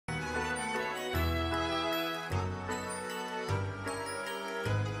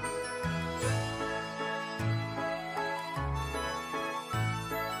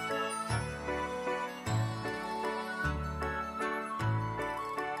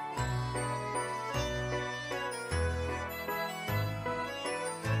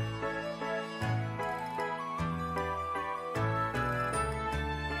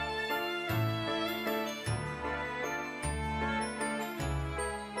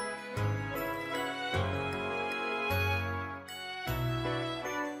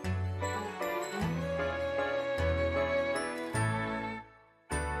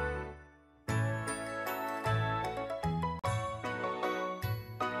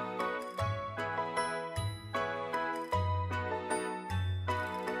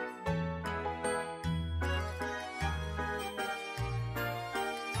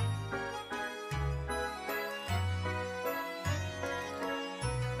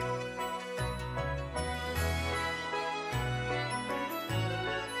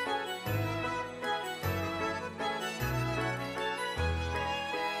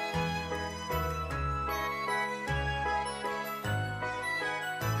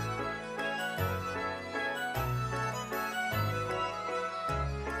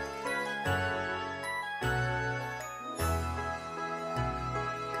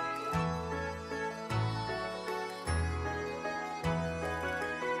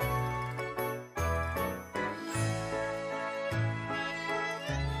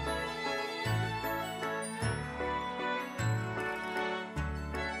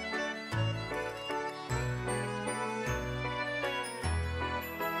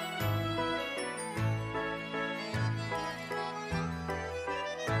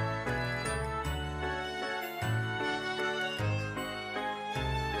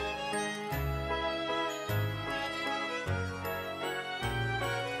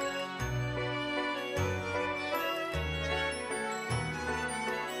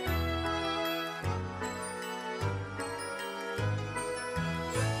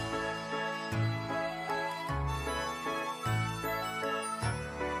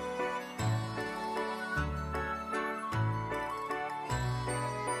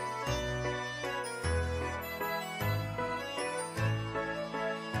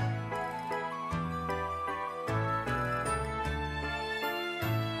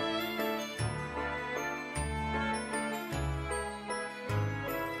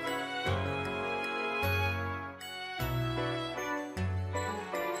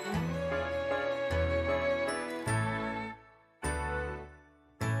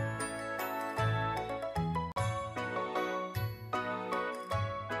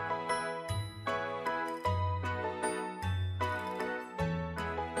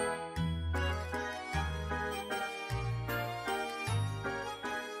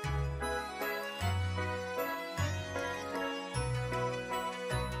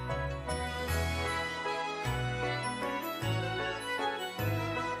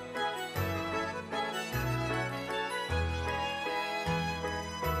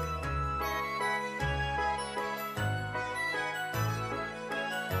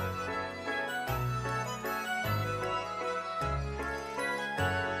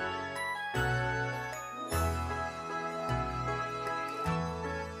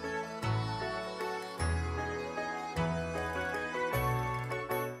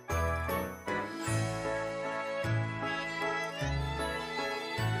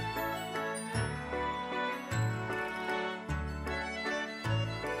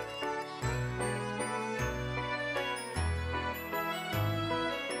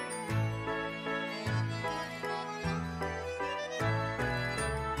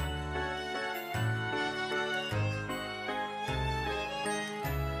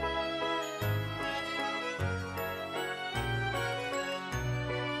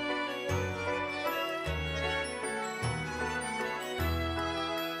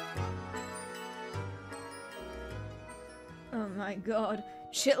my god.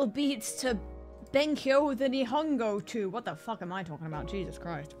 Shittle beats to Benkyo the Nihongo to. What the fuck am I talking about? Jesus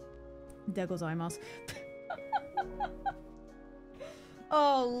Christ. Degozaimasu.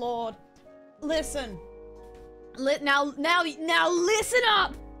 Oh lord. Listen. Now listen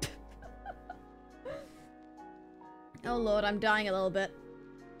up! Oh lord, I'm dying a little bit.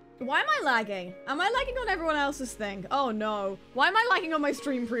 Why am I lagging? Am I lagging on everyone else's thing? Oh no. Why am I lagging on my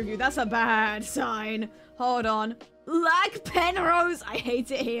stream preview? That's a bad sign. Hold on. Lag Penrose! I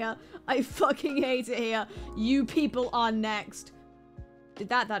hate it here. I fucking hate it here. You people are next.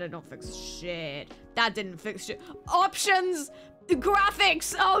 That did not fix shit. That didn't fix shit. Options!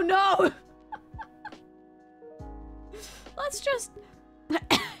 Graphics! Oh no! Let's just...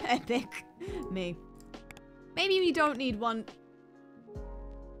 Epic. Me. Maybe we don't need one...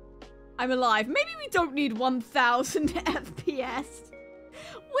 I'm alive. Maybe we don't need 1000 FPS.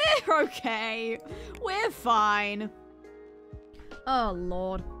 We're okay. We're fine. Oh,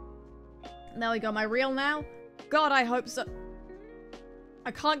 Lord. There we go. Am I real now? God, I hope so.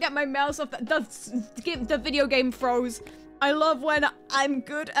 I can't get my mouse off the video game froze. I love when I'm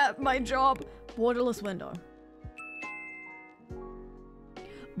good at my job. Borderless window.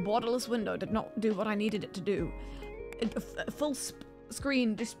 Borderless window did not do what I needed it to do. Full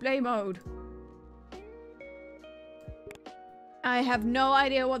screen display mode. I have no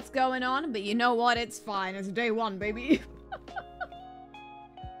idea what's going on, but you know what? It's fine. It's day one, baby.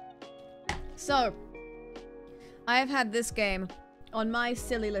 So, I have had this game on my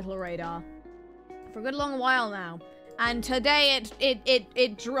silly little radar for a good long while now. And today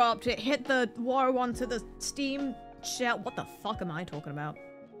it dropped. It hit the whoa onto the Steam shell. What the fuck am I talking about?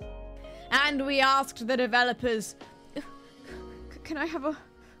 And we asked the developers, can I have a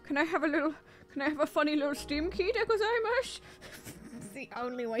funny little Steam key, Degozaimasu? It's the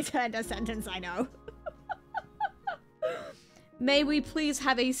only way to end a sentence I know. May we please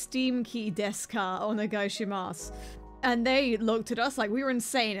have a Steam key deska onegaishimasu? And they looked at us like we were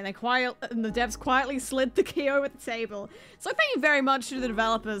insane, and the devs quietly slid the key over the table. So thank you very much to the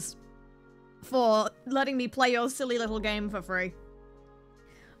developers for letting me play your silly little game for free.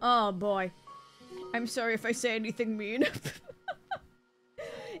 Oh boy. I'm sorry if I say anything mean.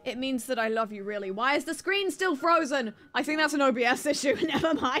 It means that I love you, really. Why is the screen still frozen? I think that's an OBS issue.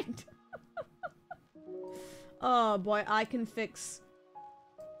 Never mind. Oh boy, I can fix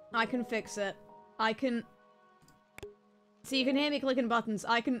it. I can... So you can hear me clicking buttons.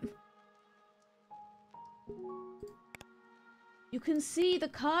 You can see the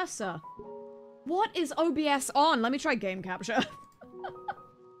cursor. What is OBS on? Let me try game capture.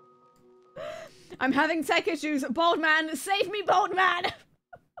 I'm having tech issues. Bold man, save me, bold man!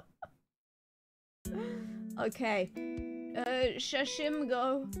 Okay.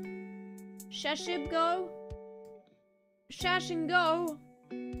 Shashingo. Shashingo. Shashingo.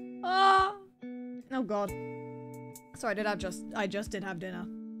 Ah! Oh god. Sorry, I just did have dinner.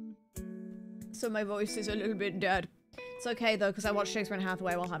 So my voice is a little bit dead. It's okay though, because I watched Shakespeare and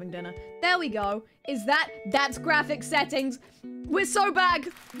Hathaway while having dinner. There we go. That's graphic settings. We're so back.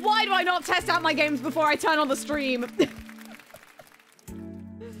 Why do I not test out my games before I turn on the stream?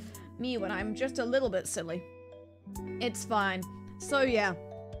 Me when I'm just a little bit silly. It's fine. So yeah.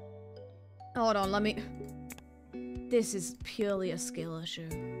 Hold on, let me... This is purely a skill issue.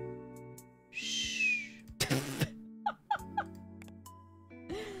 Shh.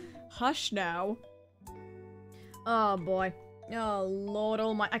 Hush now. Oh boy. Oh lord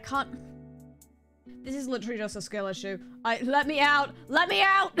almighty. I can't... This is literally just a skill issue. Let me out! Let me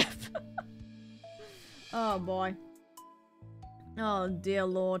out! Oh boy. Oh dear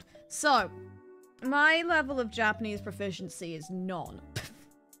lord. So, my level of Japanese proficiency is none.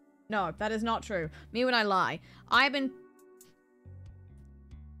 No, that is not true. Me when I lie.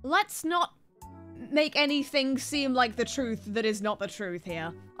 Let's not make anything seem like the truth that is not the truth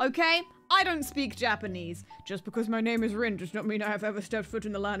here, okay? I don't speak Japanese. Just because my name is Rin does not mean I have ever stepped foot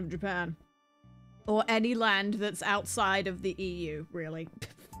in the land of Japan. Or any land that's outside of the EU, really.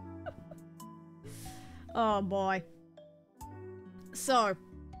 Oh boy. So.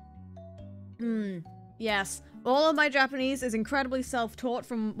 Yes. All of my Japanese is incredibly self-taught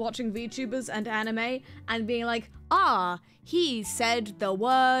from watching VTubers and anime and being like, ah, he said the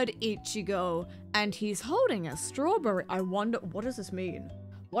word Ichigo and he's holding a strawberry. I wonder, what does this mean?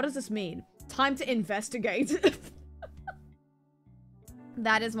 What does this mean? Time to investigate.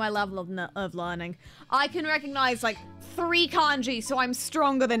 That is my level of learning. I can recognize like 3 kanji, so I'm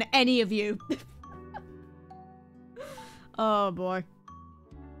stronger than any of you. Oh boy.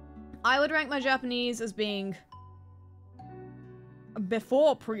 I would rank my Japanese as being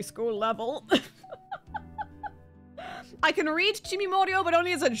before preschool level. I can read Chimimorio, but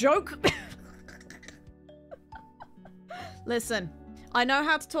only as a joke. Listen, I know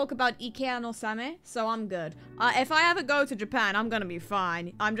how to talk about Ikea no Same, so I'm good. If I ever go to Japan, I'm gonna be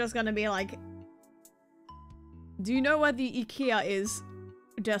fine. I'm just gonna be like, do you know where the Ikea is,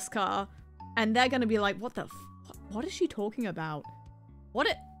 desu ka? And they're gonna be like, what the what is she talking about? What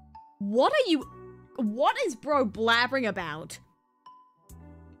is bro blabbering about?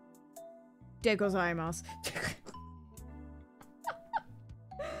 De gozaimasu.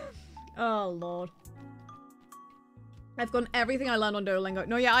 Oh, Lord. I've gotten everything I learned on Duolingo.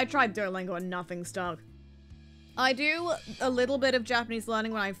 No, yeah, I tried Duolingo and nothing stuck. I do a little bit of Japanese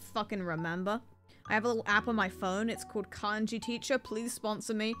learning when I fucking remember. I have a little app on my phone. It's called Kanji Teacher. Please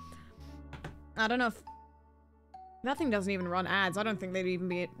sponsor me. I don't know if... That thing doesn't even run ads. I don't think they'd even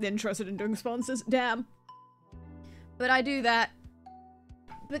be interested in doing sponsors. Damn. But I do that.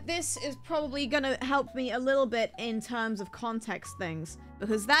 But this is probably gonna help me a little bit in terms of context things.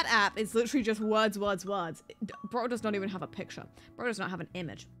 Because that app is literally just words, words, words. Bro does not even have a picture. Bro does not have an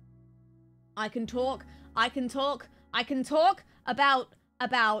image. I can talk about...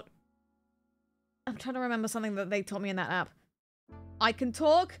 I'm trying to remember something that they taught me in that app. I can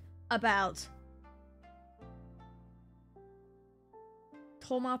talk about...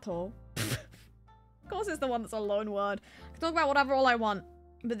 Tomato. Of course it's the one that's a loan word. I can talk about whatever all I want.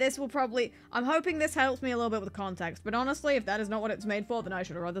 But this will probably... I'm hoping this helps me a little bit with context. But honestly, if that is not what it's made for, then I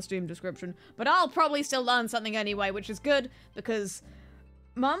should have read the Steam description. But I'll probably still learn something anyway, which is good. Because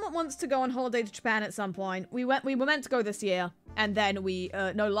Mum wants to go on holiday to Japan at some point. We were meant to go this year. And then we...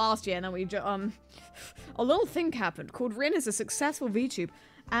 no, last year. And then we... a little thing happened called Rin is a successful VTube.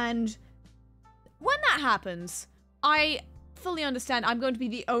 And when that happens, I fully understand I'm going to be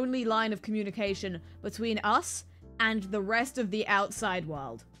the only line of communication between us and the rest of the outside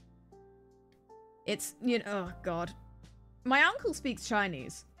world. It's, you know, oh god. My uncle speaks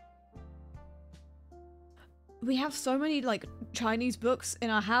Chinese. We have so many, like, Chinese books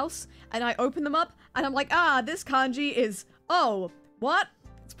in our house, and I open them up, and I'm like, ah, this kanji is, oh, what?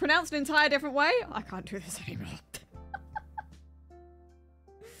 It's pronounced an entire different way? I can't do this anymore.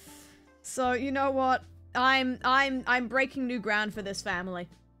 So, you know what? I'm breaking new ground for this family.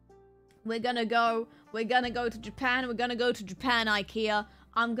 We're gonna go to Japan. We're gonna go to Japan IKEA.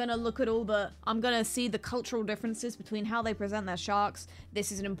 I'm gonna see the cultural differences between how they present their sharks.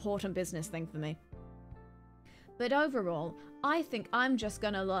 This is an important business thing for me. But overall, I think I'm just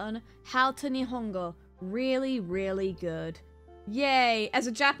gonna learn how to Nihongo really, really good. Yay! As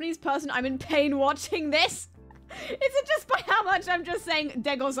a Japanese person, I'm in pain watching this. Is it just by how much I'm just saying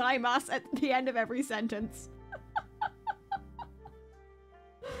de gozaimasu at the end of every sentence?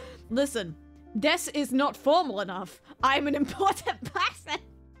 Listen, des is not formal enough. I'm an important person.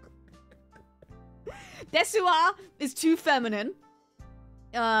 Desu wa is too feminine.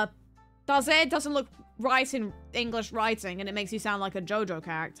 Daze doesn't look right in English writing, and it makes you sound like a JoJo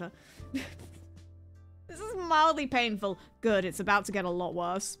character. This is mildly painful. Good, it's about to get a lot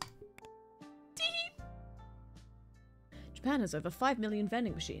worse. Japan has over 5 million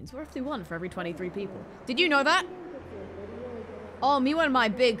vending machines, roughly one for every 23 people. Did you know that? Oh, me when my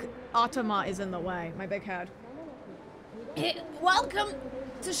big Atama is in the way. My big head. Welcome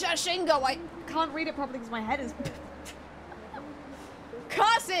to Shashingo. I can't read it properly because my head is...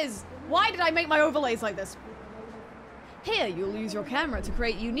 Curses! Why did I make my overlays like this? Here, you'll use your camera to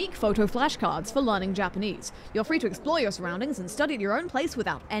create unique photo flashcards for learning Japanese. You're free to explore your surroundings and study at your own pace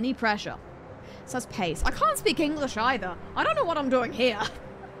without any pressure. Says pace. I can't speak English either. I don't know what I'm doing here.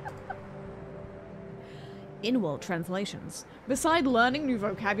 In-world translations. Beside learning new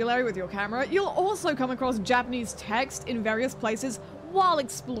vocabulary with your camera, you'll also come across Japanese text in various places while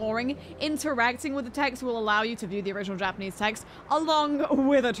exploring. Interacting with the text will allow you to view the original Japanese text along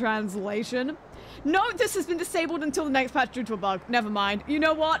with a translation. Note this has been disabled until the next patch due to a bug. Never mind. You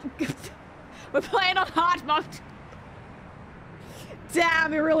know what? We're playing on hard mode.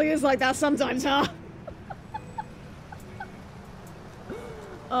 Damn, it really is like that sometimes, huh?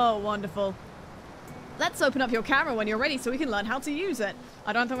 Oh, wonderful. Let's open up your camera when you're ready so we can learn how to use it.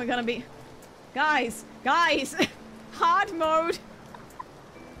 I don't think we're gonna be... Guys! Hard mode!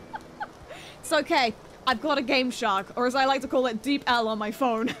 It's okay. I've got a Game Shark, or as I like to call it, Deep L on my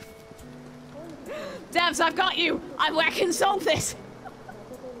phone. Devs, I've got you! I can solve this!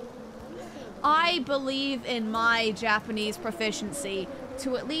 I believe in my Japanese proficiency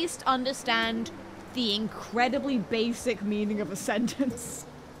to at least understand the incredibly basic meaning of a sentence.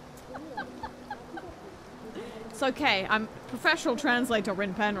 It's okay, I'm professional translator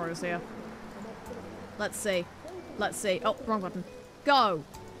in Penrose here. Let's see. Oh, wrong button. Go.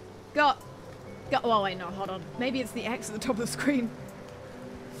 Oh, wait, no, hold on. Maybe it's the X at the top of the screen.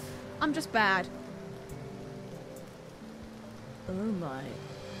 I'm just bad. Oh my.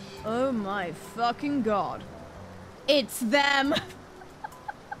 Oh my fucking god. It's them!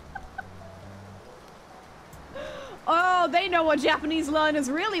 Oh, they know what Japanese learners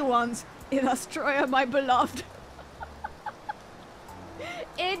really want. Illustroya, my beloved.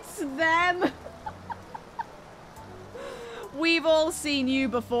 It's them! We've all seen you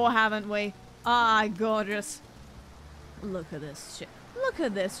before, haven't we? Ah, gorgeous. Look at this shit. Look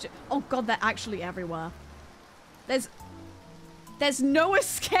at this shit. Oh god, they're actually everywhere. There's no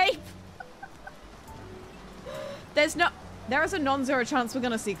escape! There is a non-zero chance we're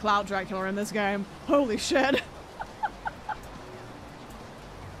gonna see Cloud Dracula in this game. Holy shit.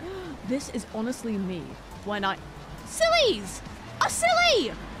 This is honestly me when Sillies! Are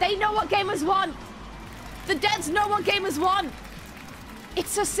silly! They know what gamers want! The Deads know what gamers want!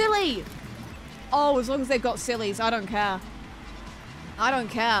 It's a silly! Oh, as long as they've got sillies, I don't care. I don't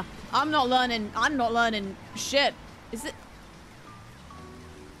care. I'm not learning shit. Is it?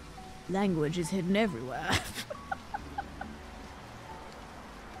 Language is hidden everywhere.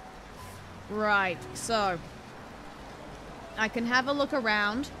 Right, so. I can have a look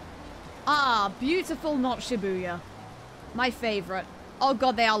around. Ah, beautiful not Shibuya. My favorite. Oh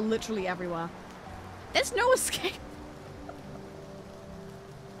god, they are literally everywhere. There's no escape.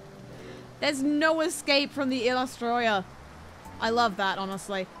 There's no escape from the Illustroya. I love that,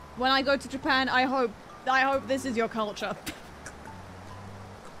 honestly. When I go to Japan, I hope this is your culture.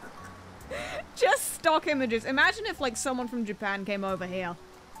 Just stock images. Imagine if, like, someone from Japan came over here.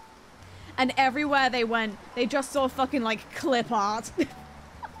 And everywhere they went, they just saw fucking, like, clip art.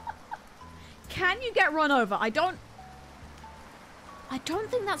 Can you get run over? I don't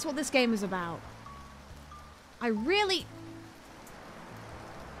think that's what this game is about. I really...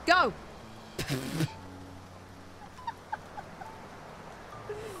 Go!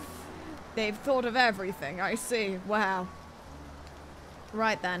 They've thought of everything, I see. Wow.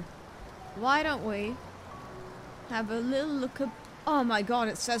 Right then. Why don't we have a little look at... Oh my god,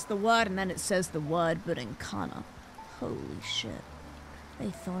 it says the word and then it says the word, but in kana. Holy shit. They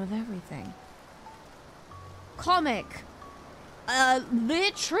thought of everything. Comic.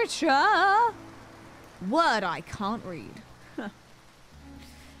 Literature. Word I can't read.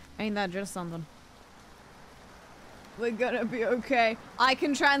 Ain't that just something? We're gonna be okay. I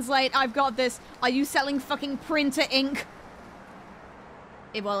can translate. I've got this. Are you selling fucking printer ink?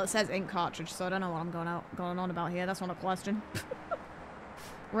 Well, it says ink cartridge, so I don't know what I'm going on about here. That's not a question.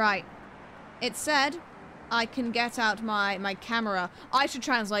 Right. It said I can get out my camera. I should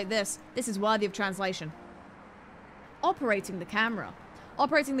translate this. This is worthy of translation. Operating the camera.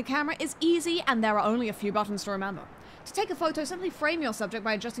 Operating the camera is easy and there are only a few buttons to remember. To take a photo, simply frame your subject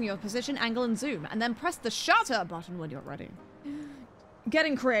by adjusting your position, angle, and zoom, and then press the shutter button when you're ready.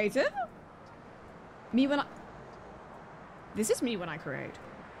 Getting creative? This is me when I create.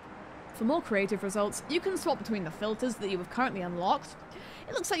 For more creative results, you can swap between the filters that you have currently unlocked.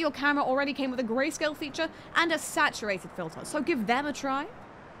 It looks like your camera already came with a grayscale feature and a saturated filter, so give them a try.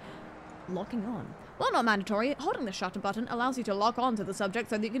 Locking on. While not mandatory, holding the shutter button allows you to lock on to the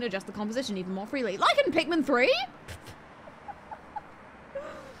subject so that you can adjust the composition even more freely. Like in Pikmin 3?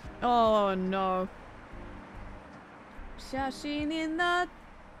 Oh no. Shashin in the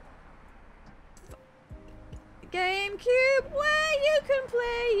GameCube where you can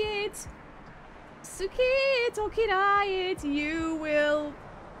play it. Suki it or kirai it, you will...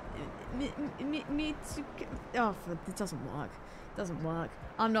 Oh, it doesn't work. It doesn't work.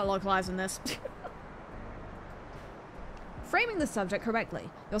 I'm not localizing this. Framing the subject correctly.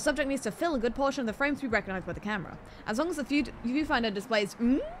 Your subject needs to fill a good portion of the frame to be recognized by the camera. As long as the viewfinder displays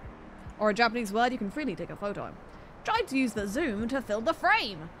or a Japanese word, you can freely take a photo. Try to use the zoom to fill the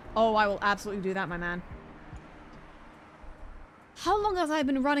frame. Oh, I will absolutely do that, my man. How long have I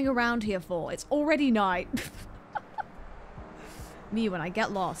been running around here for? It's already night. Me when I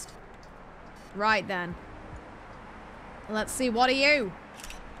get lost. Right then. Let's see, what are you?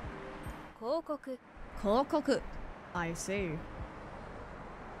 Kokoku. Kokoku. I see.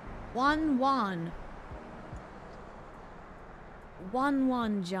 1-1.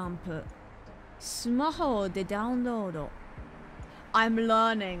 1-1 jump. Smaho de download. I'm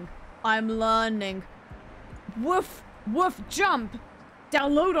learning. I'm learning. Woof. Woof. Jump.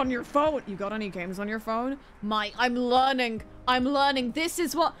 Download on your phone. You got any games on your phone? I'm learning. I'm learning. This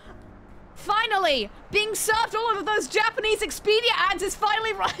is what... Finally! Being served all over those Japanese Expedia ads is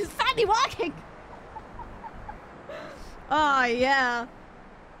finally working! Ah, yeah.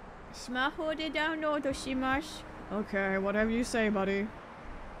 Smaho de download shimasu. Okay, whatever you say, buddy.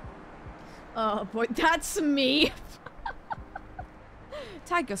 Oh boy, that's me.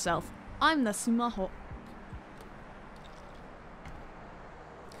 Tag yourself. I'm the smaho.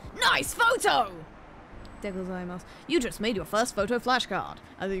 Nice photo! You just made your first photo flashcard.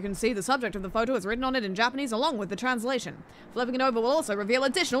 As you can see, the subject of the photo is written on it in Japanese along with the translation. Flipping it over will also reveal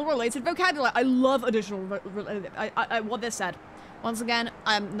additional related vocabulary. I love additional what this said. Once again,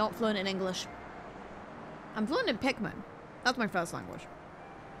 I'm not fluent in English. I'm fluent in Pikmin. That's my first language.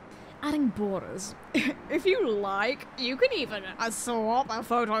 Adding borders. If you like, you can even swap a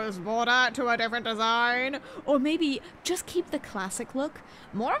photo's border to a different design. Or maybe just keep the classic look.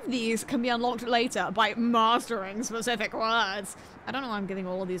 More of these can be unlocked later by mastering specific words. I don't know why I'm getting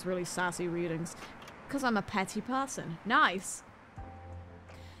all of these really sassy readings. Because I'm a petty person. Nice.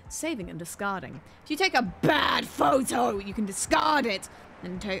 Saving and discarding. If you take a bad photo, you can discard it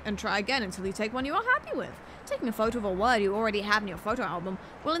and try again until you take one you are happy with. Taking a photo of a word you already have in your photo album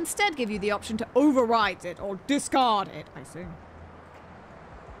will instead give you the option to overwrite it or discard it. I see.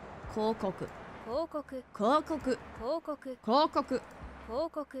 Kokoku. Kokoku. Kokoku. Kokoku. Kokoku.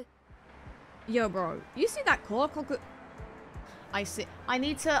 Kokoku. Yo, bro, you see that kokoku? I see. I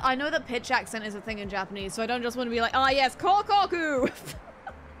know that pitch accent is a thing in Japanese, so I don't just want to be like, ah, yes, kokoku!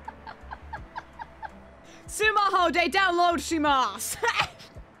 Sumaho de download shimasu!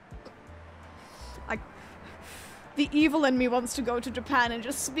 The evil in me wants to go to Japan and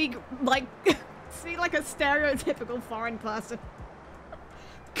just speak like a stereotypical foreign person.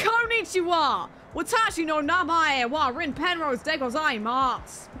 Konnichiwa! Watashi no namae wa rin Penrose de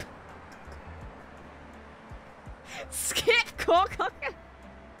gozaimasu. Skip kokoku.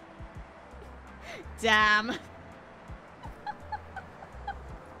 Damn.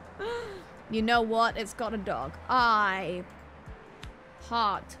 You know what? It's got a dog. Heart.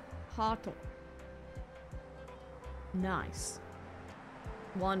 Nice.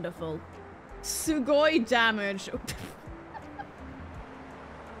 Wonderful. Sugoi damage.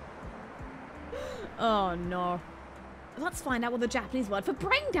 Oh no. Let's find out what the Japanese word for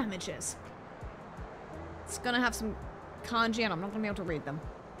brain damage is. It's gonna have some kanji and I'm not gonna be able to read them.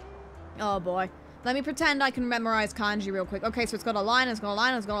 Oh boy. Let me pretend I can memorize kanji real quick. Okay, so it's got a line, it's got a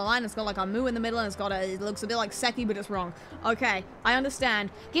line, it's got a line, it's got like a mu in the middle, and it looks a bit like seki, but it's wrong. Okay, I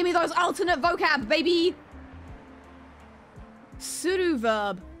understand. Give me those alternate vocab, baby! Suru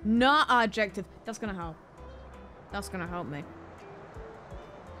verb, not adjective. That's gonna help. That's gonna help me.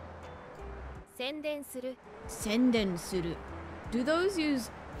 Senden suru. Senden suru. Do those use...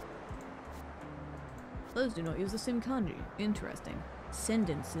 Those do not use the same kanji. Interesting.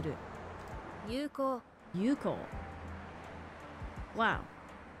 Senden suru. Yuko. Yuko. Wow.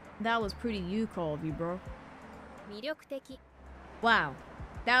 That was pretty Yuko of you, bro. Miryokuteki. Wow.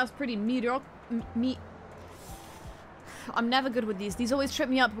 That was pretty I'm never good with these. These always trip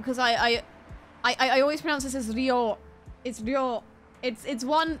me up because I always pronounce this as Ryo. It's Ryo. It's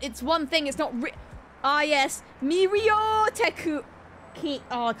one thing. It's not Ah yes. Miryoteku.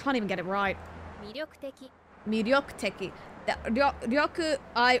 Oh, I can't even get it right. Miryokuteki. Miryokuteki. Ryoku,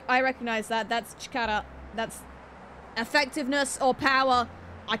 I recognize that. That's chikara. That's effectiveness or power.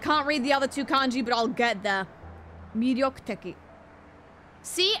 I can't read the other two kanji, but I'll get there. Miryokuteki.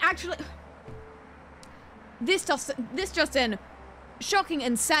 See, actually, this just in. Shocking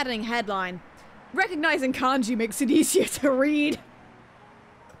and saddening headline. Recognizing kanji makes it easier to read.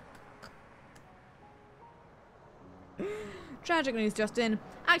 Tragic news just in.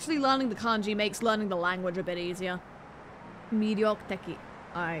 Actually, learning the kanji makes learning the language a bit easier. Miryokuteki.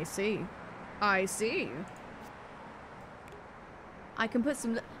 I see. I see. I can put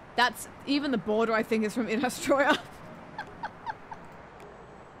some... That's... Even the border, I think, is from Inastroya.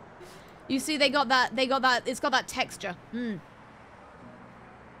 You see, they got that... It's got that texture.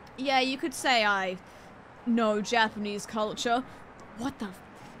 Yeah, you could say I know Japanese culture. What the...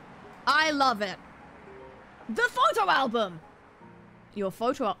 I love it. The photo album! Your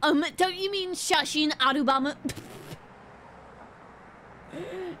photo album... don't you mean Shashin album?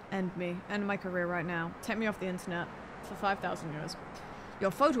 End me. End my career right now. Take me off the internet for 5,000 years.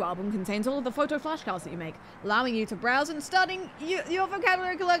 Your photo album contains all of the photo flashcards that you make, allowing you to browse and study your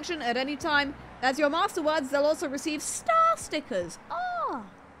vocabulary collection at any time. As your master words, they'll also receive star stickers. Oh,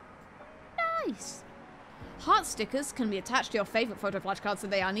 nice. Heart stickers can be attached to your favorite photo flashcards so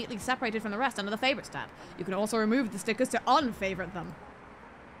they are neatly separated from the rest under the favorites tab. You can also remove the stickers to unfavorite them.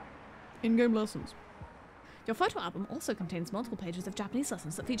 In-game lessons. Your photo album also contains multiple pages of Japanese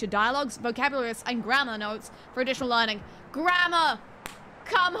lessons that feature dialogues, vocabularies, and grammar notes for additional learning. Grammar!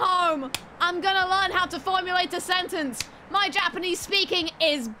 Come home! I'm gonna learn how to formulate a sentence! My Japanese speaking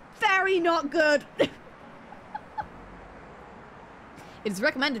is very not good! It is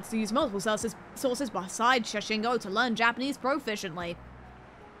recommended to use multiple sources besides Shashingo to learn Japanese proficiently.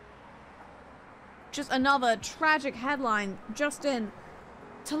 Just another tragic headline just in.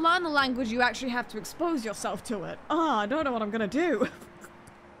 To learn the language, you actually have to expose yourself to it. Oh, I don't know what I'm gonna do.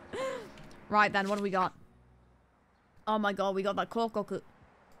 Right then, what do we got? Oh my god, we got that kokoku.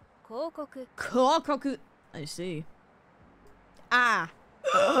 Kokoku. Kokoku. I see. Ah.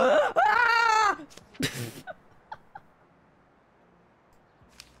 Ah!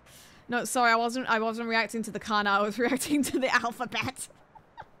 No, sorry, I wasn't reacting to the kana, I was reacting to the alphabet.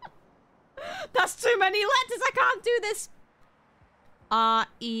 That's too many letters, I can't do this. A,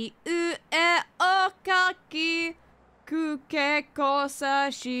 I, U, E, O, Ka, Ki, Ku, Ke, Ko, Sa,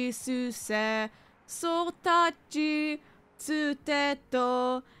 Shi, Su, Se, So, Ta, Chi, Tsu, Te,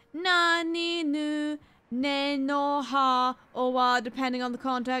 To, Na, Ni, Nu, Ne, No, Ha, O, Wa, depending on the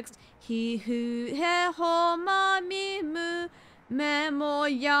context. Hi, Hu, He, Ho, Ma, Mi, Mu, Me, Mo,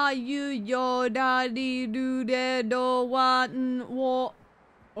 Ya, Yu, Yo, Da, Di, Du, De, Do, Wa, N, Wo,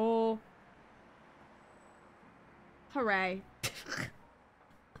 O. Hooray.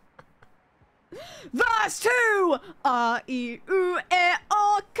 Verse 2! A, I, U, E,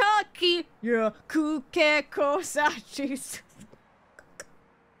 O, Ka, Ki, Ya, Ku, Ke, Ko, Sa, Chi, Su.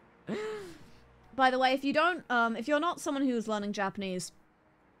 By the way, if you're not someone who's learning Japanese,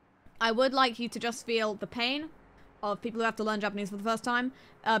 I would like you to just feel the pain of people who have to learn Japanese for the first time,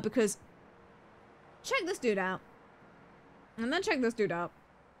 because check this dude out. And then check this dude out.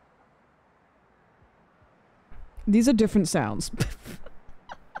 These are different sounds.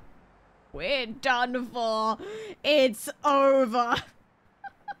 We're done for. It's over.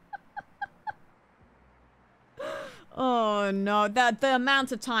 Oh no, the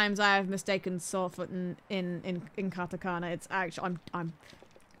amount of times I have mistaken sofa in katakana, it's actually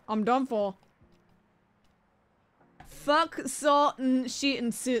I'm done for. Fuck sort and sheet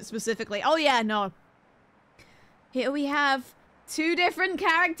and suit specifically. Oh yeah, no. Here we have two different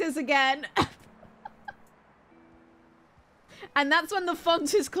characters again. And that's when the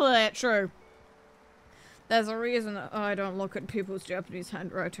font is clear. True. There's a reason I don't look at people's Japanese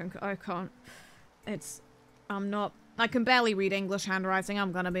handwriting. I can't. I can barely read English handwriting,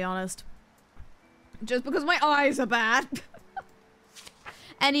 I'm gonna be honest. Just because my eyes are bad.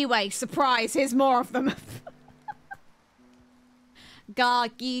 Anyway, surprise, here's more of them.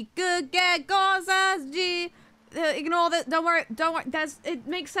 Gaki guge gozaji. Ignore that, don't worry, it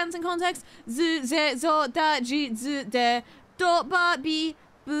makes sense in context. Zu, ze, zo, da, ji, zu, de. Do, ba, bi,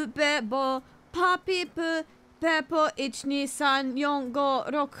 bu, be, bo, pa, pi, pu, pe, po, ich, ni, san, yon, go,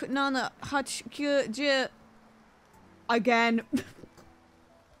 rok, nana, hach, kyu, ji. Again.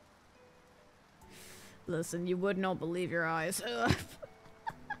 Listen, you would not believe your eyes.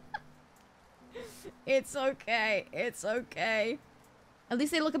 It's okay, it's okay. At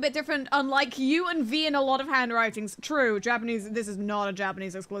least they look a bit different, unlike U and V in a lot of handwritings. True, Japanese, this is not a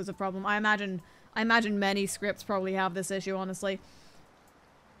Japanese exclusive problem. I imagine many scripts probably have this issue, honestly.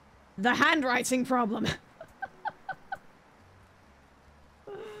 The handwriting problem.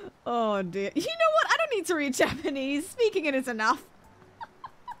 Oh dear. You know what? I don't need to read Japanese. Speaking it is enough.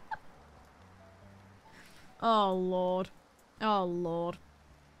 Oh lord. Oh lord.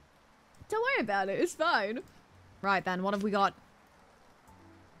 Don't worry about it, it's fine. Right then, what have we got?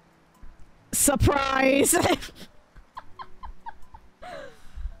 Surprise!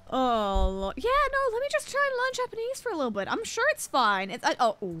 Oh, Lord. Yeah, no, let me just try and learn Japanese for a little bit. I'm sure it's fine. It's,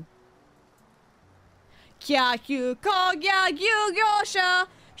 oh, ooh. Kya kyu ko ya yu yosha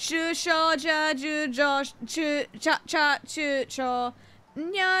shu sho ja ju josh chu cha cha chu cho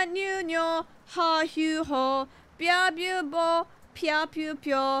nya nyu nyo ha hu ho bia bu bo pia pu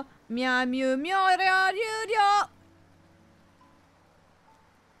pyo mya mu myo ra yu ryo.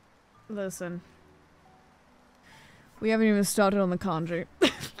 Listen. We haven't even started on the kanji.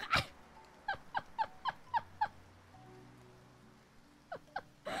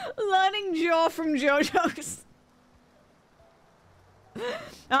 Learning jaw from JoJo's.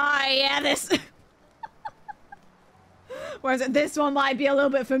 Ah, yeah, this. Whereas this one might be a little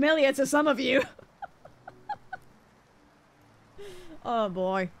bit familiar to some of you. Oh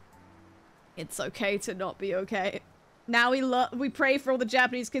boy. It's okay to not be okay. Now we pray for all the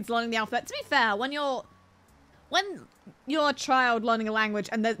Japanese kids learning the alphabet. To be fair, when you're a child learning a language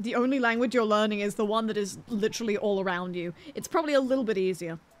and the only language you're learning is the one that is literally all around you, it's probably a little bit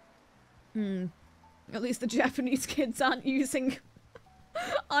easier. At least the Japanese kids aren't using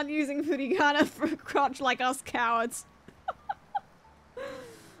furigana for crotch like us cowards.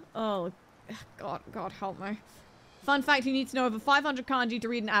 Oh, God help me. Fun fact, you need to know over 500 kanji to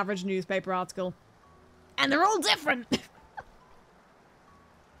read an average newspaper article. And they're all different!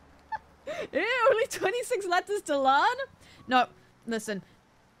 26 letters to learn? No, listen.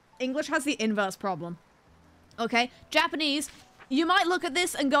 English has the inverse problem. Okay? Japanese, you might look at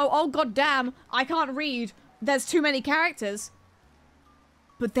this and go, oh god damn, I can't read. There's too many characters.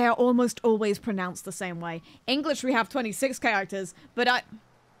 But they're almost always pronounced the same way. English, we have 26 characters, but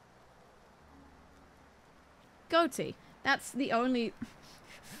Goatee. That's the only...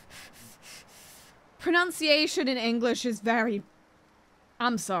 Pronunciation in English is very...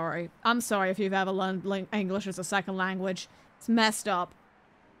 I'm sorry. I'm sorry if you've ever learned English as a second language. It's messed up.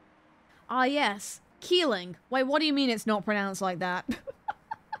 Ah, yes. Keeling. Wait, what do you mean it's not pronounced like that?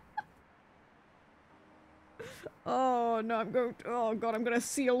 Oh, no, I'm going to... Oh, God, I'm going to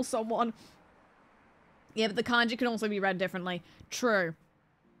seal someone. Yeah, but the kanji can also be read differently. True.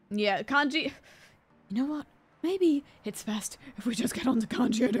 Yeah, kanji... You know what? Maybe it's best if we just get on to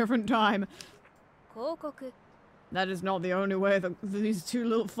kanji a different time. That is not the only way that these two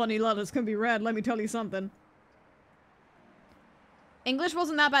little funny letters can be read, let me tell you something. English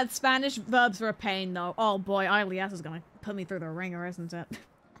wasn't that bad. Spanish verbs were a pain, though. Oh, boy, ILS is gonna put me through the ringer, isn't it?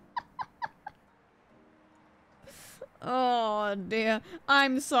 Oh, dear.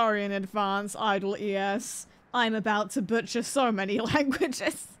 I'm sorry in advance, Idle ES. I'm about to butcher so many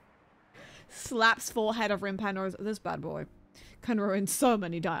languages. Slaps forehead over in Penrose. This bad boy can ruin so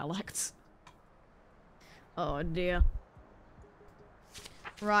many dialects. Oh, dear.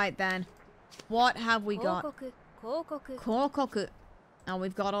 Right, then. What have we got? Kokoku. And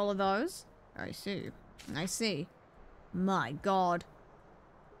we've got all of those. I see. I see. My god.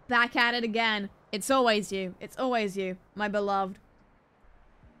 Back at it again. It's always you. It's always you, my beloved.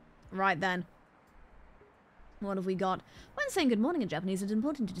 Right then. What have we got? When saying good morning in Japanese, it's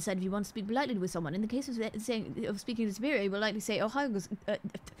important to decide if you want to speak politely with someone. In the case of speaking to superior, you will likely say Ohio.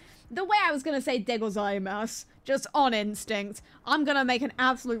 The way I was going to say degozaimasu, just on instinct. I'm going to make an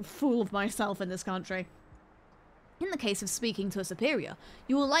absolute fool of myself in this country. In the case of speaking to a superior,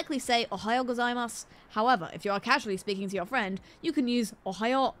 you will likely say Ohayo gozaimasu. However, if you are casually speaking to your friend, you can use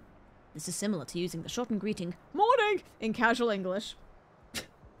Ohayo. This is similar to using the shortened greeting, morning, in casual English.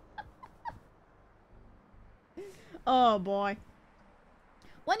 Oh boy.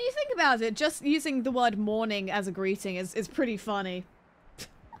 When you think about it, just using the word morning as a greeting is pretty funny.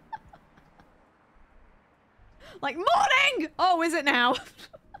 Like, morning! Oh, is it now?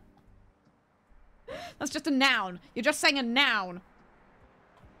 That's just a noun. You're just saying a noun.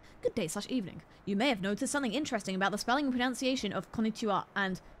 Good day / evening. You may have noticed something interesting about the spelling and pronunciation of konnichiwa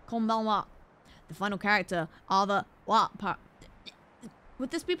and konbanwa. The final character are the wa part.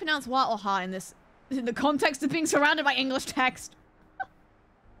 Would this be pronounced wa or ha in the context of being surrounded by English text?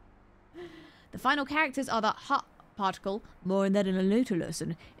 The final characters are the ha particle, more in that in a later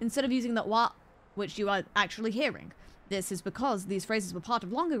lesson, instead of using the wa, which you are actually hearing. This is because these phrases were part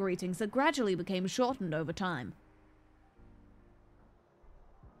of longer greetings that gradually became shortened over time.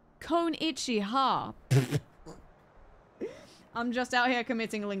 Konichi ha. I'm just out here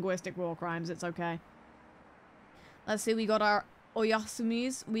committing linguistic war crimes, it's okay. Let's see, we got our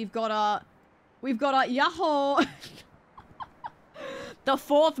oyasumis, we've got our yaho. The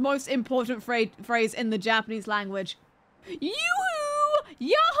fourth most important phrase in the Japanese language. Yoo-hoo!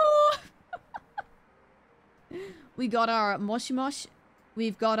 Yahoo! We got our moshi moshi.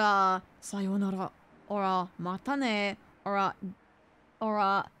 We've got our sayonara, or our matane, or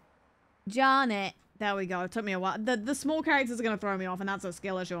our jane. There we go. It took me a while. The small characters are going to throw me off, and that's a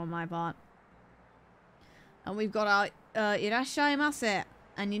skill issue on my part. And we've got our irashaimase.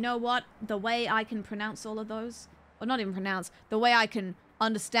 And you know what? The way I can pronounce all of those, or not even pronounce, the way I can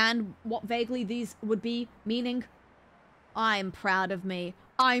understand what vaguely these would be meaning, I'm proud of me.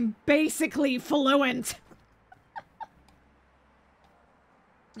 I'm basically fluent.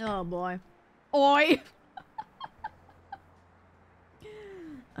 Oh boy. Oi!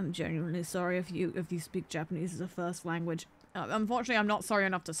 I'm genuinely sorry if you speak Japanese as a first language. Unfortunately, I'm not sorry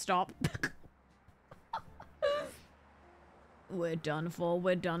enough to stop. We're done for.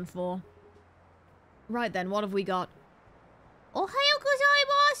 We're done for. Right then, what have we got? Ohayo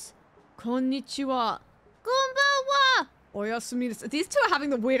gozaimasu! Konnichiwa! Konbanwa! Oyasumi desu. These two are having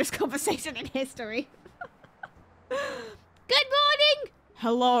the weirdest conversation in history. Good morning!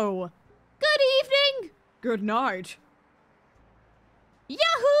 Hello. Good evening! Good night.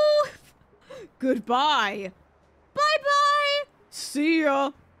 Yahoo! Goodbye. Bye-bye. See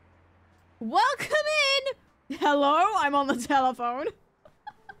ya. Welcome in. Hello, I'm on the telephone.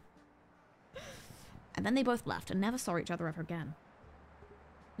 And then they both left and never saw each other ever again.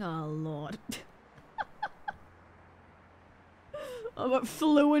 Oh, Lord. Oh, but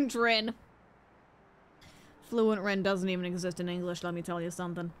Fluent Rin. Fluent Rin doesn't even exist in English, let me tell you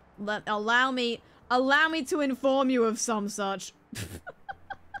something. Allow me to inform you of some such.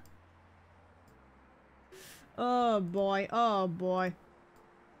 Oh boy, oh boy.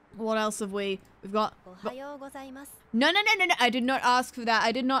 What else have we? We've got. No, I did not ask for that.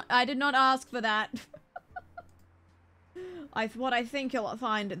 I did not ask for that. What I think you'll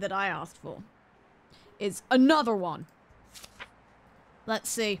find that I asked for is another one. Let's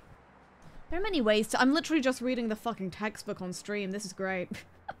see. There are many ways to. I'm literally just reading the fucking textbook on stream. This is great.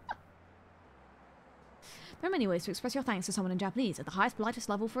 There are many ways to express your thanks to someone in Japanese. At the highest, politest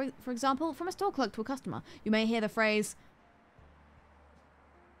level, for example, from a store clerk to a customer, you may hear the phrase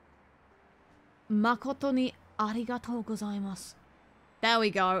 "Makoto ni arigatou gozaimasu." There we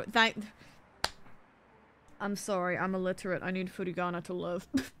go. I'm sorry, I'm illiterate. I need furigana to live.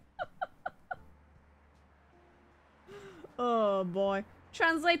 Oh boy.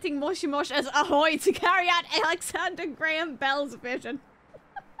 Translating Moshi Mosh as ahoy to carry out Alexander Graham Bell's vision.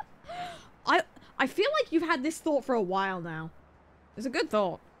 I feel like you've had this thought for a while now. It's a good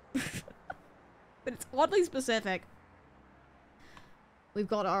thought. But it's oddly specific. We've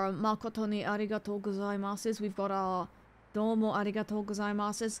got our Makoto ni arigatou gozaimasu. We've got our Domo arigatou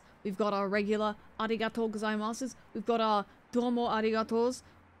gozaimasu. We've got our regular arigatou gozaimasu. We've got our Domo arigatos.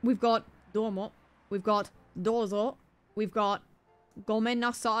 We've got Domo. We've got Dozo. We've got Gomen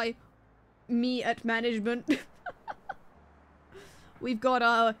nasai. Me at management. We've got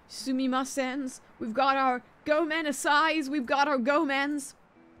our sumimasens. We've got our gomen asais. We've got our gomens.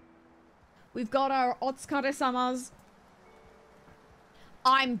 We've got our otsukare-samas.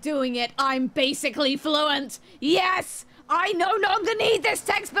 I'm doing it. I'm basically fluent. Yes! I no longer need this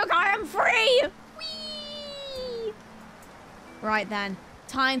textbook. I am free! Whee! Right then.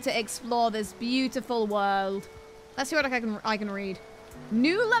 Time to explore this beautiful world. Let's see what I can read.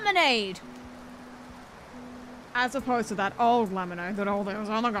 New lemonade! As opposed to that old lemonade that all those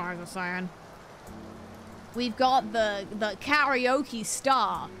other guys are saying. We've got the karaoke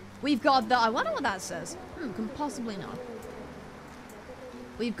star. We've got the... I wonder what that says. Can possibly not.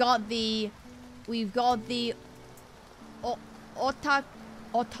 We've got the otakuma.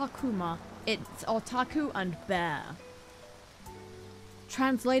 It's otaku and bear.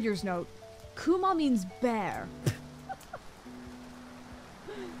 Translator's note. Kuma means bear.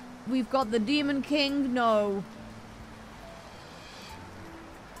 We've got the Demon King. No.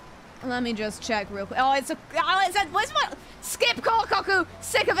 Let me just check real quick. Oh, it's a... Where's my... Skip Kokoku!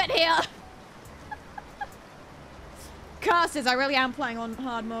 Sick of it here! Curses, I really am playing on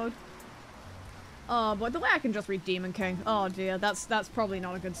hard mode. Oh, boy, the way I can just read Demon King. Oh, dear, that's probably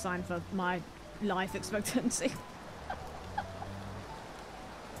not a good sign for my life expectancy.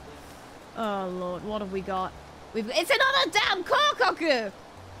 Oh, Lord, what have we got? It's another damn Kokoku!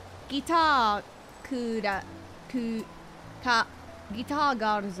 Guitar... Guitar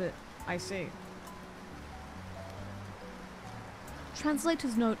guards it. I see.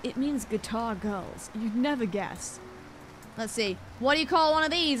 Translator's note, it means guitar girls. You'd never guess. Let's see. What do you call one of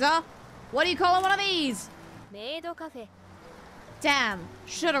these, huh? What do you call one of these? Maid cafe. Damn.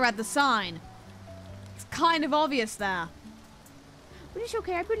 Should have read the sign. It's kind of obvious there. But it's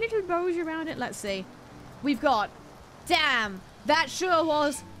okay. I put little bows around it. Let's see. We've got... Damn. That sure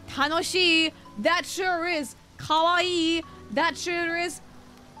was tanoshii. That sure is kawaii. That sure is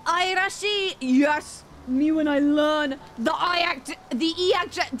airashi. Yes. Me when I learn the E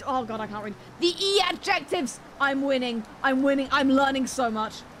adjectives. Oh god, I can't read. The E adjectives. I'm winning. I'm winning. I'm learning so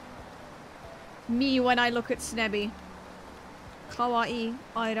much. Me when I look at Snebby. Kawaii.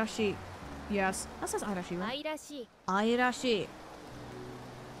 Airashi. Yes. That says airashi, right? Airashi. Airashi.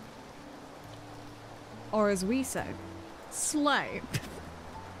 Or as we say, slay.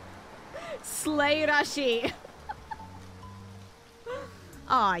 Slay rashi.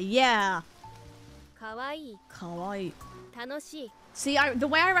 Ah, yeah. Kawaii. Kawaii. Tanoshi. See, the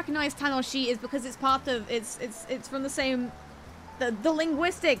way I recognize Tanoshi is because it's part of it's from the same the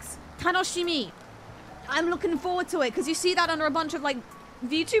linguistics. Tanoshimi. I'm looking forward to it because you see that under a bunch of like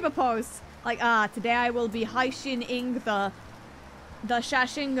VTuber posts. Like, today I will be haishin-ing the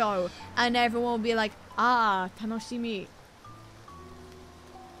Shashingo, and everyone will be like, tanoshimi.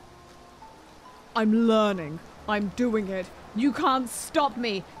 I'm learning. I'm doing it. You can't stop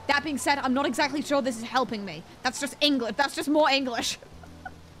me. That being said, I'm not exactly sure this is helping me. That's just English. That's just more English.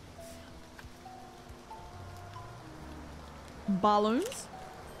 Balloons?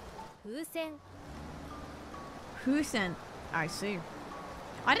 Fusen. Fusen. I see.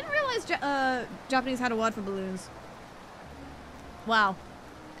 I didn't realize Japanese had a word for balloons. Wow.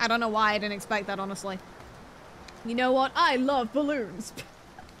 I don't know why I didn't expect that, honestly. You know what? I love balloons.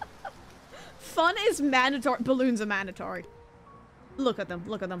 Fun is mandatory. Balloons are mandatory. Look at them.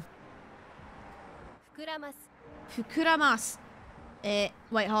 Look at them. Fukuramas. Fukuramas.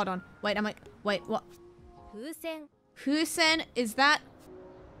 Wait, hold on. Wait, wait, what? Fusen. Fusen, is that?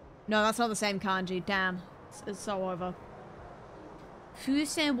 No, that's not the same kanji. Damn. It's so over.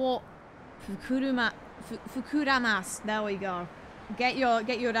 Fusen wo Fukuramas. There we go. Get your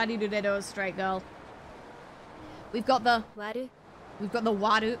rarirureros straight, girl. We've got the Waru. We've got the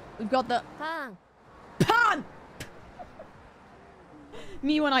waru. We've got the Pan. Pan!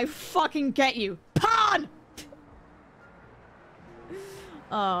 Me when I fucking get you. Pan!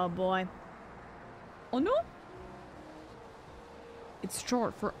 Oh boy. Oh no? It's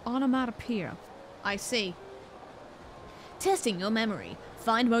short for onomatopoeia. I see. Testing your memory.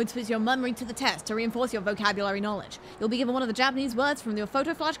 Find modes puts your memory to the test to reinforce your vocabulary knowledge. You'll be given one of the Japanese words from your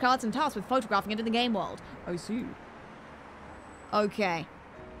photo flashcards and tasked with photographing it in the game world. I see. Okay.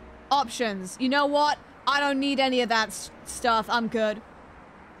 Options. You know what? I don't need any of that stuff. I'm good.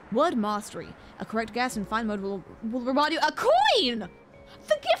 Word mastery. A correct guess in find mode will reward you a coin!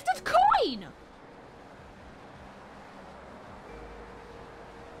 The gifted coin!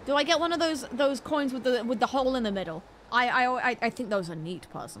 Do I get one of those coins with the hole in the middle? I think those are neat,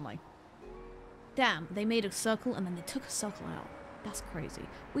 personally. Damn, they made a circle and then they took a circle out. That's crazy.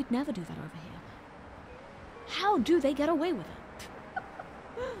 We'd never do that over here. How do they get away with it?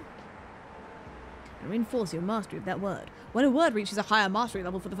 And reinforce your mastery of that word. When a word reaches a higher mastery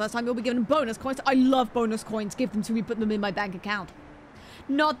level for the first time, you'll be given bonus coins. I love bonus coins. Give them to me, put them in my bank account.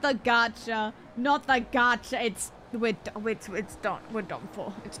 Not the gacha. Not the gacha. We're done. We're done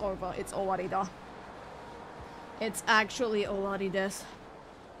for. It's over. It's already done. It's actually already this.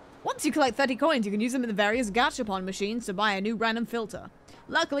 Once you collect 30 coins, you can use them in the various gachapon machines to buy a new random filter.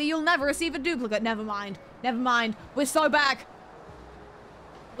 Luckily, you'll never receive a duplicate. Never mind. Never mind. We're so back.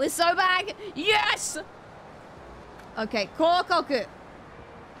 We're so back. Yes! Okay, Kokoku.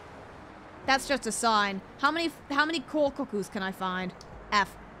 That's just a sign. How many Kokokus can I find?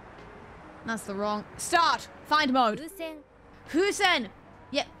 F. That's the wrong. Start! Find mode. Fusen. Fusen!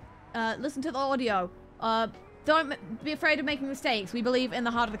 Yeah. Listen to the audio. Don't be afraid of making mistakes. We believe in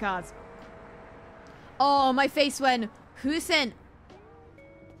the heart of the cards. Oh, my face went. Fusen.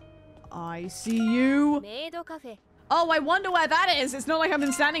 I see you. Maid cafe. Oh, I wonder where that is. It's not like I've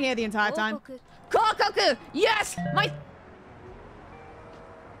been standing here the entire time. Kokoku. Kokoku! Yes! My...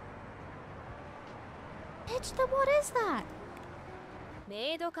 Bitch, then what is that?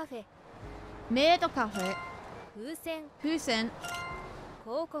 Maid cafe. Maid cafe. Fusen. Fusen.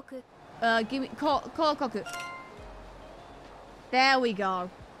 Kokoku. Give me... Kokoku. There we go.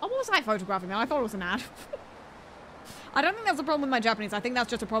 Oh, what was I photographing there? I thought it was an ad. I don't think that's a problem with my Japanese. I think that's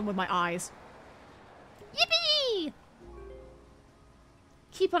just a problem with my eyes. Yippee!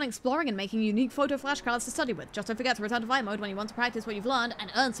 Keep on exploring and making unique photo flashcards to study with. Just don't forget to return to fight mode when you want to practice what you've learned and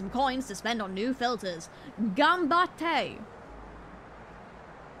earn some coins to spend on new filters. Gambate!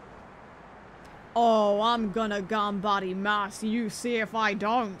 Oh, I'm gonna gambari mas. You see if I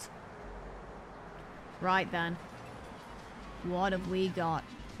don't. Right then. What have we got?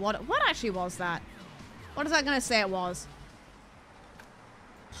 What actually was that? What is that gonna say it was?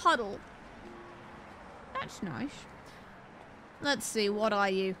 Huddle. That's nice. Let's see, what are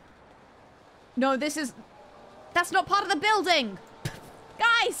you? No, this is... That's not part of the building!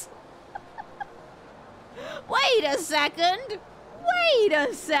 Guys! Wait a second! Wait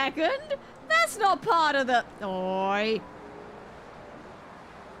a second! That's not part of the... Oi.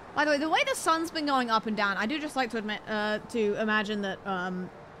 By the way, the way the sun's been going up and down, I do just like to admit, to imagine that,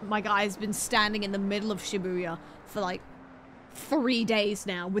 my guy's been standing in the middle of Shibuya for, like, 3 days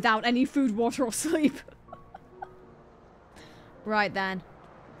now without any food, water, or sleep. Right then.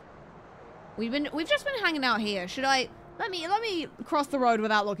 We've just been hanging out here. Should I... Let me cross the road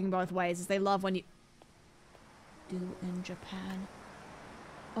without looking both ways, as they love when you... Do in Japan.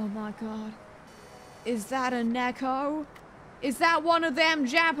 Oh my god. Is that a Neko? Is that one of them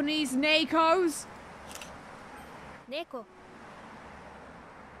Japanese Nekos? Neko.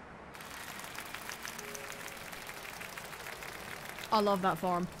 I love that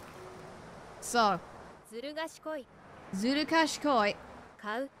form. So. Zurugashikoi. Zurukashikoi.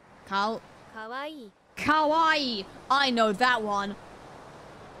 Kau. Kau. Kawaii. Kawaii. I know that one.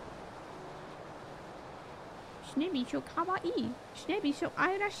 Shnebi sho kawaii. Shnebi sho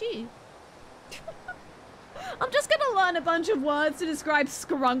airashi. I'm just gonna learn a bunch of words to describe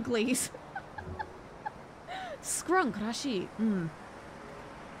skrunklies. Skrunk-rashi.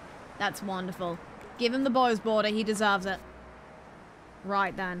 That's wonderful. Give him the boys border. He deserves it.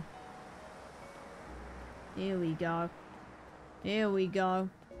 Right then. Here we go. Here we go.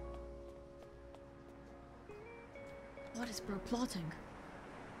 What is bro plotting?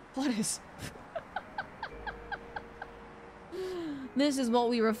 What is... This is what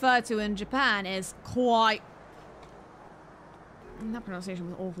we refer to in Japan as quite... That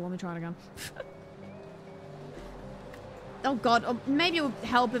pronunciation was awful. Let me try it again. Oh god, oh, maybe it would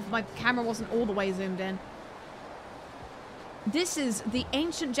help if my camera wasn't all the way zoomed in. This is the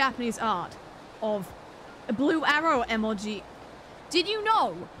ancient Japanese art of a blue arrow emoji. Did you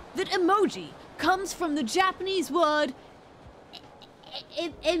know that emoji comes from the Japanese word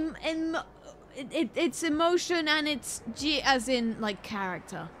it's emotion and it's G as in like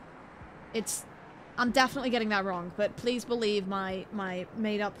character. It's... I'm definitely getting that wrong, but please believe my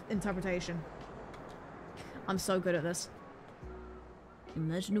made-up interpretation. I'm so good at this.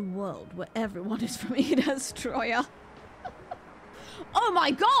 Imagine a world where everyone is from Ida Destroyer. Oh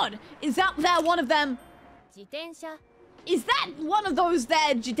my god! Is that there one of them? Jitensha. Is that one of those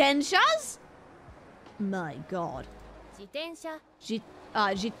there jitenshas? My god. Jitensha.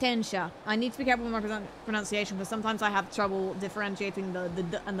 Jitensha. I need to be careful with my pronunciation because sometimes I have trouble differentiating the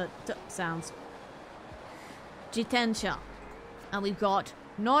d and the t sounds. Jitensha. And we've got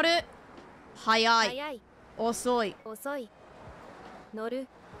noru, hayai, Hayai. osoi, Osoi. Noru.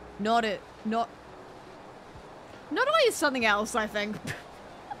 noru, not. Noru is something else, I think.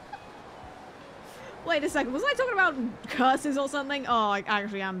 Wait a second, was I talking about curses or something? Oh, I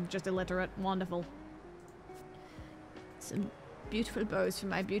actually am just illiterate. Wonderful. Some beautiful bows for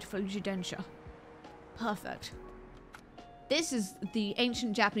my beautiful Jitensha. Perfect. This is the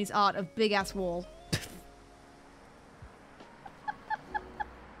ancient Japanese art of big-ass wall.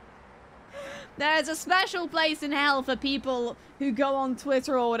 There's a special place in hell for people who go on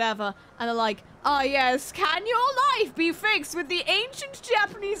Twitter or whatever and are like, ah yes, can your life be fixed with the ancient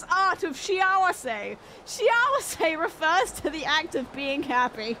Japanese art of shiawase? Shiawase refers to the act of being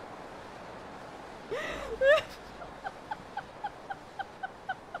happy.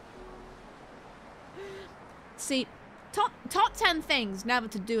 See, top 10 things never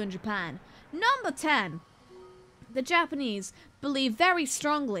to do in Japan. Number 10. The Japanese believe very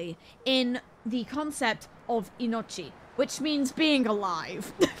strongly in the concept of inochi, which means being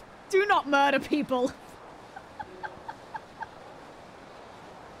alive. Do not murder people.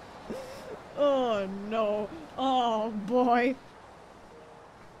 Oh no. Oh boy.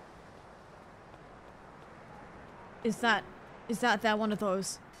 Is that there one of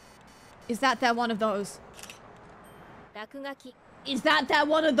those? Is that there one of those? Rakugaki. Is that there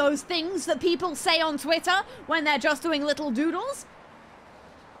one of those things that people say on Twitter when they're just doing little doodles?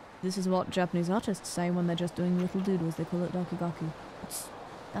 This is what Japanese artists say when they're just doing little doodles. They call it rakugaki.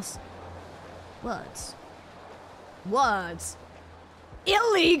 That's... words. Words.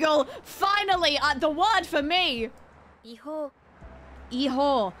 Illegal! Finally! The word for me! Iho.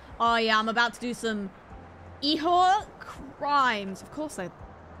 Iho. Oh yeah, I'm about to do some... Iho crimes. Of course they're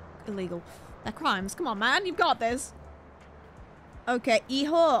illegal. They're crimes. Come on, man. You've got this. Okay,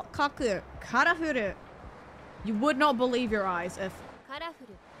 iho, kaku, karafuru. You would not believe your eyes if...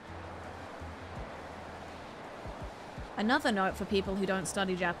 Karafuru. Another note for people who don't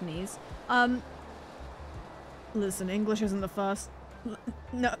study Japanese. Listen, English isn't the first...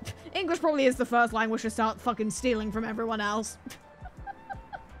 No, English probably is the first language to start fucking stealing from everyone else.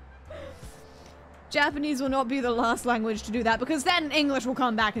 Japanese will not be the last language to do that, because then English will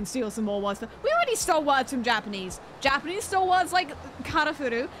come back and steal some more words. We already stole words from Japanese. Japanese stole words like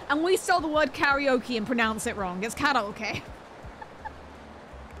karafuru, and we stole the word karaoke and pronounce it wrong. It's karaoke.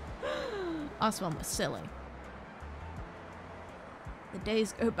 Us one was silly. The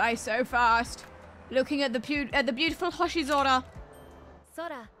days go by so fast. Looking at the beautiful Hoshizora.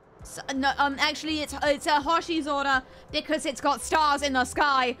 Sora. So, no, actually, it's a Hoshizora because it's got stars in the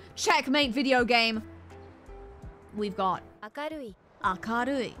sky. Checkmate video game. We've got Akarui.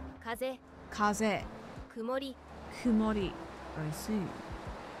 Akarui. Kaze. Kaze. Kumori. Kumori. I see.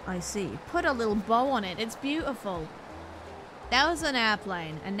 I see. Put a little bow on it. It's beautiful. That was an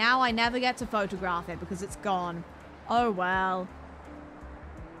airplane, and now I never get to photograph it because it's gone. Oh well.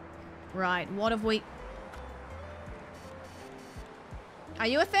 Right, what have we... Are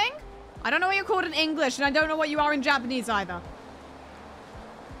you a thing? I don't know what you're called in English, and I don't know what you are in Japanese either.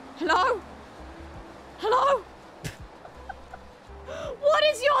 Hello? Hello? What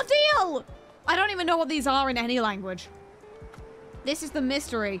is your deal? I don't even know what these are in any language. This is the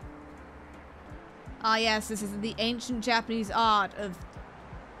mystery. Ah yes, this is the ancient Japanese art of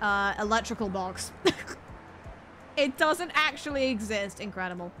electrical box. It doesn't actually exist.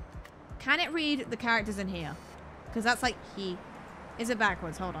 Incredible. Can it read the characters in here? Because that's like he. Is it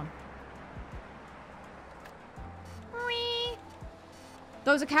backwards? Hold on.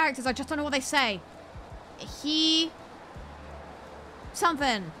 Those are characters. I just don't know what they say. He.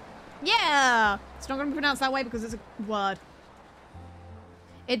 Something. Yeah. It's not going to be pronounced that way because it's a word.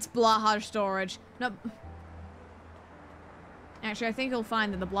 It's Blahaj storage. No. Actually, I think you'll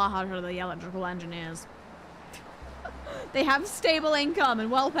find that the Blahaj are the electrical engineers. They have stable income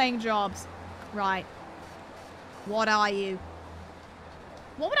and well-paying jobs. Right. What are you?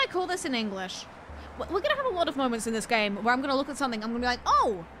 What would I call this in English? We're going to have a lot of moments in this game where I'm going to look at something, I'm going to be like,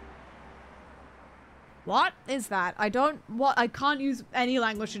 oh! What is that? I can't use any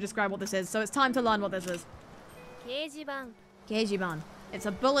language to describe what this is, so it's time to learn what this is. Keijiban. Keijiban. It's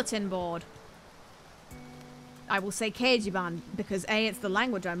a bulletin board. I will say Keijiban because A, it's the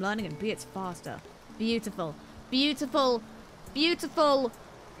language I'm learning, and B, it's faster. Beautiful. Beautiful. Beautiful.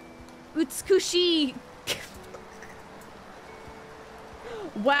 Utsukushi.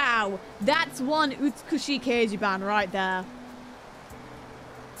 Wow. That's one Utsukushi Keijiban right there.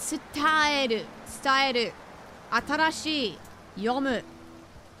 Tsutaeru. Tsutaeru. Atarashii. Yomu.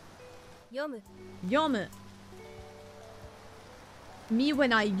 Yomu. Yomu. Me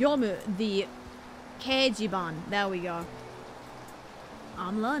when I yomu the Keijiban. There we go.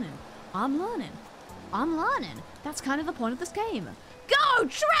 I'm learning. I'm learning. I'm learning. That's kind of the point of this game. Go!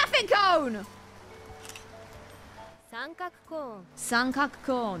 Traffic cone! Sankaku-kon.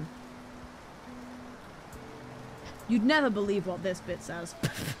 Sankaku-kon. You'd never believe what this bit says.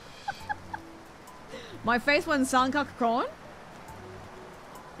 My face went Sankaku-kon?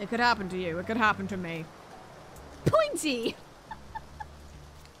 It could happen to you. It could happen to me. Pointy!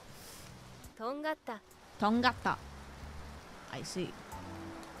 Tongata. Tongata. I see.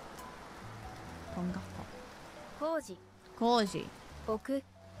 Tongata. Koji. Koji. Oku.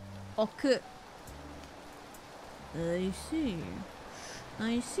 Oku. I see.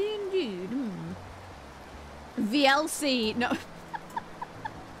 I see indeed. VLC. No.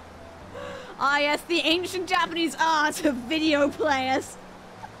 Ah, yes, the ancient Japanese art of video players.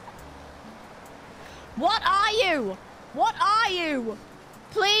 What are you? What are you?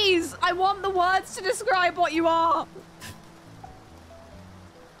 Please, I want the words to describe what you are.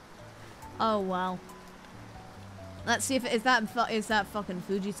 Oh, well. Let's see if is that fucking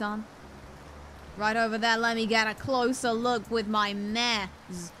Fuji-san? Right over there, let me get a closer look with my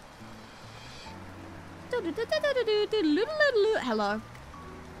mez. Hello.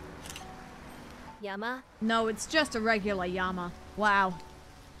 Yama. No, it's just a regular Yama. Wow.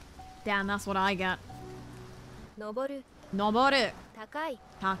 Damn, that's what I get. Noboru. Noboru. Takai.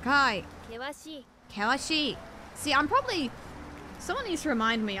 Takai. Kewashi. Kewashi. See, I'm probably... Someone needs to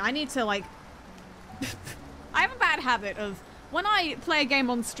remind me. I need to, like... I have a bad habit of... When I play a game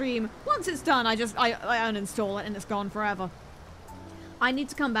on stream, once it's done, I uninstall it and it's gone forever. I need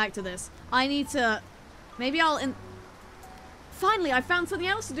to come back to this. I need to... Maybe I'll... Finally, I found something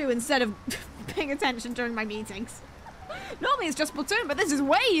else to do instead of paying attention during my meetings. Normally it's just Splatoon, but this is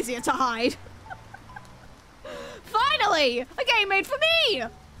way easier to hide. Finally! A game made for me!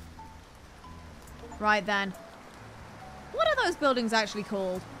 Right then. What are those buildings actually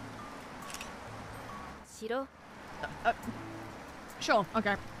called? Shiro. Sure,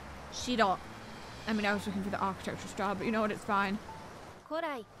 okay. Shiro. I mean, I was looking for the architecture style, but you know what, it's fine.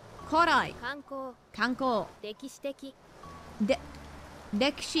 Korai. Korai. Kankou. Kankou. Rekishiteki.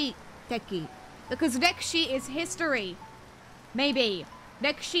 Rekishiteki. Because Rekishi is history. Maybe.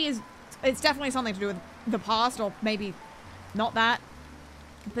 Rekishi is... It's definitely something to do with the past, or maybe not that.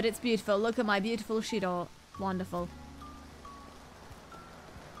 But it's beautiful. Look at my beautiful Shiro. Wonderful.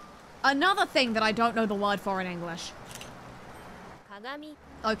 Another thing that I don't know the word for in English. Kagami.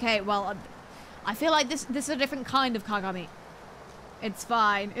 Okay, well, I feel like this is a different kind of Kagami. It's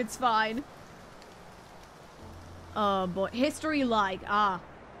fine. It's fine. Oh, boy. History-like. Ah.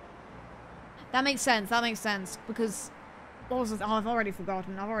 That makes sense. That makes sense. Because... What was this? Oh, I've already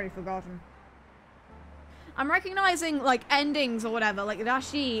forgotten. I've already forgotten. I'm recognizing, like, endings or whatever. Like,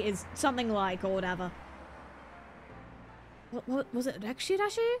 Dashi is something like or whatever. What was it? Dashi?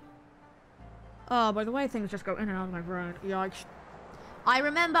 Oh, by the way, things just go in and out of my brain. Yikes. I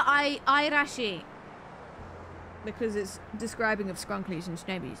remember Rashi. Because it's describing of scrunklies and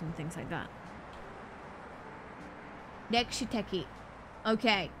snebbies and things like that. Rekshiteki.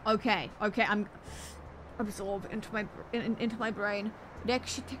 Okay. I'm absorbed into my brain.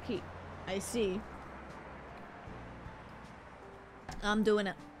 Rekshiteki. I see. I'm doing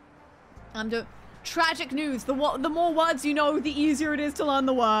it. Tragic news. The more words you know, the easier it is to learn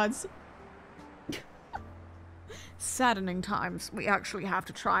the words. Saddening times. We actually have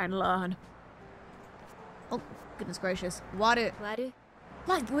to try and learn. Oh, goodness gracious. Waru. Waru.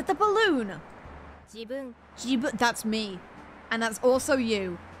 Like with the balloon. Jibun. That's me. And that's also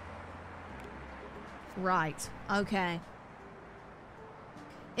you. Right. Okay.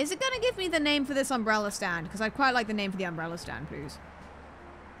 Is it gonna give me the name for this umbrella stand? Because I'd quite like the name for the umbrella stand, please.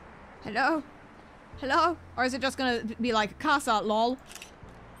 Hello? Hello? Or is it just gonna be like, Casa, lol?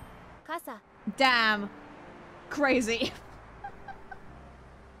 Casa. Damn. Crazy.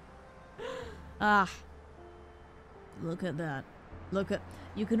 Ah. Look at that. Look at...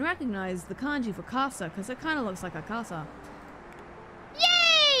 You can recognize the kanji for casa, because it kind of looks like a casa.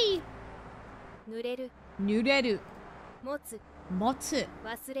 Yay! 濡れる Nureru. 持つ Motsu.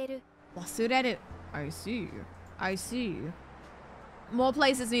 忘れる Wasureru. I see. I see. More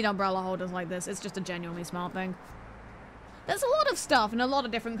places need umbrella holders like this. It's just a genuinely smart thing. There's a lot of stuff in a lot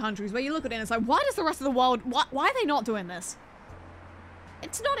of different countries where you look at it and it's like, why does the rest of the world... Why are they not doing this?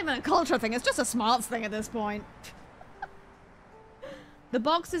 It's not even a culture thing. It's just a smarts thing at this point. The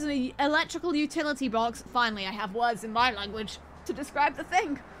box is an electrical utility box. Finally, I have words in my language to describe the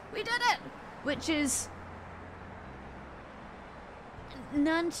thing. We did it! Which is...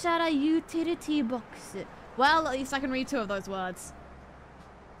 Nanchara utility box. Well, at least I can read 2 of those words.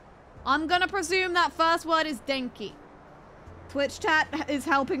 I'm gonna presume that first word is denki. Twitch chat is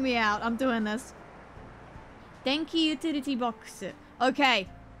helping me out. I'm doing this. Denki utility box. Okay.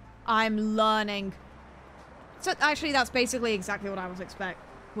 I'm learning. So actually, that's basically exactly what I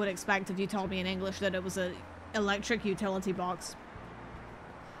would expect if you told me in English that it was an electric utility box.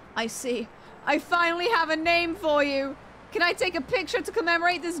 I see. I finally have a name for you. Can I take a picture to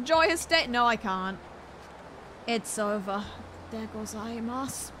commemorate this joyous day? No, I can't. It's over. There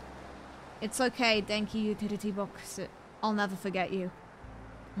gozaimasu. It's okay, Denki utility box. I'll never forget you.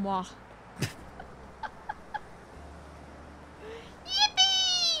 Mwah.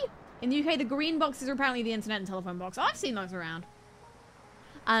 Yippee! In the UK, the green boxes are apparently the internet and telephone box. I've seen those around.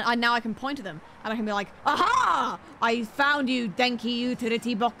 And now I can point to them. And I can be like, aha! I found you, Denki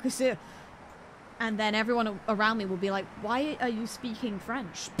utility box. And then everyone around me will be like, why are you speaking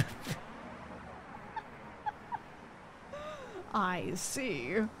French? I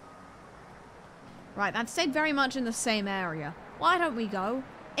see. Right, that stayed very much in the same area. Why don't we go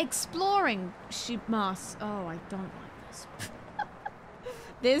exploring Shimas? Oh, I don't like this.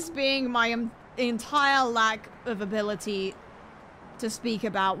 This being my entire lack of ability to speak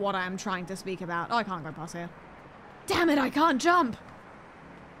about what I'm trying to speak about. Oh, I can't go past here. Damn it, I can't jump!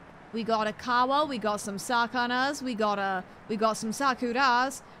 We got a kawa, we got some sakanas, we got some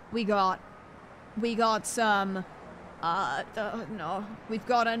sakuras, we got some, no, we've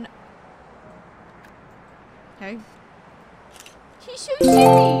got an... Okay. He's so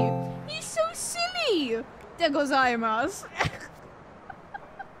silly! He's so silly! There gozaimasu.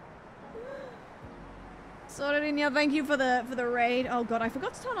 Sororinia, thank you for the raid. Oh god, I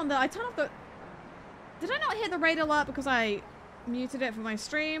forgot to turn on the... I turned off the... Did I not hear the raid alert because I muted it for my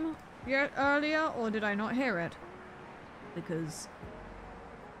stream earlier, or did I not hear it? Because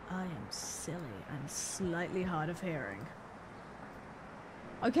I am silly. I'm slightly hard of hearing.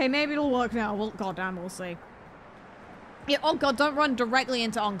 Okay, maybe it'll work now. Well, goddamn, we'll see. Yeah, oh god, don't run directly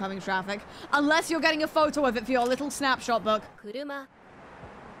into oncoming traffic. Unless you're getting a photo of it for your little snapshot book. 車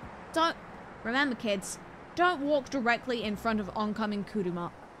Don't... Remember, kids. Don't walk directly in front of oncoming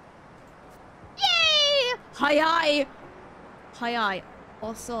kuruma. Yay! Hayai! Hayai.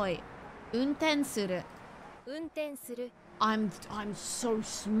 Osoi. Unten suru. 運転する I'm so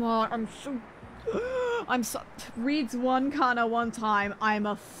smart. I'm so... Reads one kana one time. I'm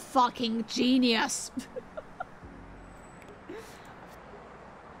a fucking genius.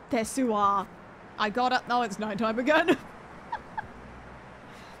 Tesua. I got it. No, it's nighttime again.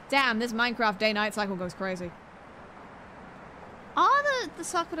 Damn, this Minecraft day-night cycle goes crazy. Are the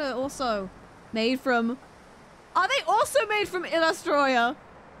sakura also made from... Are they also made from Illustroya?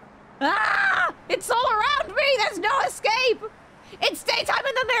 Ah! It's all around me! There's no escape! It's daytime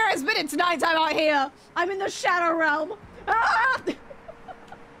in the mirrors, but it's nighttime out here! I'm in the shadow realm! Ah!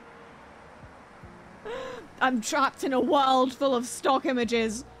 I'm trapped in a world full of stock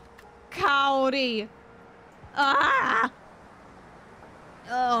images. Kaori. Ah!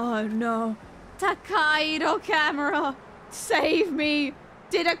 Oh no. Takaido camera! Save me!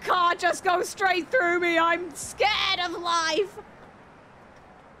 Did a car just go straight through me? I'm scared of life!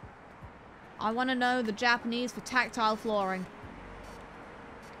 I want to know the Japanese for tactile flooring.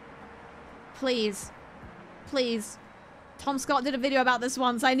 Please. Please. Tom Scott did a video about this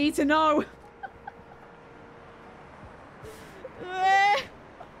once. I need to know.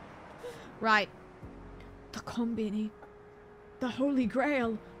 Right. The kombini. The holy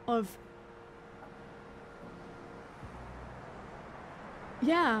grail of...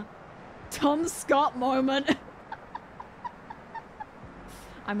 Yeah. Tom Scott moment.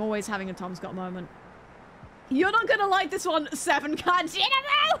 I'm always having a Tom Scott moment. You're not gonna like this one, 7 kanji in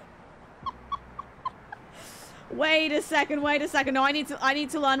a row! Wait a second, wait a second. No, I need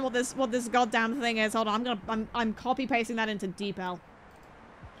to learn what this goddamn thing is. Hold on, I'm copy pasting that into DeepL.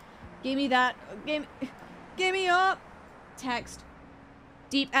 Give me that. Give me up. Text.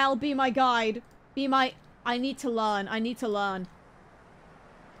 DeepL, be my guide. Be my. I need to learn. I need to learn.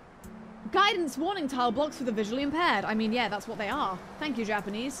 Guidance warning tile blocks for the visually impaired. I mean, yeah, that's what they are. Thank you,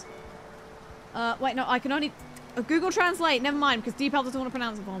 Japanese. Wait, no, I can only. Google Translate. Never mind, because DeepL doesn't want to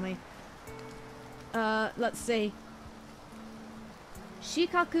pronounce it for me. Let's see.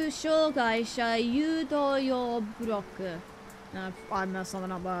 Shikaku Shogaisha Yudo yo block. No, I messed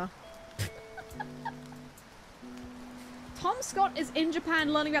something up there. Tom Scott is in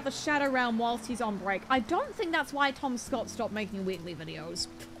Japan learning about the Shadow Realm whilst he's on break. I don't think that's why Tom Scott stopped making weekly videos.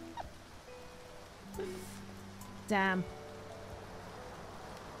 Damn.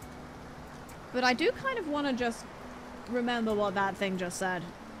 But I do kind of want to just remember what that thing just said.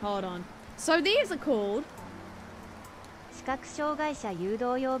 Hold on. So these are called 視覚障害者誘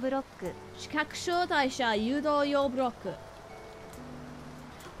導用ブロック 視覚障害者誘導用ブロック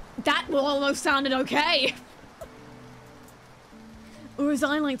That almost sounded okay. Or as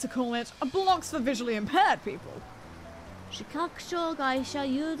I like to call it, blocks for visually impaired people. 視覚障害者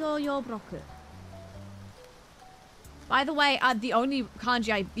誘導用ブロック By the way, the only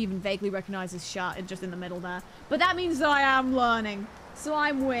kanji I even vaguely recognize is sha, just in the middle there. But that means that I am learning. So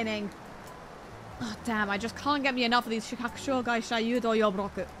I'm winning. Oh, damn, I just can't get me enough of these shikaku shogai sha yudo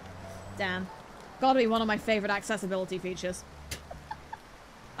yobroku. Damn. Gotta be one of my favorite accessibility features.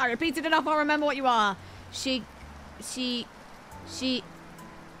 I repeated enough, I'll remember what you are. Shikaku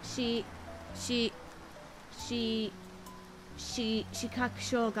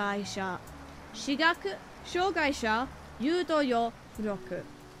shogai sha. Shigaku shogai sha yudo yo roku.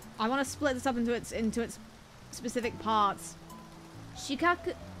 I want to split this up into its specific parts.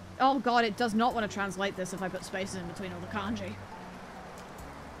 Shikaku. Oh god, it does not want to translate this if I put spaces in between all the kanji.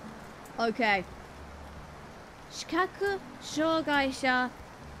 Okay. Shikaku shogai sha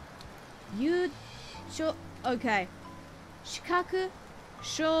okay. Shikaku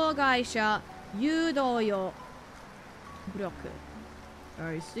shogai sha yudo yo roku.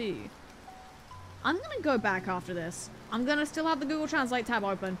 I see. I'm gonna go back after this. I'm gonna still have the Google Translate tab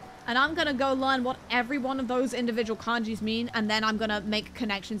open. And I'm gonna go learn what every one of those individual kanjis mean. And then I'm gonna make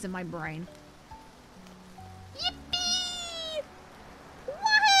connections in my brain. Yippee!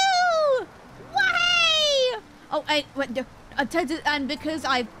 Woohoo! Wahey! Oh, wait, and because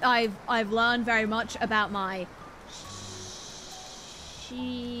I've learned very much about my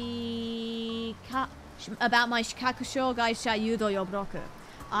Shikaku Shogai Sha Yudo Yobroku,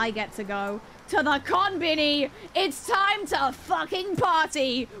 I get to go to the konbini. It's time to fucking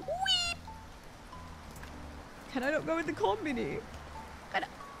party. Weep. Can I not go in the konbini?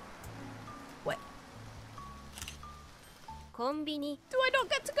 What? Konbini. Do I not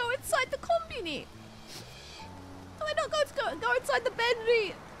get to go inside the konbini? Do I not go inside the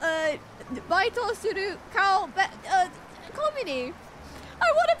benri? Baito suru kao konbini.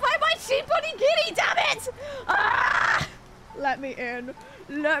 I want to buy my cheap onigiri, damn it! Ah! Let me in.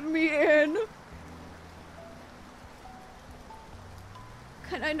 Let me in.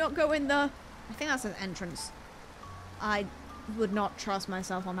 Can I not go in the... I think that's an entrance. I would not trust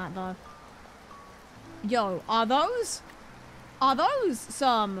myself on that though. Yo, are those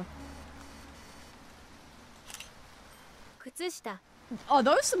some... Kutsushita. Are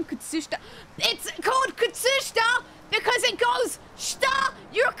those some kutsushita? It's called kutsushita because it goes shita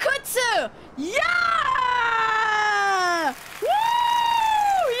your kutsu! Yeah! Woo!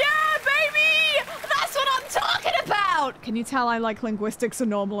 Yeah, baby! That's what I'm talking about! Can you tell I like linguistics a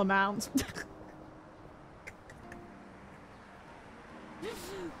normal amount?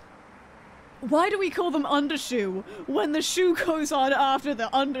 Why do we call them undershoe when the shoe goes on after the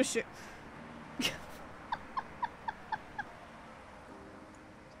undershoe?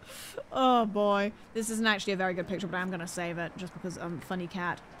 Oh boy. This isn't actually a very good picture, but I'm gonna save it just because I'm a funny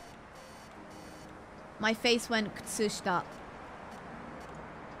cat. My face went kutsushita.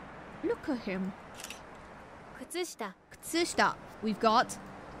 Look at him. Kutsushita. Kutsushita. We've got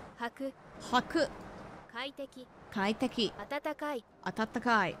Haku. haku. Kaiteki. Kaiteki. Atatakai.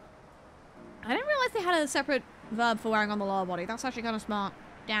 Atatakai. I didn't realize they had a separate verb for wearing on the lower body. That's actually kind of smart.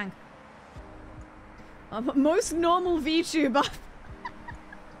 Dang. Most normal VTuber.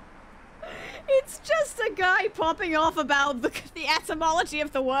 It's just a guy popping off about the etymology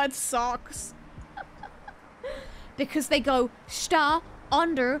of the word socks. Because they go shita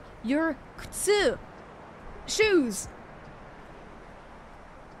under your kutsu. Shoes.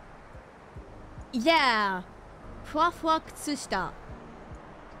 Yeah. Fuwa fuwa kutsushita.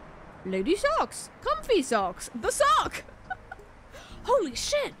 Lady socks. Comfy socks. The sock. Holy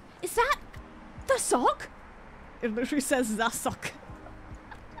shit. Is that the sock? It literally says the sock.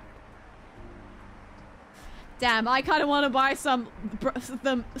 Damn, I kind of want to buy some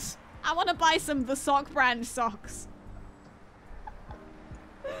I want to buy some the sock brand socks.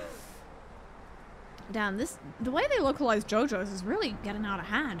 Damn, the way they localize JoJo's is really getting out of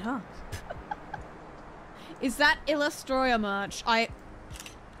hand, huh? Is that Illustroya merch? I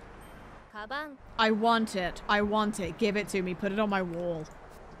want it. I want it. Give it to me. Put it on my wall.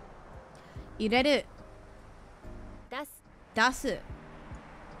 Ireru. Dasu.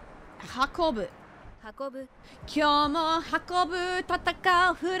 Hakobu. 今日も運ぶ戦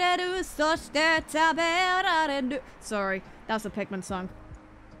う触れるそして食べられる Sorry, that's a Pikmin song.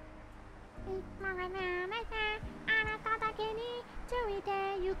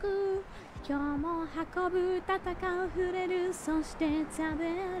 今日も運ぶ戦う触れるそして食べ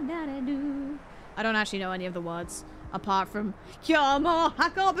られる I don't actually know any of the words apart from 今日も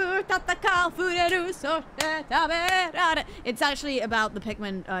運ぶ戦う触れるそして食べられる It's actually about the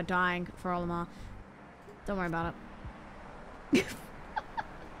Pikmin dying for Olimar. Don't worry about it.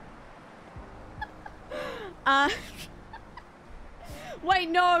 Wait,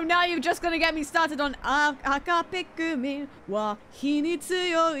 no, now you're just gonna get me started on Aka Pikmin wa hi ni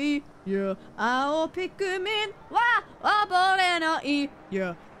tsuyoi. Yeah. Ao Pikmin wa waborenai.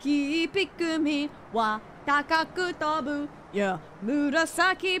 Yeah. Ki Pikmin wa takaku tobu. Yeah.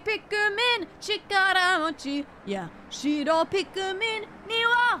 Murasaki Pikmin chikara mochi. Yeah. Shiro Pikmin ni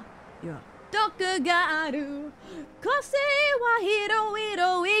wa. Yeah. 毒がある個性は広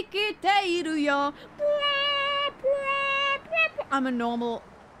々生きているよ I'm a normal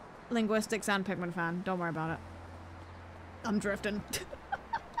linguistics and Pikmin fan. Don't worry about it. I'm drifting.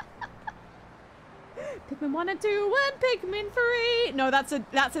 Pikmin 1 and 2 and Pikmin 3. No, that's a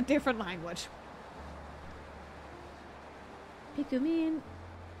different language. Pikmin.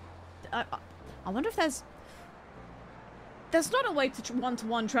 I wonder if there's not a way to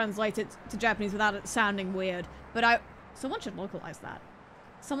one-to-one translate it to Japanese without it sounding weird, but someone should localize that.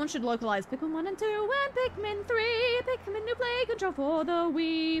 Someone should localize Pikmin 1 and 2 and Pikmin 3, Pikmin New Play Control for the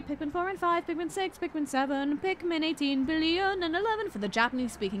Wii, Pikmin 4 and 5, Pikmin 6, Pikmin 7, Pikmin 18 billion and 11 for the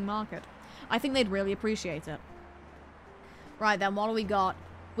Japanese-speaking market. I think they'd really appreciate it. Right then, what do we got?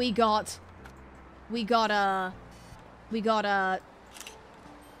 We got Fukuya.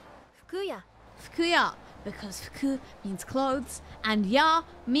 Fukuya. Because fuku means clothes, and ya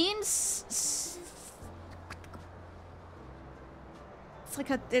means...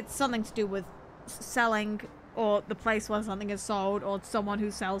 It's something to do with selling, or the place where something is sold, or someone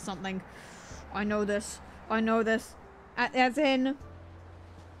who sells something. I know this. I know this. As in...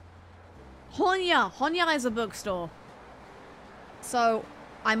 Honya. Honya is a bookstore. So,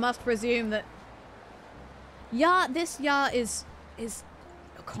 I must presume that... This ya is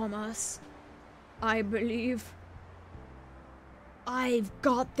commerce. I believe. I've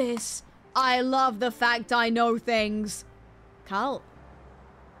got this. I love the fact I know things. Kal.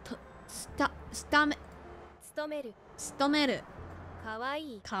 Stomeru.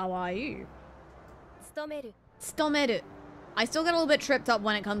 Kawaii. Stomeru. I still get a little bit tripped up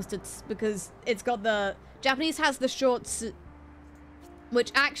when it comes to ts, because it's got the... Japanese has the short ts,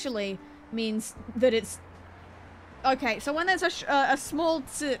 which actually means that it's... Okay, so when there's a small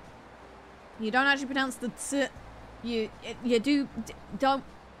ts, you don't actually pronounce the ts. You do. Don't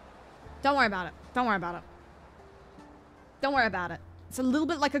worry about it. Don't worry about it. Don't worry about it. It's a little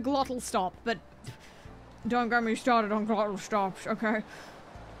bit like a glottal stop, but don't get me started on glottal stops, okay?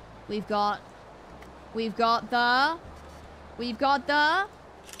 We've got the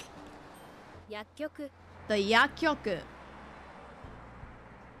Yakkyoku. The Yakkyoku.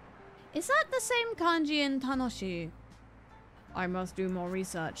 Is that the same kanji in Tanoshi? I must do more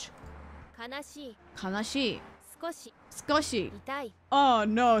research. Kanashi. Skoshi. Oh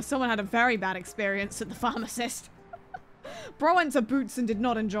no, someone had a very bad experience at the pharmacist. Bro went to Boots and did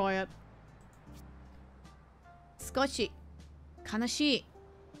not enjoy it. Skoshi. Kanashi.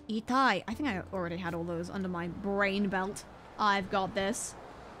 Itai. I think I already had all those under my brain belt. I've got this.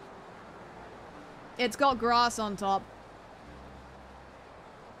 It's got grass on top.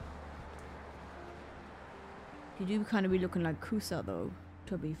 You do kind of be looking like Kusa though,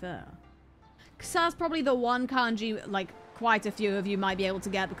 to be fair. Kusa's probably the one kanji, like, quite a few of you might be able to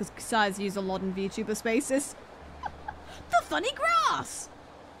get because Kusa is used a lot in VTuber spaces. The funny grass!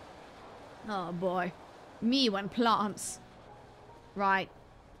 Oh boy. Me when plants. Right.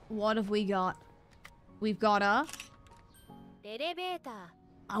 What have we got? We've got a...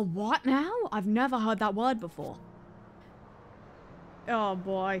 A what now? I've never heard that word before. Oh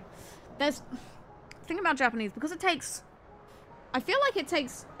boy. There's... Think about Japanese, because it takes... I feel like it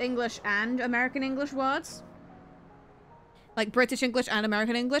takes English and American English words. Like British English and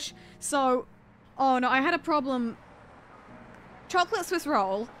American English. So, oh no, I had a problem. Chocolate Swiss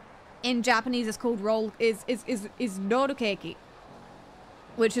roll in Japanese is called is norukeki,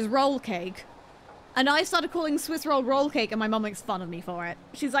 which is roll cake. And I started calling Swiss roll cake, and my mum makes fun of me for it.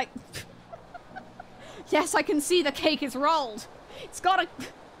 She's like, yes, I can see the cake is rolled. It's got a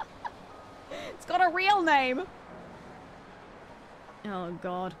it's got a real name. Oh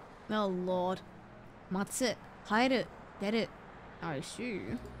god. Oh lord. Matsu. Hairu. Deru.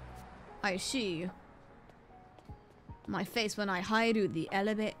 I see. My face when I hairu the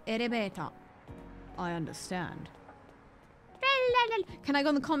elevator. I understand. Can I go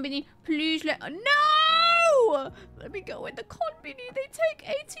in the konbini? Please No! Let me go in the konbini. They take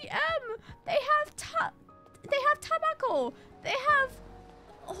ATM. They have tobacco. They have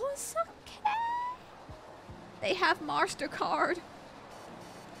osake. They have MasterCard.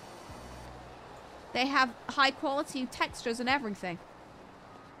 They have high quality textures and everything.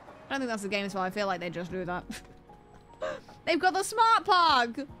 I don't think that's the game as well. I feel like they just do that. They've got the Smart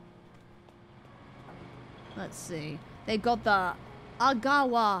Pug. Let's see. They've got the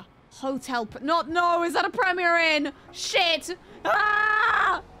Agawa Hotel. No, is that a Premier Inn? Shit!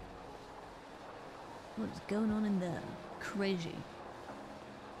 Ah! What is going on in there? Crazy.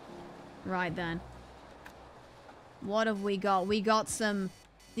 Right then. What have we got? We got some...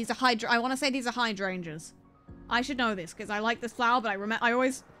 These are I want to say these are hydrangeas. I should know this because I like this flower, but I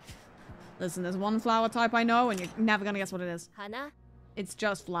always... Listen, there's one flower type I know, and you're never gonna guess what it is. Hana? It's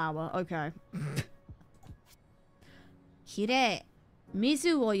just flower. Okay. Hirei.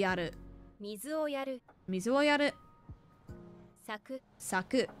 Mizu wo yaru. Mizu o yaru. Mizu wo yaru. Saku.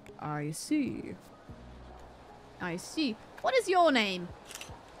 Saku. I see. I see. What is your name?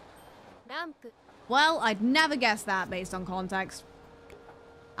 Lamp. Well, I'd never guess that based on context.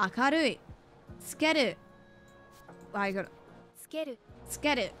 Akarui. Tsukeru. I got. Tsukeru.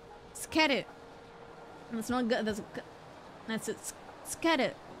 Tsukeru. Tsukeru. That's not good. That's it.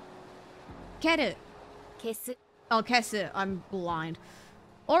 Tsukeru. Keru. Kesu. Oh, kesu. I'm blind.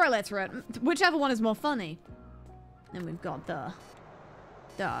 Or illiterate. Whichever one is more funny. Then we've got the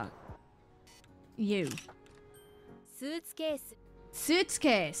you. Suitcase.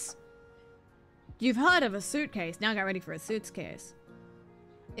 Suitcase. You've heard of a suitcase. Now get ready for a suitcase.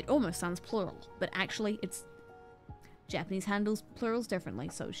 It almost sounds plural, but actually it's... Japanese handles plurals differently,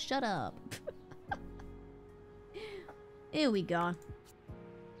 so shut up. Here we go.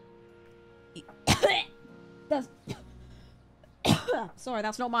 That's... Sorry,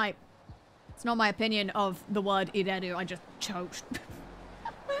 that's not my... It's not my opinion of the word ireru. I just choked.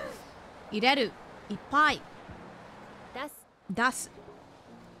 Ireru. Ippai. Das.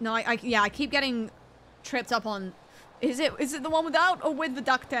 No, yeah, I keep getting tripped up on... Is it the one without or with the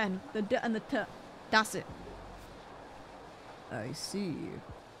dakten? The d and the t. That's it. I see.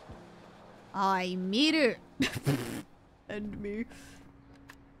 I miru. And me.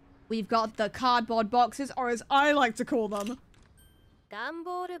 We've got the cardboard boxes, or as I like to call them.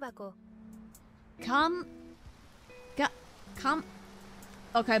 Danboru bako. Come.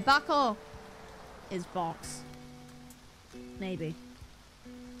 Okay, bako is box. Maybe.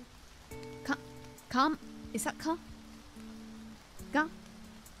 Come. Is that ka?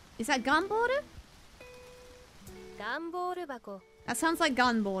 Is that ganboru? Danboru bako. That sounds like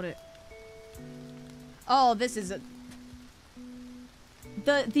ganboru. Oh, this is a...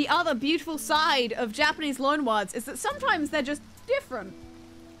 The other beautiful side of Japanese loanwords is that sometimes they're just different.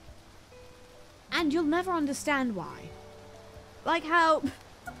 And you'll never understand why. Like how...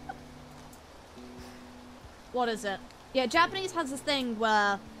 What is it? Yeah, Japanese has this thing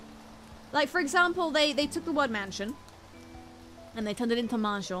where... Like, for example, they took the word mansion and they turned it into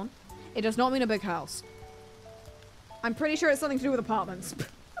mansion. It does not mean a big house. I'm pretty sure it's something to do with apartments.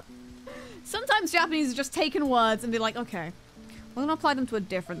 Sometimes Japanese are just taking words and be like, okay, we're gonna apply them to a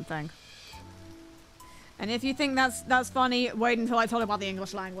different thing. And if you think that's funny, wait until I tell you about the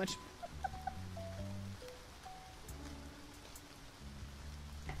English language.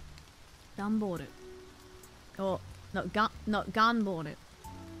 Ganboru. Oh, no, ganboru.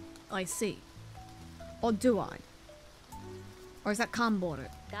 I see. Or do I? Or is that kanboru?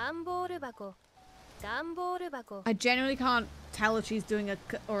 Danboru bako. Danboru bako. I genuinely can't tell if she's doing a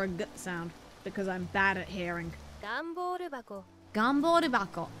k or a g sound because I'm bad at hearing. Danboru bako. Ganboru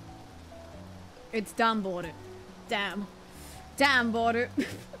bako. It's danboru. Damn. Damn, boru.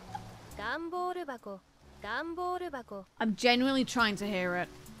 Danboru bako. Danboru bako. I'm genuinely trying to hear it.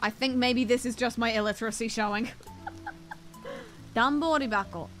 I think maybe this is just my illiteracy showing. Danboru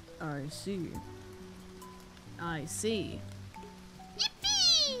bako. I see. I see.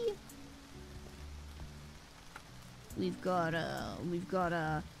 Yippee! We've got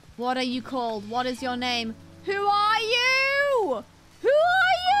a, what are you called? What is your name? Who are you? Who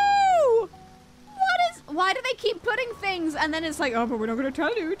are you? Why do they keep putting things and then it's like, oh, but we're not gonna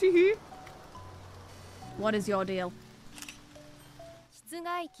tell you, teehee. What is your deal?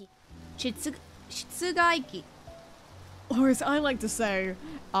 Shitsugaiki. Or as I like to say,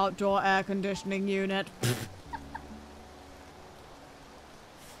 outdoor air conditioning unit.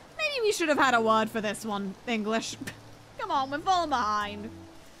 Maybe we should have had a word for this one, English. Come on, we're falling behind.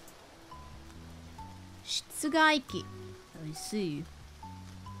 Shitsugaiki. I see.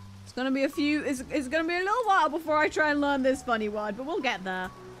 It's gonna be it's gonna be a little while before I try and learn this funny word, but we'll get there.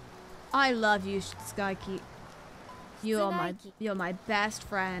 I love you, Shitsugaiki. You're my best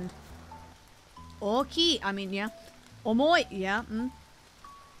friend. Oki, I mean, yeah. Omoi, yeah.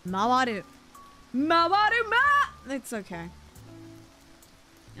 Mawaru. Mawaru ma! It's okay.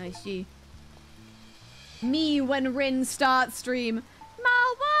 I see. Me when Rin starts stream.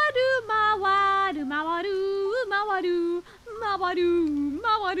 Mawaru, mawaru, mawaru, mawaru, mawaru,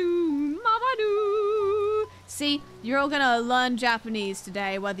 mawaru, mawaru. See, you're all gonna learn Japanese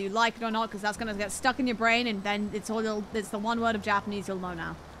today, whether you like it or not, because that's gonna get stuck in your brain, and then it's the one word of Japanese you'll know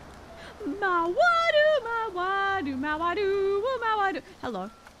now. Mawaru, mawaru, mawaru, mawaru. Hello.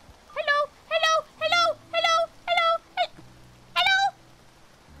 Hello, hello, hello, hello, hello, hello.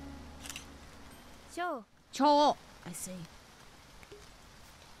 Cho. Cho. I see.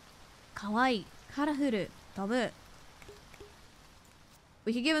 Kawaii. Karafuru. Tabu.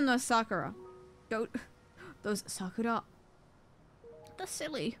 We could give him those sakura. Those sakura. That's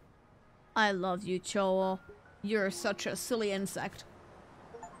silly. I love you, Cho. You're such a silly insect.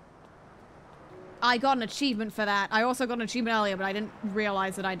 I got an achievement for that. I also got an achievement earlier, but I didn't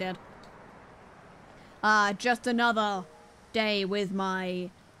realize that I did. Just another day with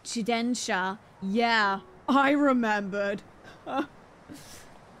my Chidensha. Yeah, I remembered. Oh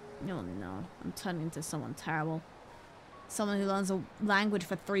no, I'm turning into someone terrible. Someone who learns a language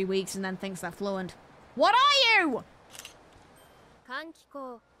for 3 weeks and then thinks they're fluent. What are you?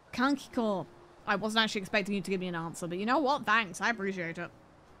 Kankiko. Kankiko. I wasn't actually expecting you to give me an answer, but you know what? Thanks, I appreciate it.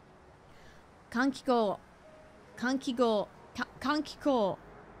 Kankiko. Kankiko. Kankiko.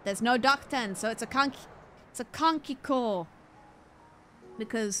 There's no dakten, so it's a kankiko.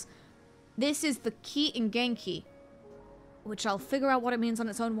 Because this is the ki in Genki, which I'll figure out what it means on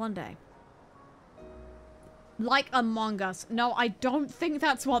its own one day. Like Among Us. No, I don't think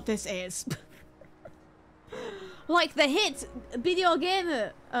that's what this is. Like the hit video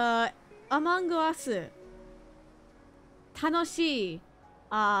game, Among Us. Tanoshii.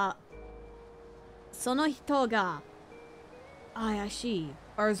 その人が怪しい.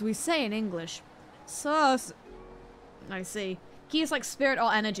 Or as we say in English, sus. I see. Ki is like spirit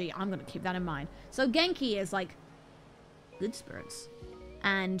or energy. I'm gonna keep that in mind. So Genki is like good spirits.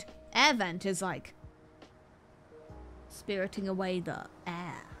 And air vent is like spiriting away the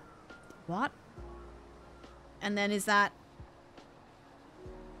air. What? And then is that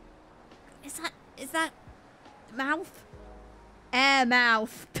mouth? Air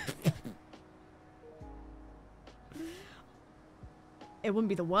mouth. It wouldn't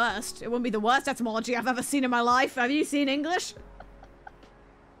be the worst. It wouldn't be the worst etymology I've ever seen in my life. Have you seen English?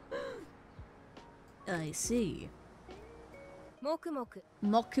 I see. Moku moku.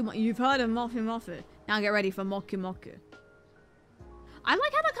 Moku moku. You've heard of moku moku. Now get ready for moku moku. I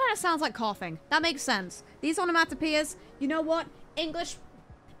like how that kind of sounds like coughing. That makes sense. These onomatopoeias, you know what? English.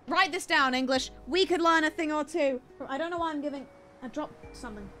 Write this down, English. We could learn a thing or two. I don't know why I'm giving... I dropped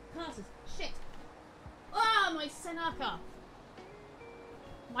something. Curses. Shit. Ah, my senaka.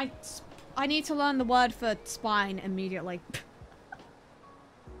 I need to learn the word for spine immediately.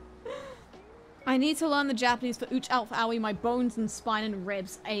 I need to learn the Japanese for uch alpha aoi, my bones and spine and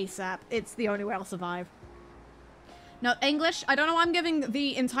ribs ASAP. It's the only way I'll survive. No, English. I don't know why I'm giving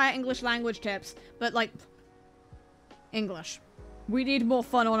the entire English language tips, but like, English. We need more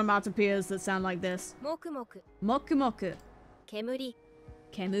fun onomatopoeias that sound like this. Moku moku. Moku moku. Kemuri.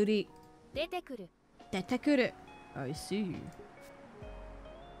 Kemuri. Detekuru. Detekuru. I see.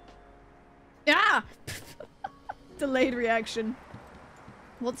 Ah! Delayed reaction.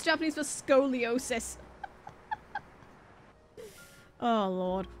 What's Japanese for scoliosis? Oh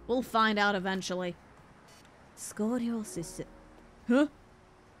lord. We'll find out eventually. Scoliosis. Huh?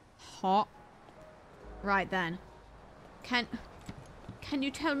 Hot. Right then. Can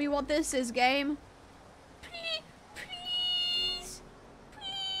you tell me what this is, game? Please, please,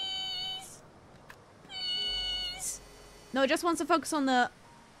 please, please. No, it just wants to focus on the...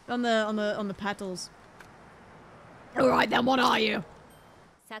 On the petals. Alright then, what are you?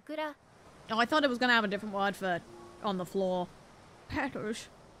 Sakura. Oh, I thought it was gonna have a different word for on the floor. Petals.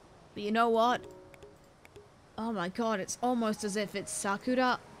 But you know what? Oh my god, it's almost as if it's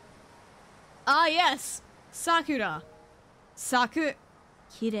Sakura. Ah yes! Sakura. Saku.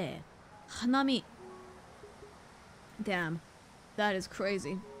 Kirei. Hanami. Damn. That is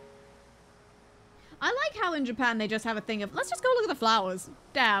crazy. I like how in Japan they just have a thing of, let's just go look at the flowers.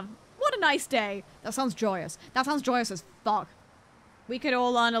 Damn. What a nice day. That sounds joyous. That sounds joyous as fuck. We could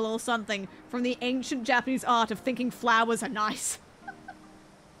all learn a little something from the ancient Japanese art of thinking flowers are nice.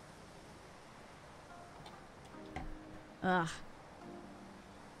 Ugh.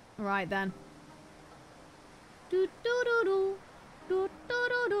 Right then. Do do do do. Do do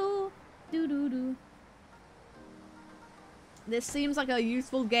do do. Do do do. This seems like a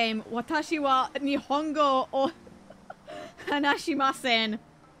useful game. Watashi wa Nihongo o hanashimasen.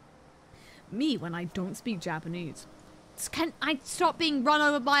 Me when I don't speak Japanese. Can I stop being run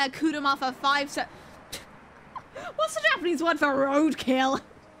over by a kuruma for 5 seconds? What's the Japanese word for roadkill?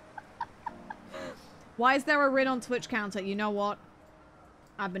 Why is there a rin on Twitch counter? You know what?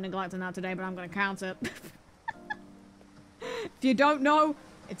 I've been neglecting that today, but I'm gonna count it. If you don't know,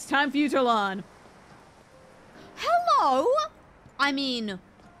 it's time for you to learn. Hello? I mean,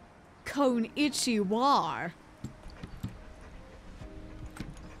 konnichiwa.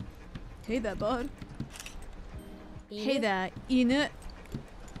 Hey there, bud. Hey there, inu.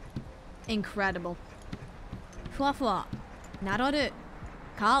 Incredible. Fwa fwa. Naroru.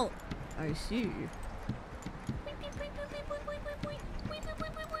 Kal. I see.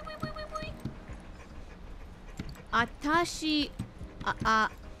 Atashi.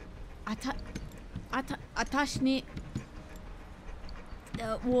 Atashi ni.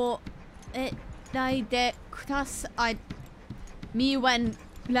 Wo. Dai de kudasai. Me when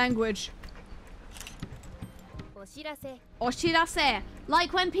language. Oshirase. Oshirase.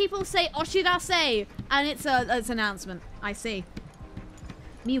 Like when people say oshirase and it's an announcement. I see.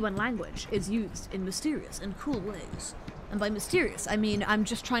 Me when language is used in mysterious and cool ways. And by mysterious, I mean I'm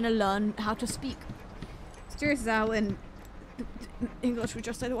just trying to learn how to speak. Mysterious is how in English we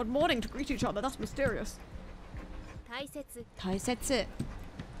just say the word morning to greet each other. That's mysterious. Taisetsu. Taisetsu.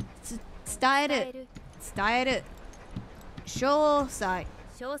 Tsudaeru. Tsudaeru. Shōsai.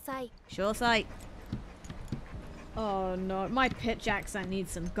 Shōsai. Shōsai. Oh no, my pitch accent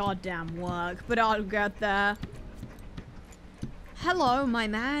needs some goddamn work, but I'll get there. Hello, my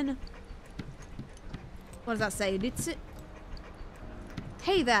man. What does that say? Ritsu?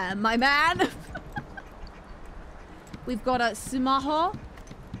 Hey there, my man. We've got a sumaho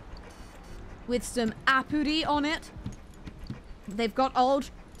with some apuri on it. They've got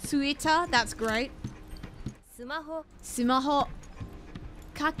old Twitter, that's great. Sumaho. Sumaho.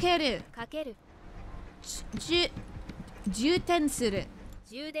 Kakeru. Kakeru. Juten suru.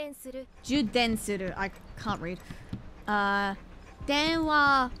 Juden suru. Juden suru. I can't read.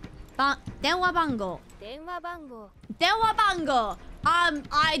 Denwa bango. Denwa bango. Denwa bango.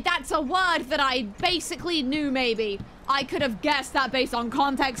 That's a word that I basically knew maybe. I could have guessed that based on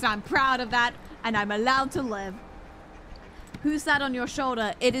context. I'm proud of that. And I'm allowed to live. Who's that on your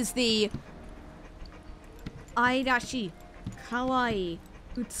shoulder? It is the Airashi, Kawaii,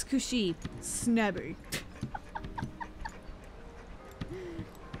 Utsukushi, Snebu.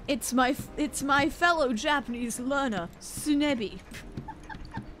 It's my fellow Japanese learner, Snebi.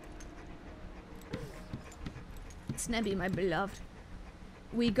 Snebi, my beloved.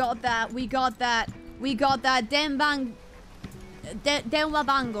 We got that Denwa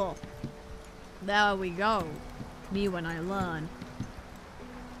bango. There we go. Me when I learn.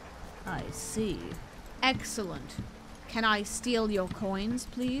 I see. Excellent. Can I steal your coins,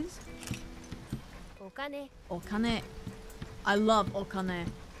 please? Okane. Okane. I love okane.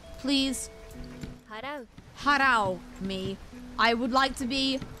 Please. Harau. Harau me. I would like to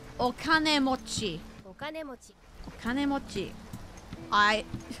be okane mochi. Okane mochi. Okane mochi. I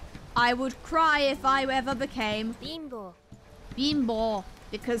would cry if I ever became Bimbo. Bimbo.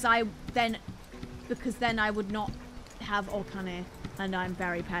 Because then I would not have okane, and I'm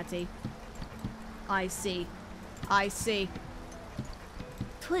very petty. I see. I see.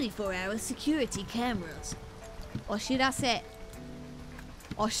 24-hour security cameras. Oshirase.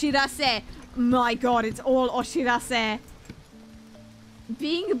 Oshirase. My god, it's all oshirase.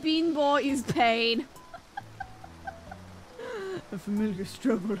 Being a beanball is pain. A familiar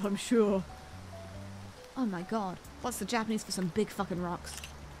struggle, I'm sure. Oh my god. What's the Japanese for some big fucking rocks?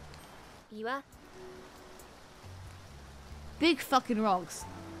 Iwa. Big fucking rocks.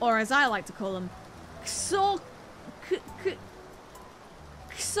 Or as I like to call them,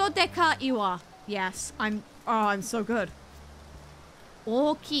 Kusodeka iwa. Yes, I'm so good.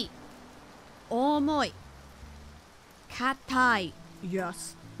 Oki. Omoi. Katai.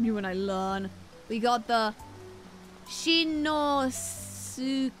 Yes. Me when I learn. We got the Shinosuke.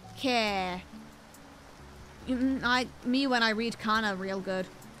 Me when I read kana real good.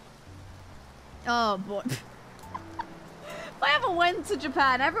 Oh boy. If I ever went to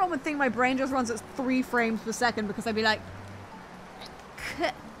Japan, everyone would think my brain just runs at 3 frames per second because I'd be like,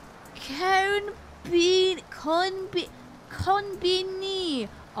 konbini.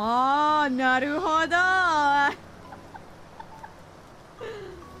 Ah, naruhodo.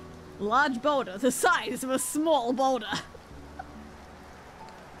 Large boulder, the size of a small boulder.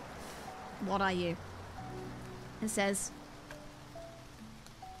 What are you? It says.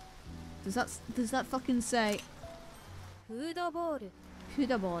 Does that fucking say? Football.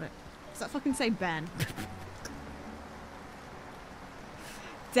 Does that fucking say Ben?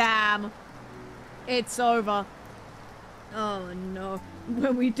 Damn. It's over. Oh no.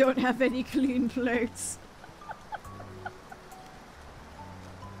 When we don't have any clean plates.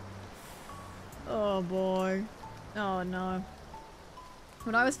 Oh boy. Oh no.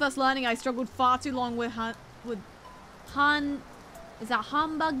 When I was first learning, I struggled far too long with is that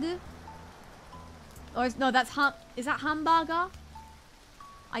hamburger? Or no, that's is that hamburger?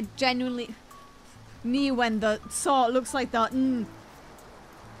 I genuinely me when the saw looks like the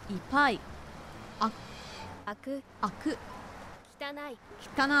Ipai. Aku. Kitanai.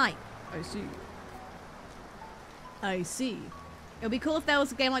 I see. I see. It would be cool if there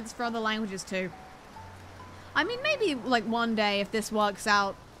was a game like this for other languages too. I mean, maybe like one day if this works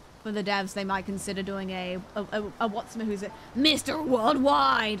out for the devs, they might consider doing a who's it, Mr.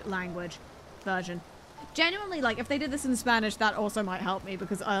 Worldwide language version. Genuinely, like if they did this in Spanish, that also might help me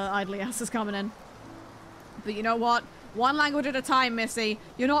because idly ass is coming in. But you know what? One language at a time, Missy.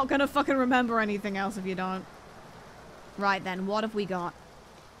 You're not gonna fucking remember anything else if you don't. Right then, what have we got?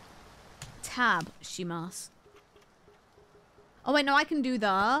 Tab shimasu. Oh wait, no, I can do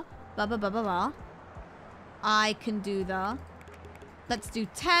the blah blah blah blah blah. I can do the. Let's do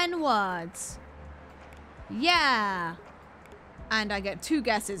 10 words. Yeah. And I get 2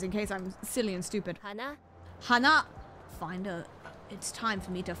 guesses in case I'm silly and stupid. Hana. Hana. Find a. It's time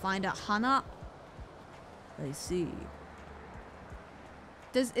for me to find a hana. I see.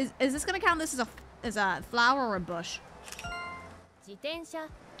 Is this gonna count this as a flower or a bush? Jitensha.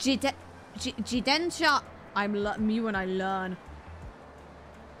 Jitensha. Me when I learn.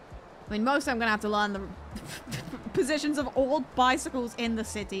 I mean, most I'm gonna have to learn the positions of all bicycles in the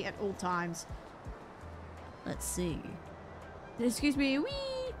city at all times. Let's see. Excuse me.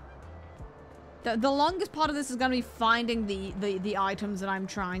 Wee. The longest part of this is gonna be finding the items that I'm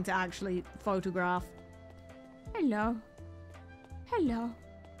trying to actually photograph. Hello. Hello.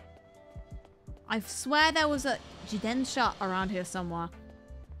 I swear there was a Jidensha around here somewhere.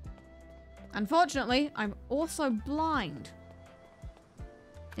 Unfortunately, I'm also blind.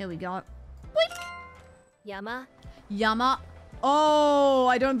 Here we go. Wait. Yama. Yama. Oh,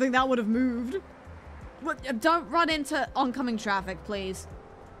 I don't think that would have moved. Don't run into oncoming traffic, please.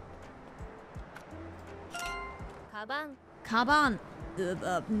 Kaban. Kaban.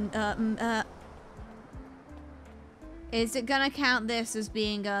 Is it gonna count this as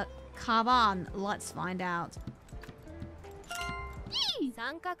being a kaban? Let's find out.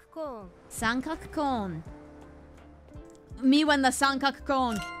 Sankaku-kon. Sankaku-kon. Me when the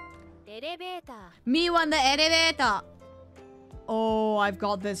Sankaku-kon. Elevator. Me when the elevator. Oh, I've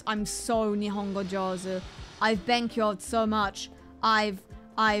got this. I'm so Nihongo Jozu. I've benkyoed so much. I've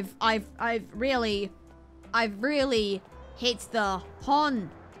really hit the hon.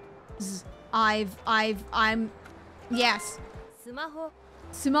 I'm yes. Sumaho.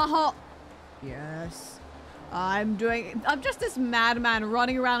 Sumaho. Yes. I'm just this madman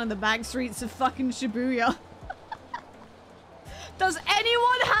running around in the back streets of fucking Shibuya. Does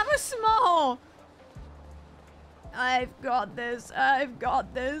anyone have a smaho? I've got this. I've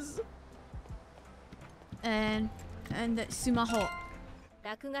got this. And the sumaho.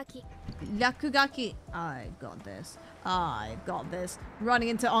 Rakugaki. Rakugaki. I got this. I got this. Running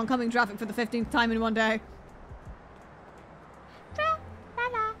into oncoming traffic for the 15th time in one day. La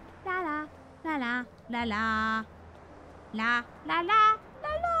la la la la la la la la la la la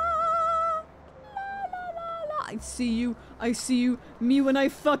la la. I see you. I see you. Me when I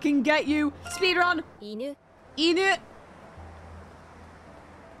fucking get you. Speedrun. Inu. Inu.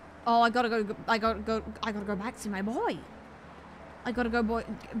 Oh, I gotta go back see my boy. I gotta go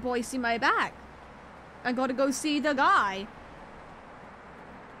boy see my back. I gotta go see the guy.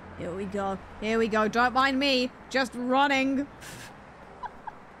 Here we go. Here we go. Don't mind me. Just running.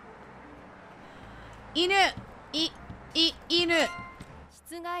 Inu. Inu.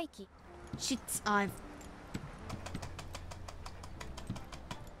 室外機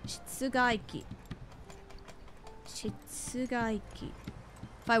Shitsugaiki. Shitsugaiki.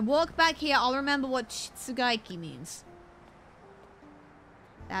 If I walk back here, I'll remember what Shitsugaiki means.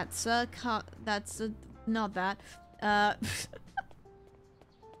 That's a not that.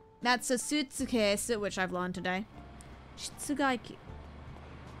 That's a suitcase, which I've learned today. Shitsugaiki.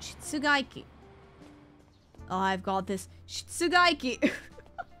 Shitsugaiki. Oh, I've got this. Shitsugaiki.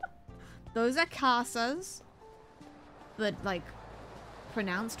 Those are casas, but like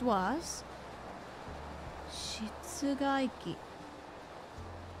pronounced worse. Shitsugaiki.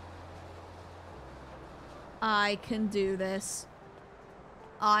 I can do this.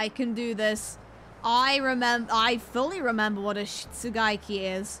 I can do this. I fully remember what a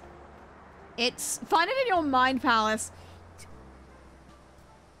Shitsugaiki is. It's, find it in your mind palace.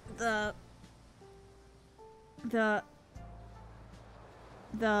 The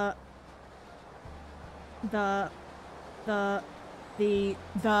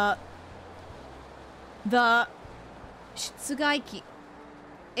Shitsugaiki.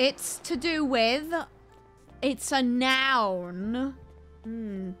 It's to do with, it's a noun.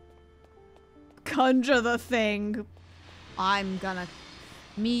 Conjure the thing.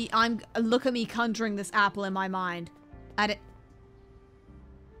 Look at me conjuring this apple in my mind.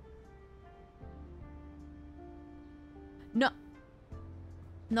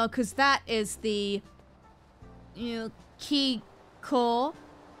 No, because that is the, key core.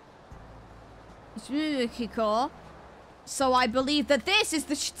 So I believe that this is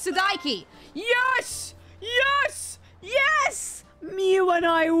the Shitsugaiki. Yes! Yes! Yes! Me when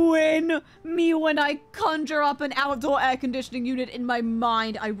I win. Me when I conjure up an outdoor air conditioning unit in my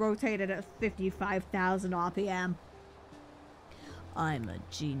mind. I rotate it at 55,000 RPM. I'm a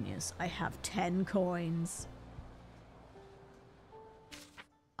genius. I have 10 coins.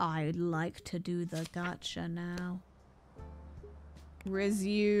 I'd like to do the gacha now.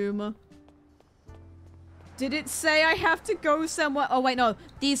 Resume. Did it say I have to go somewhere? Oh, wait, no.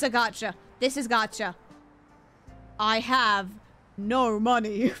 These are gacha. This is gacha. I have no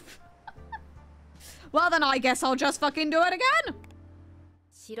money. Well, then I guess I'll just fucking do it again.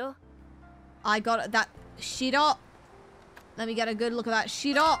 Shiro. I got that. Shiro. Let me get a good look at that.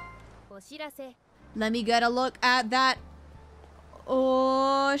 Shiro. Oshirase. Let me get a look at that.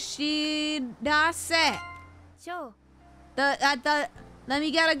 Oshirase. Show. Let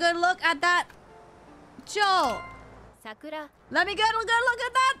me get a good look at that. Joe. Sakura. Let me get a good look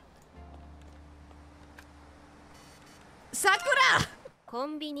at that. Sakura.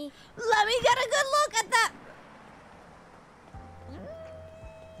 Konbini. Let me get a good look at that.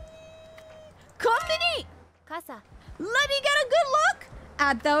 Konbini. Kasa. Let me get a good look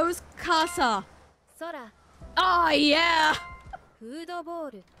at those casa. Sora. Oh yeah. Food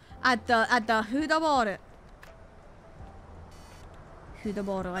bowl. At the food bowl. Food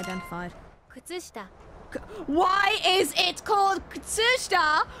bowl identified. Kutsushita. Why is it called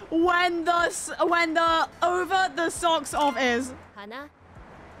Kutsushita when the over the socks of is? Hana.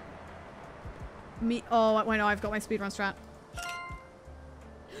 Me. Oh wait, no, I've got my speedrun strat.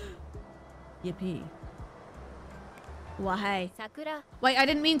 Yippee. Wahey. Sakura. Wait, I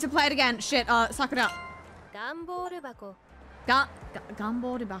didn't mean to play it again. Shit. Sakura. Ganboru bako.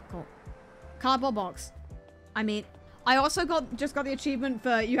 Ganboru bako. Cardboard box. I mean, I also just got the achievement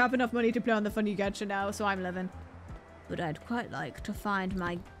for you have enough money to play on the Funny Gacha now, so I'm living. But I'd quite like to find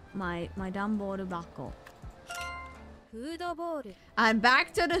my Danboru bako. Food bowl. And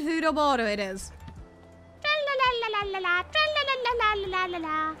back to the food bowl it is.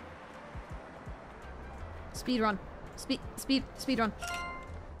 Speedrun. Speedrun.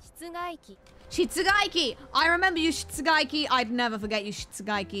 Shitsugaiki. Shitsugaiki! I remember you, Shitsugaiki. I'd never forget you,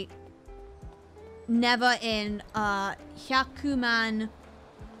 Shitsugaiki. Never in, 100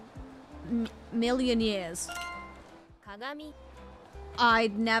 million years. Kagami.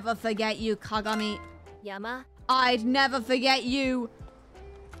 I'd never forget you, Kagami. Yama. I'd never forget you,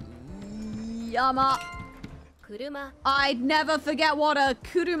 Yama. Kuruma. I'd never forget what a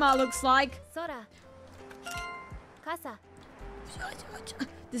kuruma looks like. Sora. Kasa.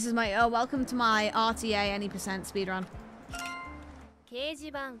 This is my, welcome to my RTA any percent speedrun.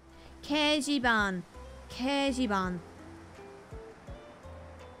 Keijiban. Keijiban. Keijiban.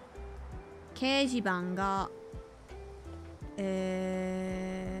 Keijiban ga...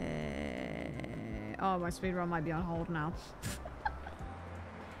 Oh, my speedrun might be on hold now.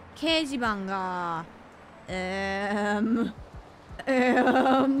 Keijiban ga...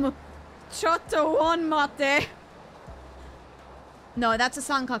 Chotto one mate. No, that's a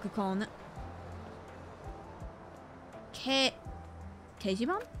sankaku kon.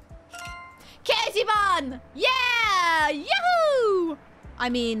 Keijiban? Keijiban! Yeah! Yahoo! I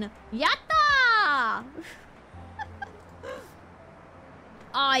mean, yatta!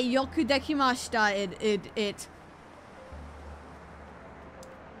 Ai, yoku dekimashita. It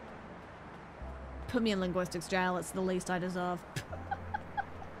put me in linguistics jail. It's the least I deserve.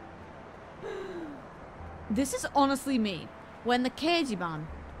 This is honestly me. When the Keijiban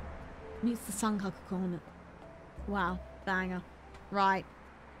meets the Sankaku corner. Wow, banger. Right.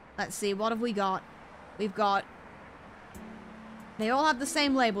 Let's see, what have we got? We've got... They all have the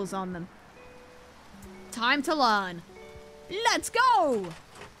same labels on them. Time to learn. Let's go!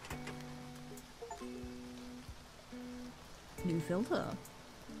 New filter.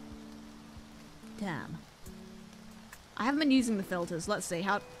 Damn. I haven't been using the filters. Let's see,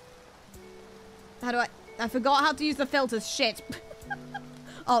 how do I forgot how to use the filters. Shit.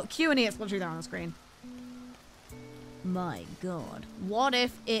 Oh, Q and E, it's literally there on the screen. My god. What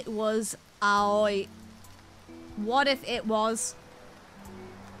if it was Aoi? What if it was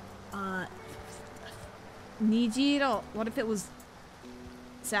Nijiro? What if it was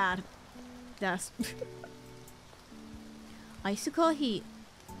sad? Yes. Ice coffee.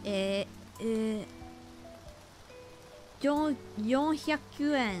 400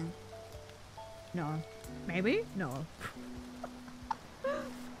 yen. No. Maybe? No.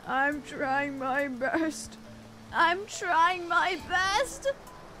 I'm trying my best. I'm trying my best.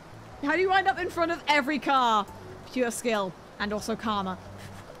 How do you wind up in front of every car? Pure skill. And also karma.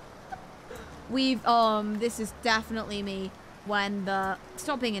 We've, this is definitely me when the...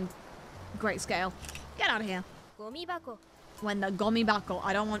 Stop being in great scale. Get out of here. When the gomibako.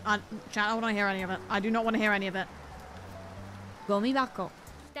 I don't want... chat, I don't want to hear any of it. I do not want to hear any of it. Gomibako.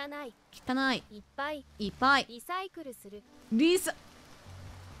 Kitanai. Kitanai. Ippai. Ippai.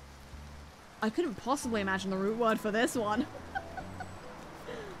 I couldn't possibly imagine the root word for this one.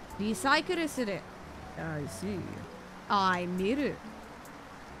 Recycle suru. I see. I need it.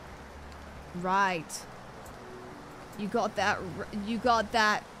 Right. You got that. You got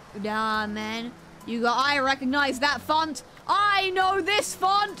that. Nah, man. I recognize that font. I know this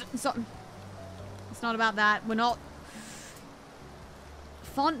font. So, it's not about that. We're not.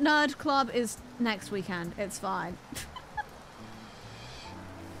 Font Nerd Club is next weekend. It's fine.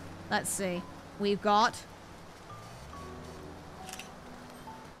 Let's see. We've got...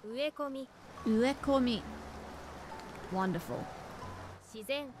 Uekomi. Uekomi. Wonderful.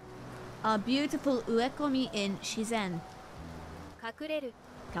 Shizen. A beautiful uekomi in Shizen. Kakureru.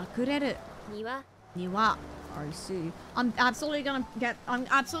 Kakureru. Niwa. Niwa. I see. I'm absolutely gonna get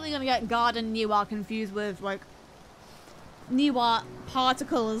garden niwa confused with like niwa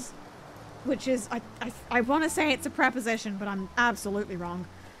particles, which is I want to say it's a preposition, but I'm absolutely wrong.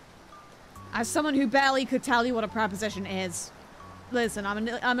 As someone who barely could tell you what a preposition is. Listen,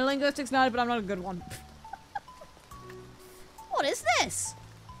 I'm a linguistics nerd, but I'm not a good one. What is this?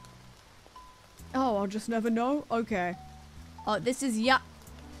 Oh, I'll just never know? Okay. Oh, this is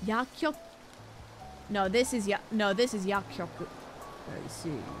Yakyoku. No, this is Yakyoku. I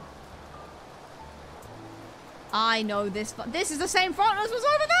see. I know this font. This is the same font as was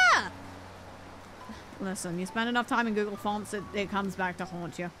over there! Listen, you spend enough time in Google Fonts, it comes back to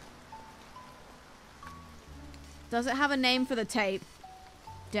haunt you. Does it have a name for the tape?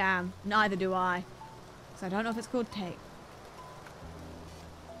 Damn, neither do I. So I don't know if it's called tape.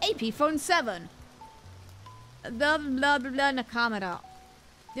 AP Phone 7. Blah blah blah blah Nakamura.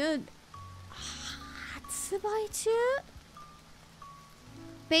 Dude. Hatsubaichu?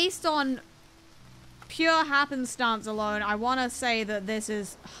 Based on pure happenstance alone, I want to say that this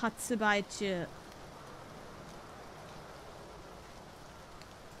is Hatsubaichu.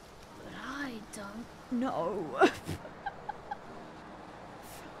 But I don't know.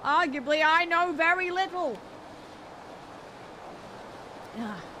 Arguably, I know very little.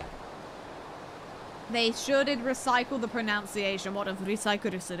 Yeah. They should recycle the pronunciation. What if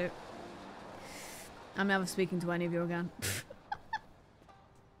recycle it? I'm never speaking to any of you again.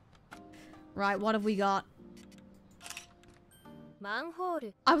 Right, what have we got?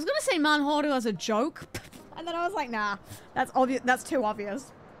 Manhoru. I was gonna say manhoru as a joke, and then I was like, nah, that's obvious. That's too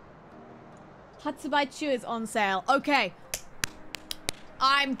obvious. Hatsubaichu is on sale. Okay.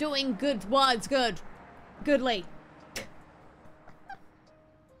 I'm doing good words. Goodly.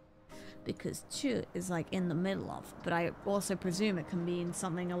 Because chu is like in the middle of, but I also presume it can mean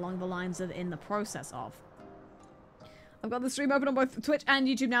something along the lines of in the process of. I've got the stream open on both Twitch and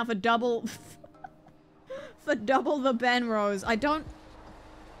YouTube now for double for double the Penrose. I don't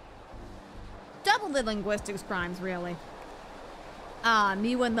double the linguistics crimes really. Ah,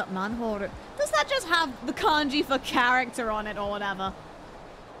 Miwen that manhoru. Does that just have the kanji for character on it or whatever?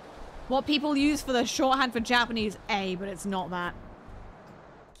 What people use for the shorthand for Japanese A, but it's not that.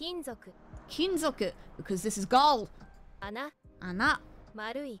 Kinzoku. Kinzoku, because this is gold. Ana. Ana.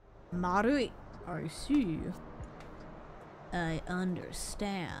 Marui. Marui. I see. I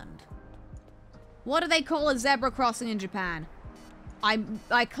understand. What do they call a zebra crossing in Japan?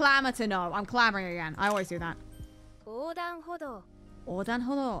 I clamor to know. I'm clamoring again. I always do that. Odanhodo.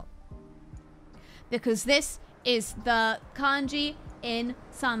 Odanhodo. Because this is the kanji in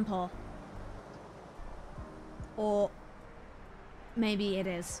Sanpo. Or maybe it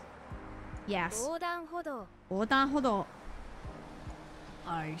is. Yes. Odanhodo. Odanhodo.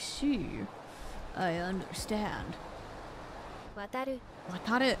 I see. I understand. Wataru.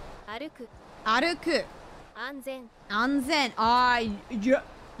 Wataru. Aruku. Aruku. Anzen. Anzen.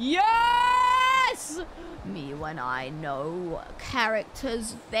 Yes! Me when I know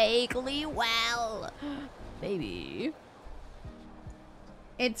characters vaguely well. Baby.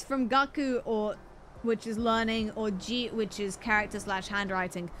 It's from Gaku, or which is learning, or Ji, which is character /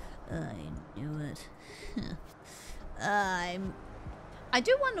 handwriting. I knew it. I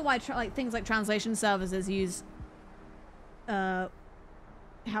do wonder why like things like translation services use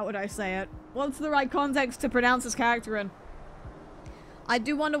how would I say it? What's the right context to pronounce this character in? I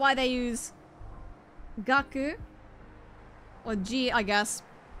do wonder why they use Gaku or Ji, I guess,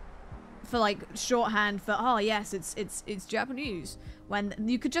 for like shorthand for, oh yes, it's Japanese, when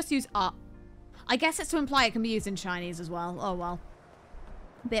you could just use A. I guess it's to imply it can be used in Chinese as well. Oh well.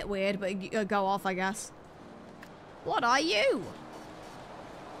 Bit weird, but go off, I guess. What are you?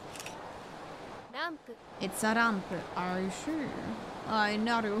 Ramp. It's a ramp. Are you sure? I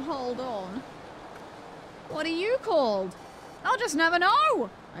Naru, hold on. What are you called? I'll just never know.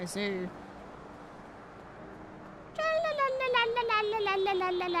 I see.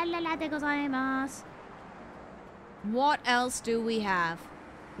 What else do we have?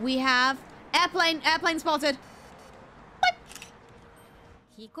 We have airplane spotted.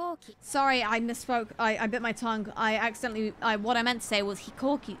 Hikoki. Sorry, I misspoke. I bit my tongue. I accidentally, what I meant to say was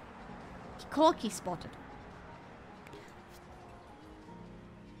hikoki. Hikoki spotted.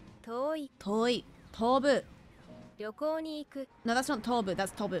 Toi. Toi. Tobu. 旅行に行く. No, that's not tobu.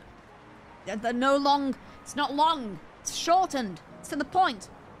 That's tobu. No long. It's not long. It's shortened. It's to the point.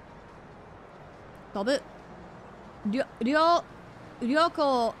 Tobu.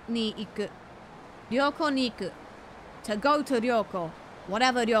 Ryoko ni iku. Ryoko ni iku. To go to Ryoko.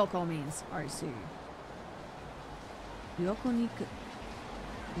 Whatever Ryoko means. I see. Ryoko ni iku.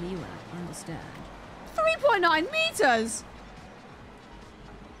 Miwa, understand. 3.9 meters!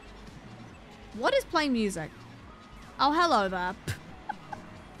 What is playing music? Oh, hello there.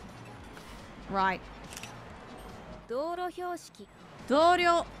 Right. 道路標識. 道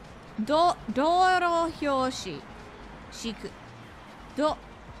路標識. Shiku.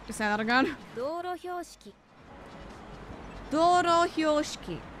 Say that again. 道路標識. 道路標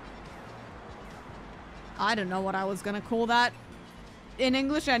識. I don't know what I was gonna call that. In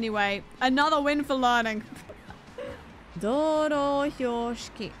English anyway. Another win for learning. 道路標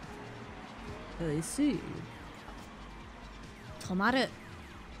識. I see. 止まる.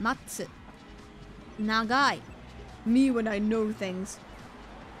 Matsu. Nagai. Me when I know things.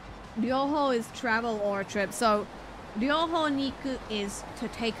 Ryoho is travel or a trip. So, Ryoho niku is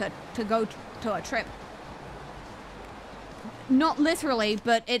to go to a trip. Not literally,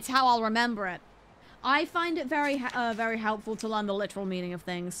 but it's how I'll remember it. I find it very helpful to learn the literal meaning of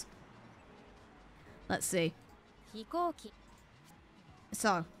things. Let's see. 飛行機.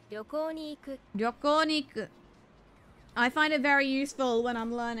 So, 旅行に行く. 旅行に行く. I find it very useful when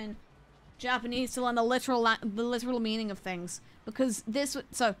I'm learning Japanese to learn the literal meaning of things, because this.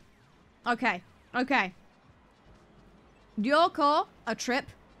 So, okay. Ryoko, a trip.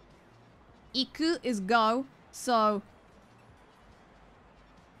 Iku is go. So,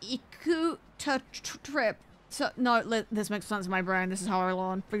 iku to trip. So no, this makes sense in my brain. This is how I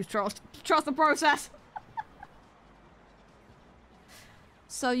learn. Please trust the process.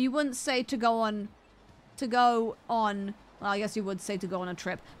 So you wouldn't say to go on. Well, I guess you would say to go on a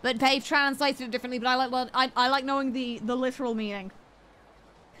trip, but they've translated it differently. But I like knowing the literal meaning.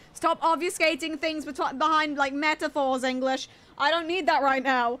 Stop obfuscating things behind like metaphors, English. I don't need that right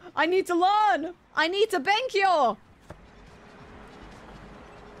now. I need to learn. I need to benkyo.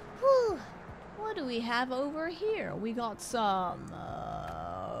 Whew. What do we have over here? We got some.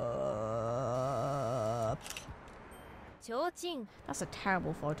 提灯. That's a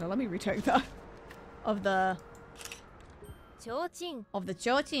terrible photo. Let me retake that. Of the. 提灯. Of the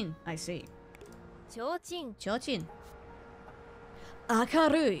chochin. I see. 提灯. Chochin.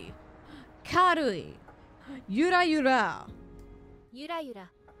 Akarui. Karui. Yura yura. ゆらゆら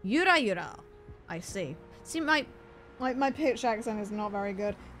Yura yura. I see. See, my pitch accent is not very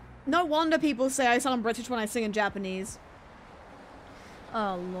good. No wonder people say I sound British when I sing in Japanese.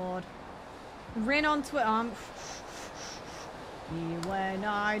 Oh, Lord. Rin on Twitter. When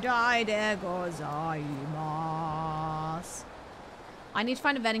I die, there goes I. I need to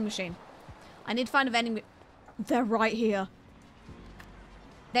find a vending machine. I need to find a vending. They're right here.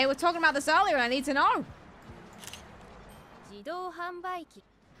 They were talking about this earlier and I need to know. 自動販売機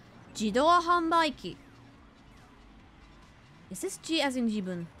Jidou hanbaiki. Is this G as in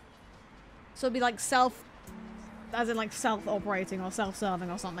jibun? So it'd be like self, as in like self-operating or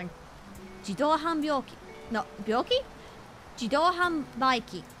self-serving or something. Jidou hanbyoki. No, byoki? Jidou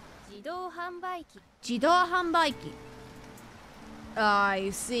hanbaiki. 自動販売機 Jidou hanbaiki.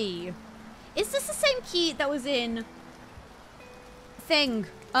 I see. Is this the same key that was in thing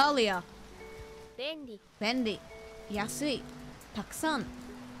earlier? 便利 Bendy. Yasui. Takusan.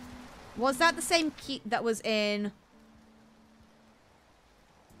 Was that the same key that was in...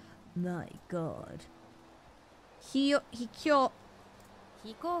 My god. Hikyo...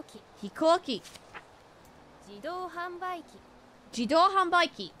 飛行機 Hikoki. 自動販売機 Jidou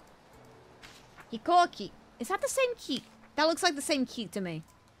hanbaiki. Hikoki. Is that the same key? That looks like the same key to me.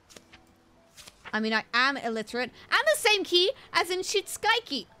 I mean, I am illiterate. And the same key as in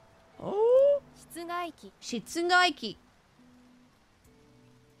Shitsugaiki. Oh. 室外機 Shitsugaiki.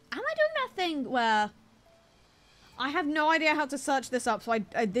 Am I doing that thing where I have no idea how to search this up, so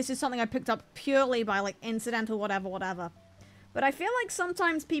this is something I picked up purely by like incidental whatever. But I feel like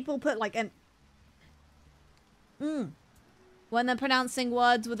sometimes people put like an when they're pronouncing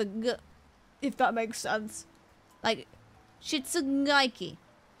words with a g, if that makes sense. Like Shitsugaiki.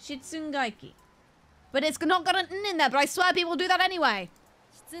 Shitsugaiki. But it's not got an n in there, but I swear people do that anyway.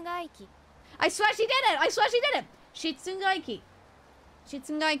 室外機 I swear she did it! I swear she did it! Shitsugaiki.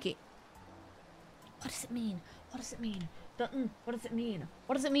 Shitsugaiki. What does it mean? What does it mean? The what does it mean?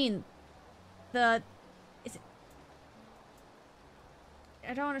 What does it mean? The... Is it...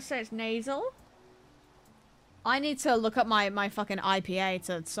 I don't want to say it's nasal. I need to look up my fucking IPA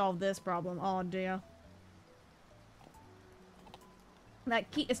to solve this problem. Oh dear. That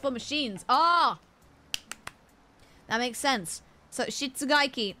key is for machines. Ah! That makes sense. So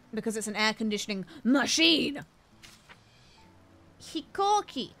Shitsugaiki, because it's an air conditioning machine.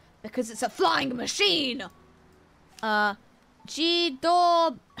 Hikoki, because it's a flying machine.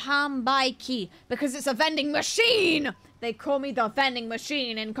 Jidou hanbaiki, because it's a vending machine. They call me the vending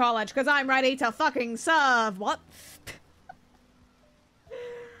machine in college because I'm ready to fucking serve. What?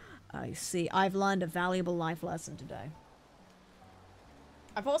 I see. I've learned a valuable life lesson today.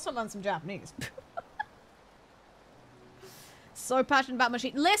 I've also learned some Japanese. So passionate about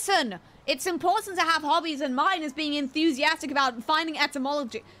machine. Listen! It's important to have hobbies, and mine is being enthusiastic about finding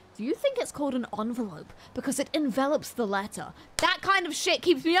etymology. Do you think it's called an envelope? Because it envelops the letter. That kind of shit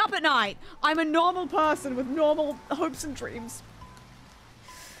keeps me up at night. I'm a normal person with normal hopes and dreams.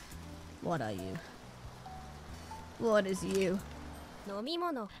 What are you? What is you? 飲み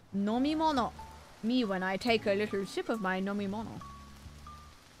物 Nomimono. Me when I take a little sip of my nomimono.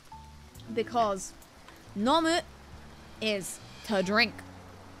 Because nomu is to drink.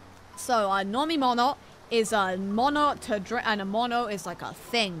 So a nomimono is a mono to drink, and a mono is like a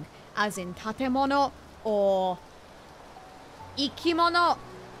thing, as in tatemono or ikimono.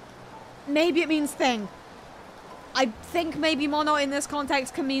 Maybe it means thing. I think maybe mono in this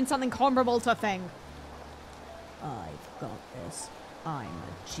context can mean something comparable to thing. I've got this. I'm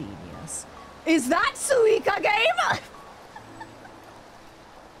a genius. Is that Suika game?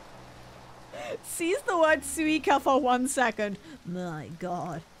 Sees the word Suika for 1 second. My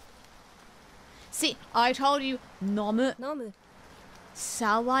god. See, I told you, nomu. 飲む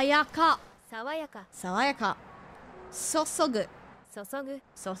Sawayaka. 爽やか Sawayaka. Sosogu. 注ぐ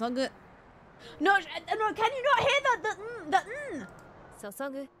Sosogu. No, no, can you not hear the注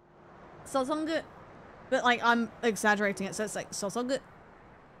ぐ Sosogu. But like, I'm exaggerating it, so it's like sosogu.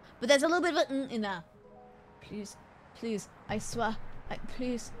 But there's a little bit of a in there. Please, please, I swear.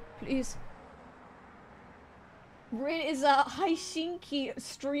 Please, please. Rin is a Haishinki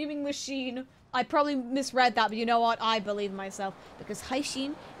streaming machine. I probably misread that, but you know what? I believe in myself. Because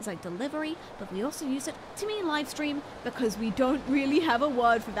Haishin is like delivery, but we also use it to mean live stream because we don't really have a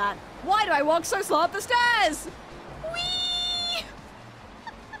word for that. Why do I walk so slow up the stairs? Whee!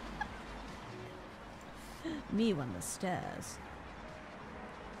 Me on the stairs.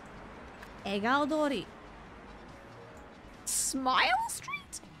 Egaodori. Smile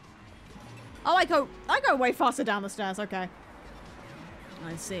Street? Oh, I go way faster down the stairs, okay.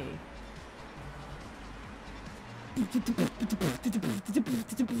 I see.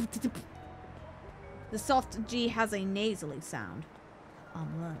 The soft G has a nasally sound.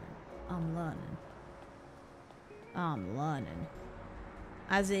 I'm learning. I'm learning. I'm learning.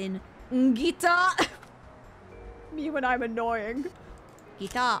 As in, guitar. Me when I'm annoying.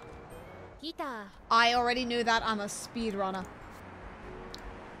 Guitar. Guitar. I already knew that. I'm a speedrunner.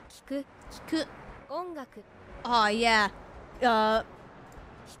 Kiku. Kiku. Ongaku. Oh, yeah.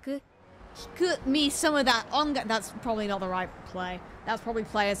 Kiku. Kiku. Me, some of that. That's probably not the right play. That's probably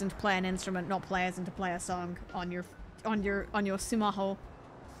play as in to play an instrument, not play as in to play a song on your sumaho.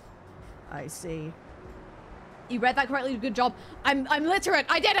 I see. You read that correctly. Good job. I'm literate.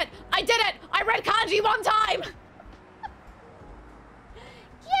 I did it. I did it. I read kanji one time.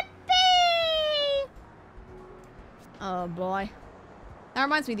 Yippee! Oh boy. That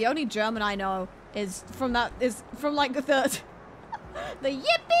reminds me. The only German I know is from like the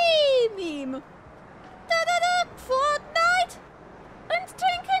yippee meme. Da da da. Fortnite and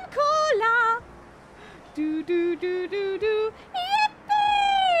trinken Cola. Do do do do do.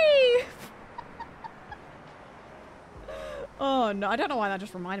 Yippee! Oh no, I don't know why that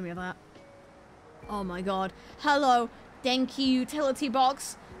just reminded me of that. Oh my god. Hello, Denki utility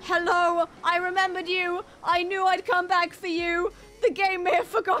box. Hello, I remembered you. I knew I'd come back for you. The game may have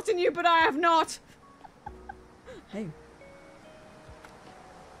forgotten you, but I have not. Hey.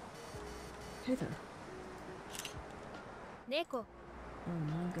 Hey there. Neko. Oh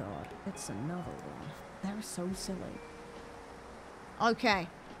my god, it's another one. They're so silly. Okay.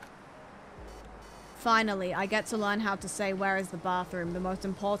 Finally, I get to learn how to say "where is the bathroom," the most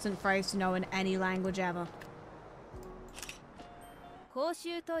important phrase to know in any language ever. 公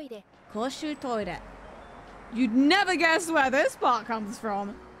衆トイレ Koshu toilet. You'd never guess where this part comes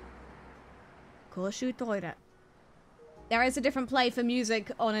from. Koshu toilet. There is a different play for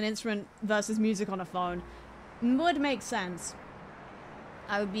music on an instrument versus music on a phone. Would make sense.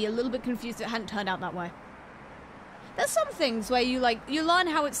 I would be a little bit confused if it hadn't turned out that way. There's some things where you learn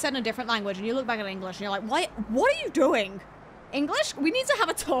how it's said in a different language and you look back at English and you're like, what are you doing? English? We need to have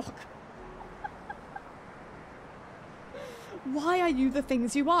a talk. Why are you the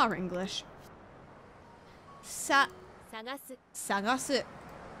things you are, English? 探す Sagasu.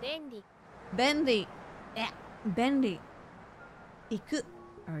 便利 Bendy. Bendy. Iku.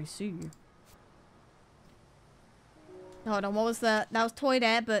 I see you. Hold on, what was that? That was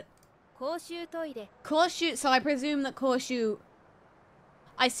toilet, but 公衆トイレ Koshu, so I presume that Koshu...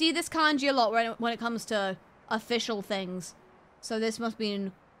 I see this kanji a lot when it comes to official things. So this must be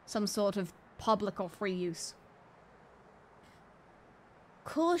in some sort of public or free use.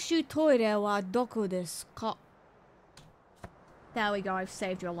 Koshu toire wa doko desu ka? There we go, I've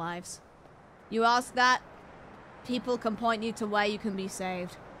saved your lives. You ask that, people can point you to where you can be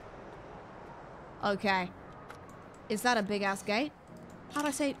saved. Okay. Is that a big-ass gate? How'd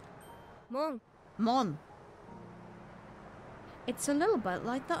I say... 門 Mon. It's a little bit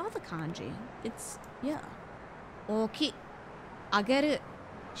like the other kanji. It's, yeah. Oki. Ageru.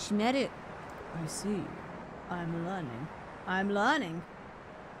 Shimeru. I see. I'm learning. I'm learning.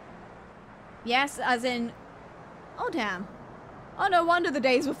 Yes, as in... Oh, damn. Oh, no wonder the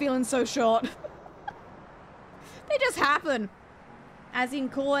days were feeling so short. They just happen. As in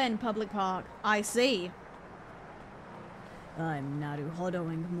Koen Public Park. I see. I'm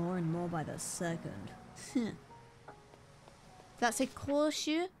naruhodoing more and more by the second. Does that say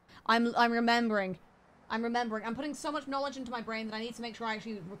Koshu? I'm remembering. I'm remembering. I'm putting so much knowledge into my brain that I need to make sure I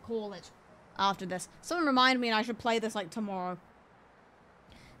actually recall it after this. Someone remind me and I should play this like tomorrow.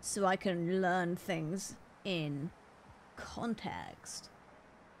 So I can learn things in context.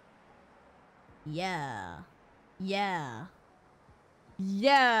 Yeah. Yeah.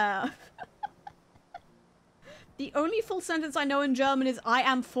 Yeah. The only full sentence I know in German is I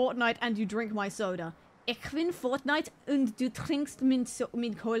am Fortnite and you drink my soda. Ich bin Fortnite und du trinkst min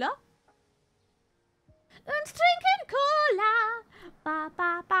Cola? Und trinken Cola. Ba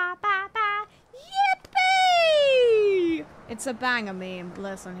ba ba ba ba. Yippee! It's a banger meme.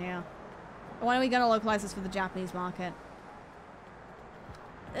 Listen here. When are we gonna localize this for the Japanese market?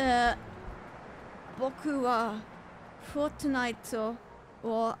 Boku wa Fortnite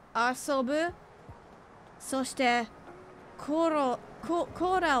wo asobu. そして、コ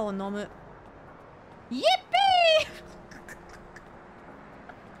ーラを飲む。Yippee!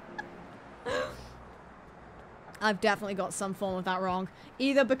 I've definitely got some form of that wrong.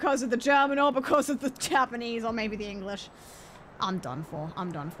 Either because of the German or because of the Japanese or maybe the English. I'm done for.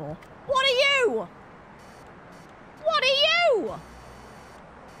 I'm done for. What are you? What are you?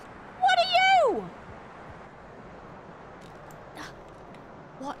 What are you?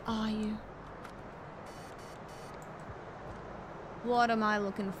 What are you? What am I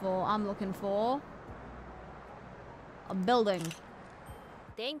looking for? I'm looking for a building.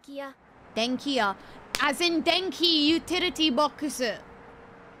 Denkiya. Denkiya. As in Denki utility box.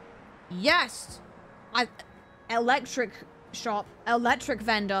 Yes. Electric shop. Electric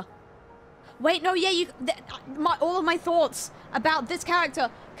vendor. Wait, no, yeah, all of my thoughts about this character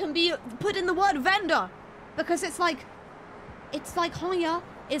can be put in the word vendor. Because it's like Honya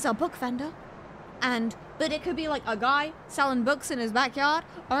is a book vendor. But it could be like a guy selling books in his backyard.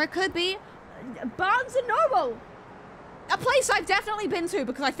 Or it could be Barnes and Noble. A place I've definitely been to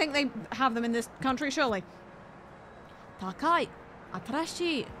because I think they have them in this country, surely. Takai.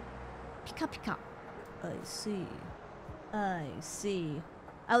 Atarashi. Pika pika. I see. I see.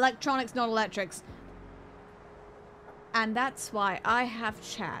 Electronics, not electrics. And that's why I have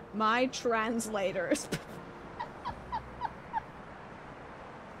chat. My translators.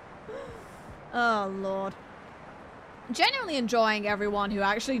 Oh, Lord. Genuinely enjoying everyone who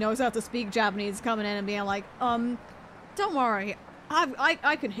actually knows how to speak Japanese coming in and being like, don't worry.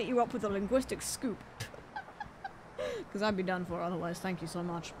 I can hit you up with a linguistic scoop. Because I'd be done for otherwise. Thank you so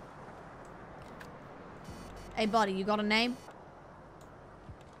much. Hey, buddy, you got a name?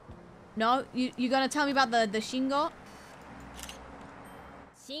 No? You gonna tell me about the Shingo?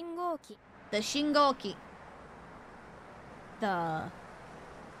 Shingoki. The Shingoki.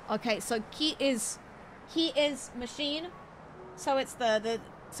 Okay, so key is machine. So it's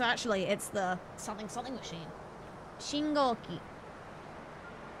so actually it's the something machine. Shingoki.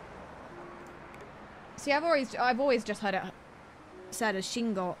 See, I've always just heard it said as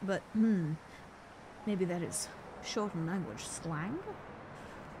Shingo, but maybe that is shortened language slang.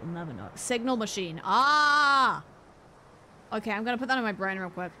 We'll never know. Signal machine. Ah! Okay, I'm gonna put that in my brain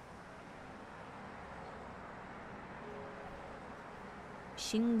real quick.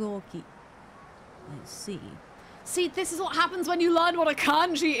 Shingoki. I see. See, this is what happens when you learn what a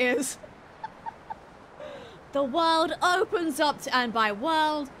kanji is. The world opens up and by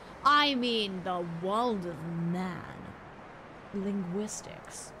world, I mean the world of man.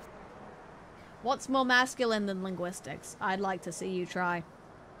 Linguistics. What's more masculine than linguistics? I'd like to see you try.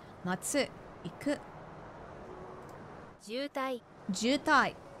 Natsu, iku. Jutai.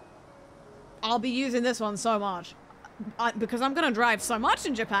 Jutai. I'll be using this one so much. Because I'm gonna drive so much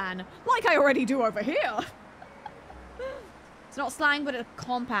in Japan. Like I already do over here. It's not slang, but a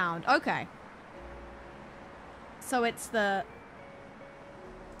compound. Okay. So it's the...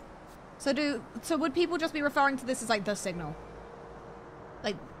 So would people just be referring to this as like the signal?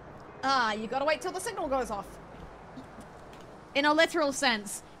 Like, you gotta wait till the signal goes off. In a literal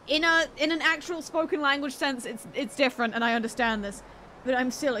sense. In an actual spoken language sense, it's different, and I understand this. But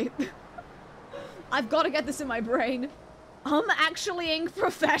I'm silly. I've got to get this in my brain. I'm actuallying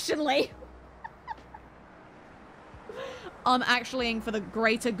professionally. I'm actuallying for the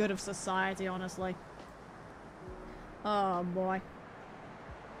greater good of society, honestly. Oh, boy.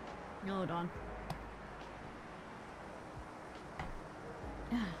 Hold on.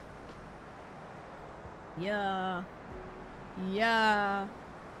 Yeah. Yeah.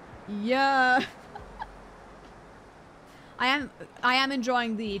 Yeah. I am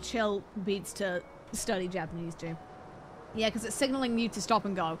enjoying the chill beats to study Japanese too. Yeah, because it's signaling you to stop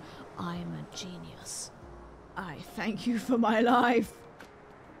and go, I'm a genius. I thank you for my life.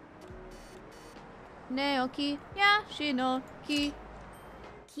 Neoki yashinoki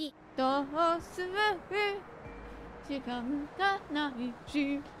Ki. to suru shikan ga nai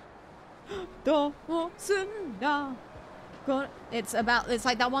shi do sunda. It's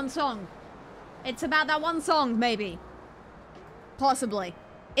like that one song. It's about that one song, maybe. Possibly.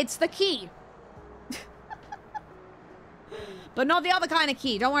 It's the key. But not the other kind of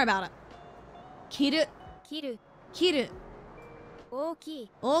key. Don't worry about it. Kiru. Kiru. Kiru.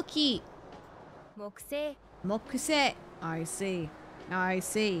 Oki. Oki. Mokusei. Mokusei. I see. I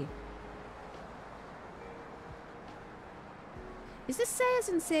see. Is this sei as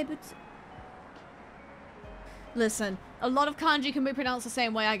in seibutsu? Listen, a lot of kanji can be pronounced the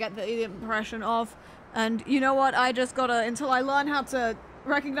same way, I get the impression of. And you know what? I just gotta, until I learn how to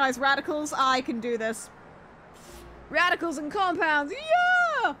recognize radicals, I can do this. Radicals and compounds,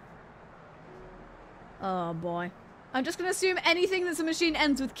 yeah! Oh boy. I'm just gonna assume anything that's a machine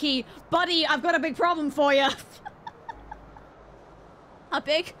ends with key. Buddy, I've got a big problem for you. A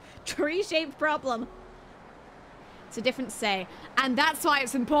big tree-shaped problem. It's a different say. And that's why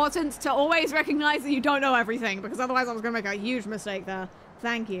it's important to always recognize that you don't know everything, because otherwise I was going to make a huge mistake there.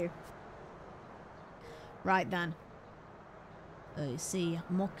 Thank you. Right then. I see.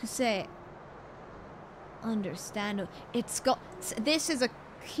 Mokusei. Understand. It's got... This is a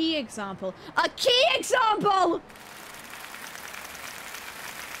key example. A key example!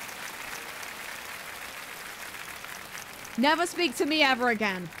 Never speak to me ever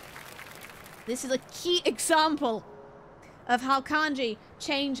again. This is a key example of how kanji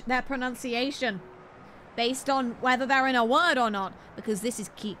change their pronunciation based on whether they're in a word or not. Because this is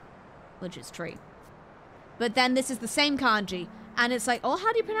ki, which is tree. But then this is the same kanji. And it's like, oh,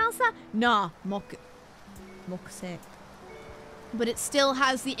 how do you pronounce that? Nah, moku. Mokuse. But it still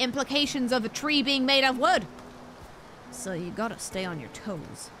has the implications of a tree being made of wood. So you gotta stay on your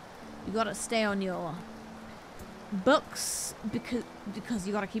toes. You gotta stay on your books because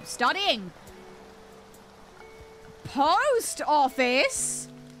you gotta keep studying. Post office.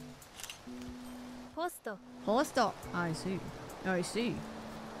 Post. I see. I see.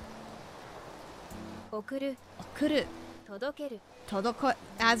 Okuru. Todoke,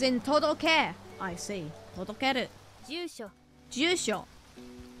 as in todoke. I see. Todokeru. Jusho.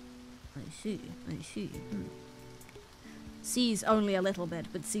 I see. I see. C's only a little bit,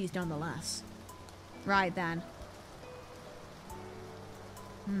 but C's nonetheless. Right then.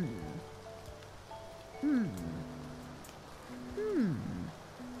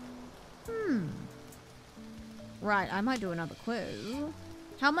 Right, I might do another quiz.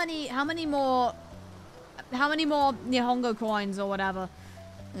 How many more Nihongo coins or whatever?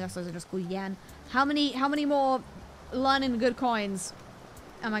 I guess those are just called yen. How many more learning good coins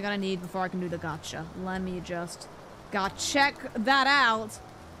am I gonna need before I can do the gacha? Let me just check that out.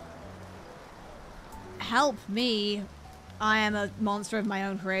 Help me. I am a monster of my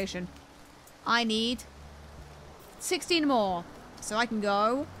own creation. I need 16 more. So I can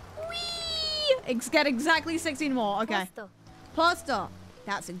go. Whee! Get exactly 16 more. Okay. Posto.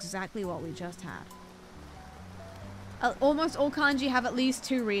 That's exactly what we just had. Almost all kanji have at least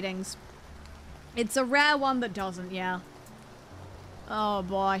 2 readings. It's a rare one that doesn't, yeah. Oh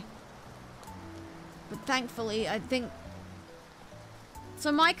boy. But thankfully, I think...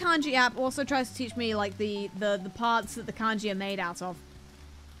 So my kanji app also tries to teach me like the parts that the kanji are made out of.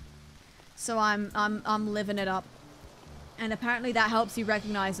 So I'm living it up. And apparently that helps you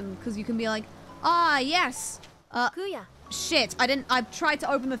recognize them because you can be like, ah, yes. Shit, I tried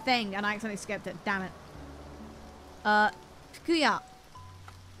to open the thing and I accidentally skipped it. Damn it. Fukuya.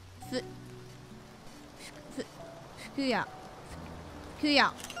 Fukuya.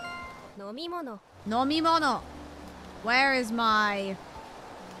 Fukuya. Nomimono. Where is my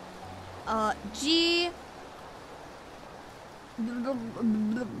G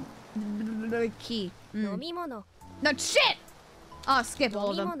key? No, shit! Oh, skip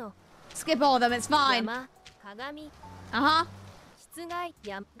all of them. Skip all of them, it's fine. Uh-huh.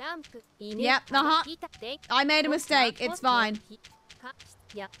 Yep, uh-huh. I made a mistake, it's fine.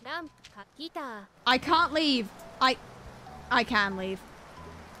 I can't leave. I can leave.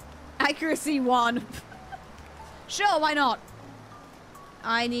 Accuracy 1. Sure, why not?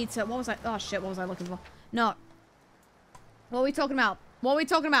 I need to... What was I... Oh, shit, what was I looking for? No. What are we talking about? What are we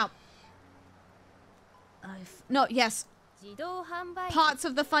talking about? No, yes. Parts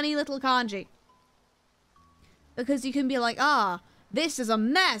of the funny little kanji. Because you can be like, ah, this is a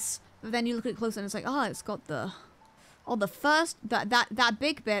mess. But then you look at it closer and it's like, oh, it's got the... Oh, the first... That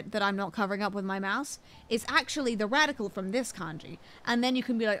big bit that I'm not covering up with my mouse is actually the radical from this kanji. And then you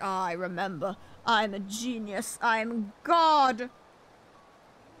can be like, oh, I remember. I'm a genius. I'm God.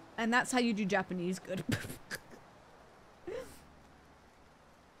 And that's how you do Japanese good.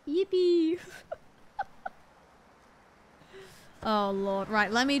 Yippee. Oh, Lord.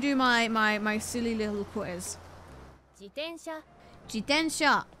 Right, let me do my silly little quiz.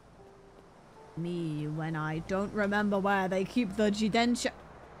 Jitensha. Me when I don't remember where they keep the jitensha.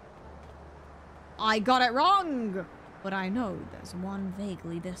 I got it wrong! But I know there's one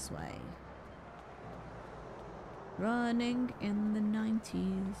vaguely this way. Running in the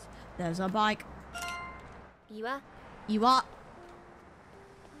 90s. There's a bike. Iwa.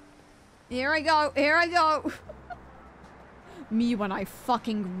 Here I go. Here I go. Me when I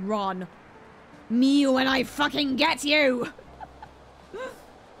fucking run. Me when I fucking get you.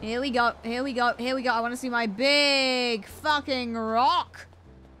 Here we go. Here we go. Here we go. I want to see my big fucking rock.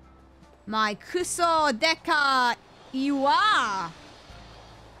 My kuso deka iwa.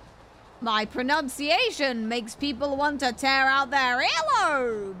 My pronunciation makes people want to tear out their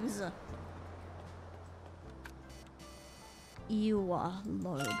earlobes. Iwa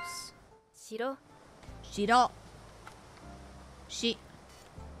lobes. Shiro.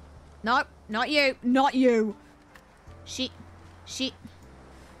 No, not you. Not you.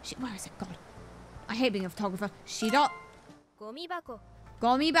 Where is it? God. I hate being a photographer. Shiro.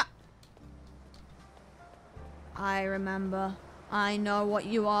 Gomiba. I remember. I know what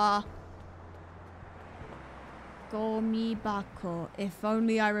you are. Gomibako. If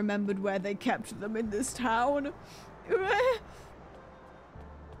only I remembered where they kept them in this town.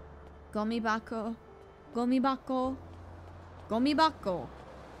 Gomibako. Gomibako. Gomibako.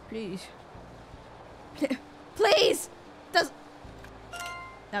 Please. Please! Does...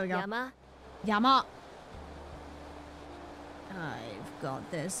 There we go. Yama. Yama. I've got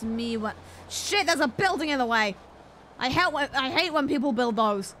this. Me what? Shit, there's a building in the way. I hate when people build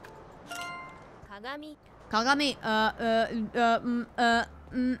those. Kagami. Kagami.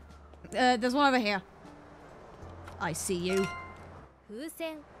 There's one over here. I see you.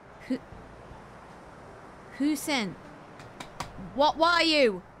 Fusen. Fusen. What are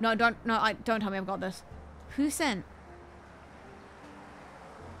you? No, don't tell me I've got this. Fusen.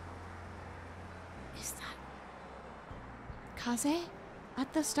 Is that Kaze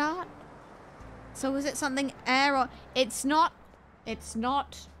at the start? So is it something air or it's not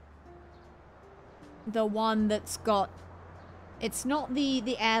the one that's got, it's not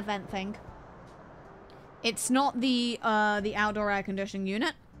the air vent thing. It's not the outdoor air conditioning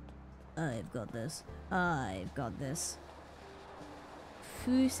unit. I've got this. I've got this.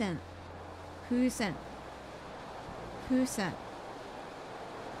 Fusen. Fusen. Fusen.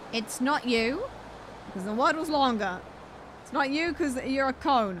 It's not you, because the word was longer. It's not you, because you're a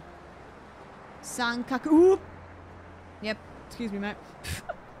cone. Sankaku. Yep. Excuse me, mate.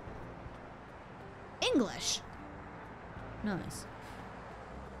 English. Nice.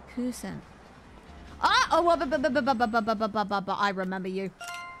 Fusen. Ah! Oh, I remember you.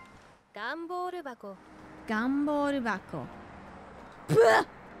 Gamboru bako. Gamboru bako.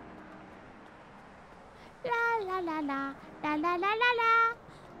 La la la la la la la la la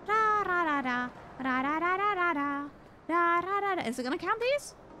ra ra ra ra ra ra ra ra ra ra ra ra ra. Is it gonna count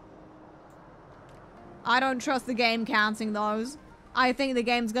these? I don't trust the game counting those. I think the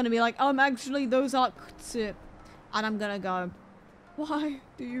game's gonna be like, actually those are kutsu. And I'm gonna go, why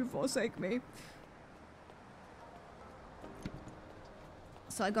do you forsake me?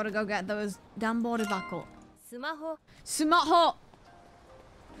 So I gotta go get those Danboru bako. Sumaho. Sumaho!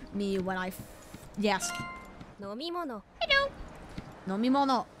 Me when I yes. Nomimono. Hello.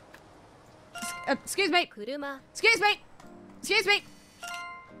 Nomimono. Excuse me. Kuruma. Excuse me. Excuse me.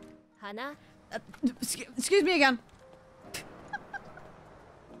 Hana. Excuse me again.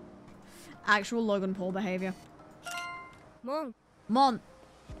 Actual Logan Paul behavior. Mon. Mon.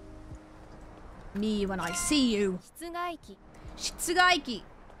 Me when I see you. Shitsugaiki. Shitsugaiki.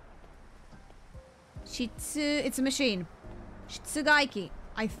 It's a machine. Shitsugaiki.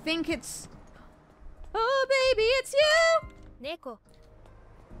 I think it's... Oh, baby, it's you! Neko.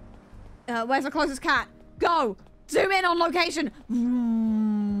 Where's the closest cat? Go! Zoom in on location!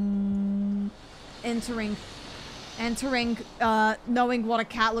 Entering, knowing what a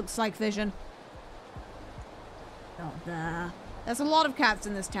cat looks like vision. Oh, there. There's a lot of cats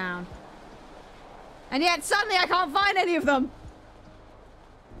in this town. And yet, suddenly I can't find any of them!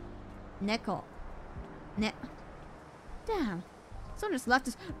 Neko. Damn. Someone just left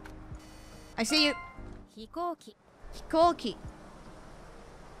us. I see you. Hikoki. Hikoki.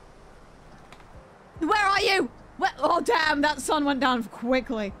 Where are you? Where? Oh, damn. That sun went down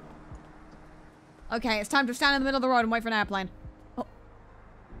quickly. Okay, it's time to stand in the middle of the road and wait for an airplane. Oh.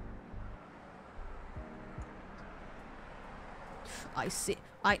 I see.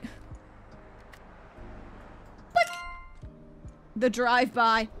 The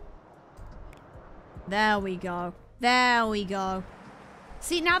drive-by. There we go. There we go.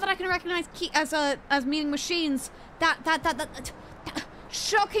 See, now that I can recognize key as meaning machines, that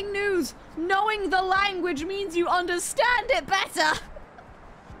shocking news. Knowing the language means you understand it better.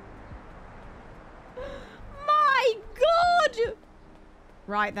 My God.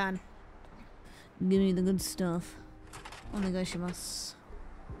 Right then. Give me the good stuff. Onegaishimasu.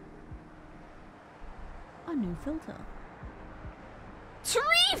 A new filter.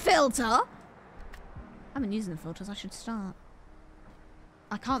 Tree filter? I've been using the filters. I should start.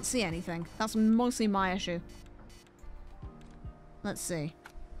 I can't see anything. That's mostly my issue. Let's see.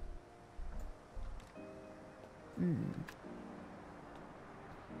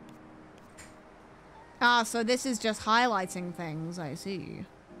 Ah, so this is just highlighting things. I see.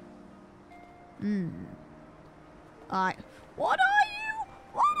 What are you? What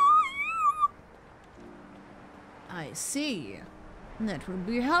are you? I see. That would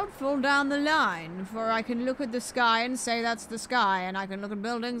be helpful down the line, for I can look at the sky and say that's the sky, and I can look at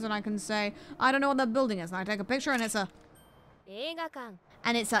buildings and I can say, I don't know what that building is, and I take a picture and it's a... Eigakan.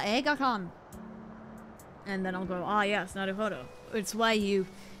 And it's a eigakan. And then I'll go, ah yes, naruhodo. It's why you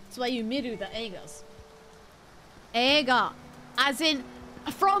miru the eigas. Eiga. As in,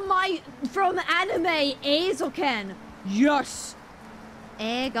 from anime, Eizoken. Yes.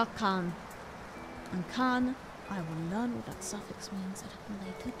 Eiga-kan. And kan, I will learn what that suffix means at a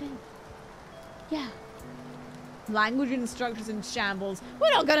later date. Yeah. Language instructors in shambles.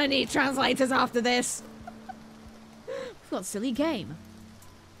 We're not gonna need translators after this. We've got silly game.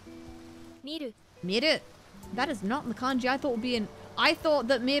 Miru. Miru. That is not the kanji I thought would be in. I thought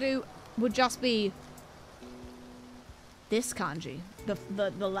that miru would just be this kanji,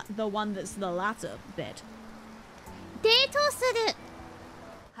 the one that's the latter bit. Deito suru.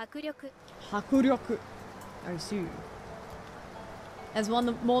 Hakuryoku. Hakuryoku. I see. There's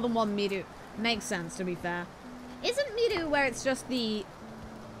more than one miru. Makes sense, to be fair. Isn't miru where it's just the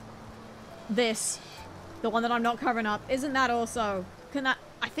one that I'm not covering up? Isn't that also?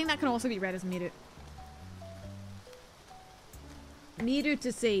 I think that can also be read as miru. Miru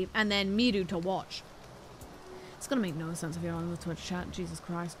to see, and then miru to watch. It's gonna make no sense if you're on the Twitch chat. Jesus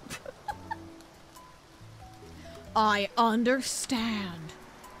Christ. I understand.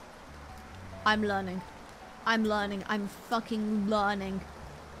 I'm learning. I'm learning. I'm fucking learning.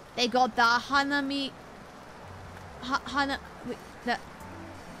 They got the Hanami...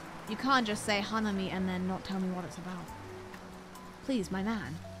 You can't just say Hanami and then not tell me what it's about. Please, my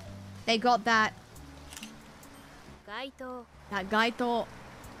man. They got that... Gaito. That gaito.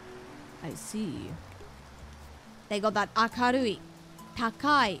 I see. They got that akarui.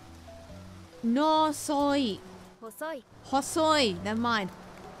 Takai. No soi. Hosoi. Hosoi. Never mind.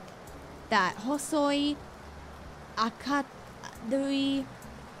 That hosoi. Akarui.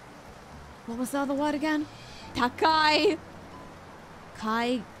 What was the other word again? Takai.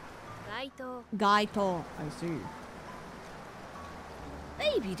 Kai. Gaito. Gaito. I see.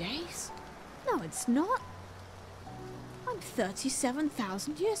 Baby days? No, it's not. I'm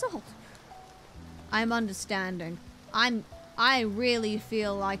 37,000 years old. I'm understanding. I really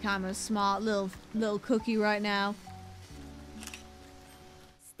feel like I'm a smart little cookie right now.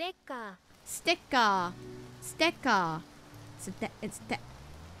 Sticker. Sticker. Sticker.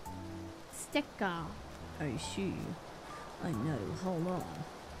 Sticker. I see. I know. Hold on.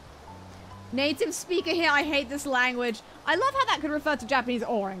 Native speaker here. I hate this language. I love how that could refer to Japanese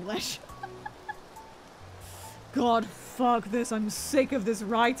or English. God, fuck this. I'm sick of this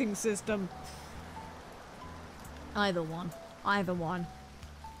writing system. Either one. Either one.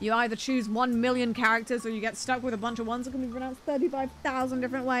 You either choose 1 million characters or you get stuck with a bunch of ones that can be pronounced 35,000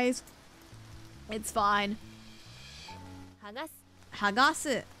 different ways. It's fine. Hagasu.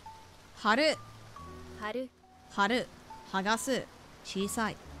 Hagasu. Haru. Haru. Haru. Hagasu.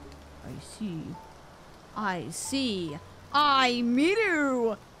 Chisai. I see. I see. I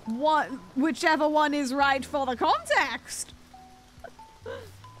miru. What? Whichever one is right for the context.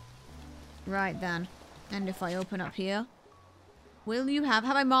 Right then. And if I open up here, will you have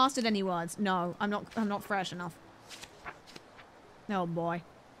I mastered any words? No, I'm not fresh enough. Oh boy.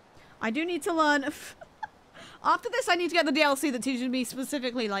 I do need to learn. After this, I need to get the DLC that teaches me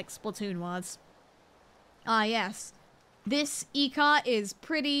specifically like Splatoon words. Ah, yes. This Ika is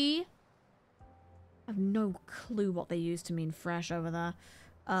pretty... I have no clue what they use to mean fresh over there.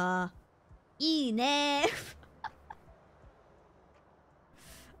 Ine.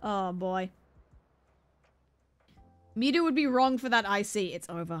 Oh boy. Miru would be wrong for that I see. It's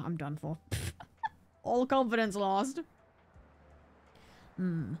over. I'm done for. All confidence lost.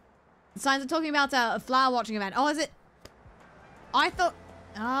 The signs are talking about a flower watching event. Oh, is it? I thought...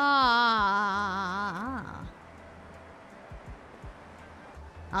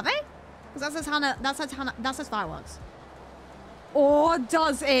 Are they? Because that says fireworks. Or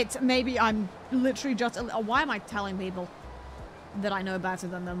does it? Maybe I'm literally just... Why am I telling people that I know better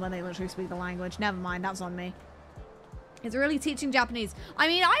than them when they literally speak the language? Never mind, that's on me. It's really teaching Japanese. I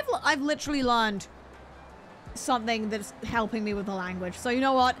mean, I've literally learned something that's helping me with the language. So you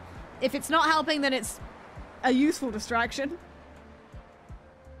know what? If it's not helping, then it's a useful distraction.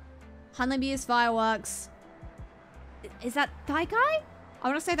 Hanabi is fireworks. Is that Taikai? I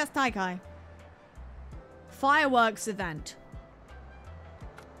want to say that's Taikai. Fireworks event.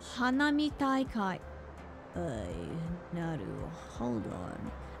 Hanami Taikai. Naru. Hold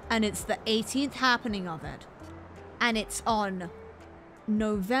on. And it's the 18th happening of it. And it's on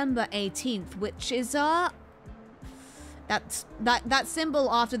November 18th, which is that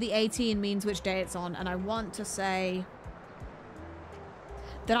symbol after the 18 means which day it's on, and I want to say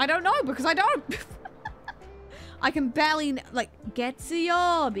that I don't know because I don't. I can barely like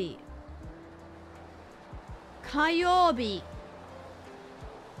Getsuyobi, Kayobi,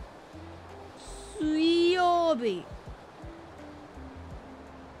 Suiyobi.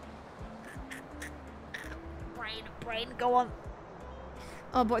 brain. Go on.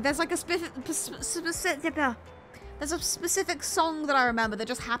 Oh boy, there's like a specific there's a specific song that I remember that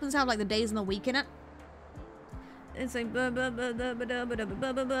just happens to have like the days and the week in it. It's like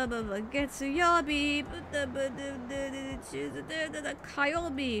Getsuyobi,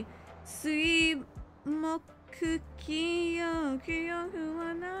 Kayobi,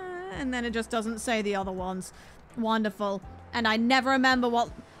 and then it just doesn't say the other ones. Wonderful. And I never remember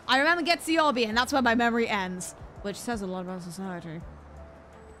what I remember Getsuyobi, and that's where my memory ends, which says a lot about society.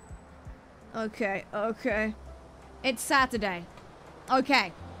 Okay, okay. It's Saturday.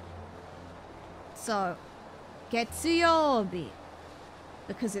 Okay. So, Getsuyobi.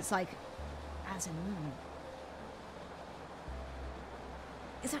 Because it's like, as in moon.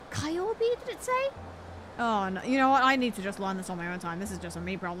 Is that Kayobi, did it say? Oh, no. You know what? I need to just learn this on my own time. This is just a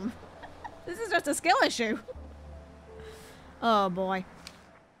me problem. This is just a skill issue. Oh, boy.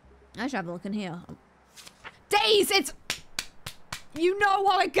 I should have a look in here. Days! It's... You know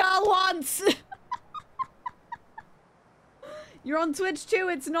what a girl wants! You're on Twitch too,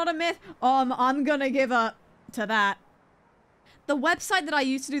 it's not a myth. I'm gonna give up to that. The website that I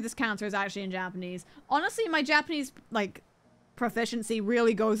used to do this counter is actually in Japanese. Honestly, my Japanese, like, proficiency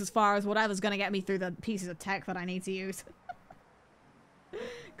really goes as far as whatever's gonna get me through the pieces of tech that I need to use.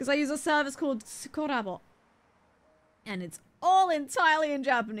 Because I use a service called Tsukorabo. And it's all entirely in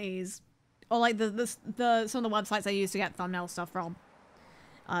Japanese. Or like some of the websites I use to get thumbnail stuff from.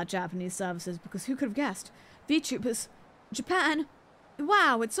 Japanese services, because who could have guessed? VTubers, Japan.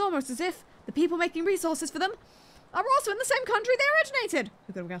 Wow, it's almost as if the people making resources for them are also in the same country they originated.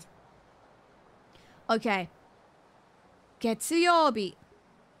 Who could have guessed? Okay. Getsuyobi,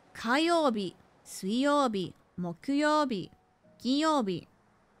 Kayobi, Suiyobi, Mokuyobi, Kinyobi,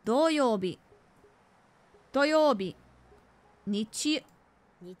 Doyobi,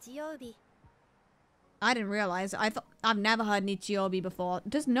 Nichiyobi. I didn't realize. I've never heard Nichiyobi before.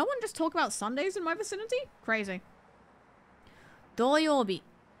 Does no one just talk about Sundays in my vicinity? Crazy. Doyobi.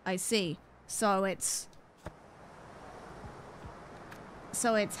 I see. So it's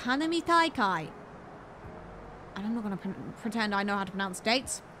Hanami Taikai. And I'm not gonna pretend I know how to pronounce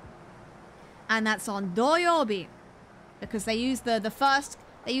dates. And that's on Doyobi, because they use the first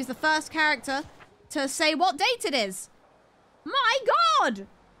character to say what date it is. My God!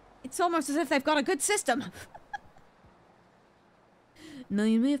 It's almost as if they've got a good system. Now,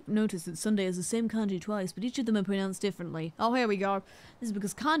 you may have noticed that Sunday is the same kanji twice, but each of them are pronounced differently. Oh, here we go. This is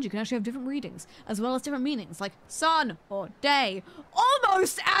because kanji can actually have different readings, as well as different meanings, like sun or day.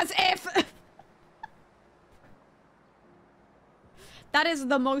 Almost as if... That is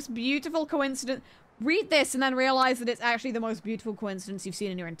the most beautiful coincidence. Read this and then realize that it's actually the most beautiful coincidence you've seen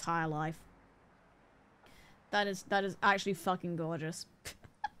in your entire life. That is actually fucking gorgeous.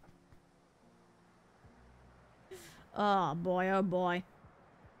 Oh boy, oh boy.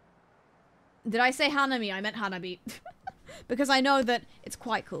 Did I say Hanami? I meant Hanabi. Because I know that it's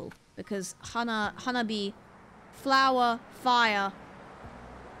quite cool. Because Hanabi, flower, fire.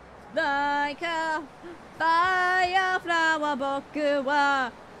 Like a fire flower, boku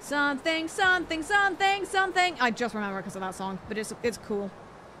wa something, something, something, something. I just remember it because of that song, but it's cool.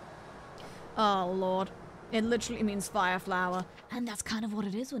 Oh lord. It literally means fire flower. And that's kind of what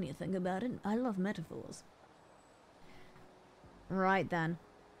it is when you think about it. I love metaphors. Right then.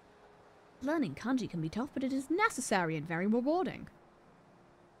 Learning kanji can be tough, but it is necessary and very rewarding.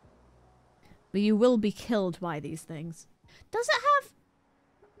 But you will be killed by these things.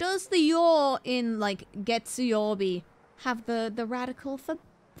 Does the yor in, like, Getsuyobi have the radical for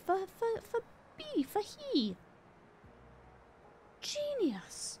be, for he?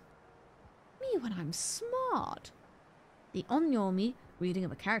 Genius. Me when I'm smart. The onyomi reading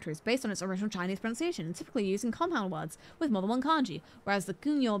of a character is based on its original Chinese pronunciation and typically used in compound words with more than one kanji, whereas the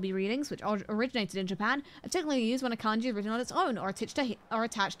kunyobi readings, which originated in Japan, are typically used when a kanji is written on its own or attached to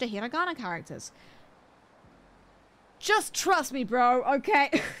hiragana characters. Just trust me, bro, okay?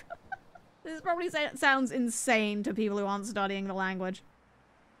 This probably sounds insane to people who aren't studying the language.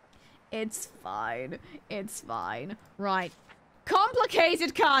 It's fine. It's fine. Right.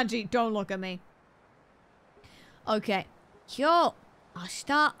 Complicated kanji! Don't look at me. Okay. Kyou,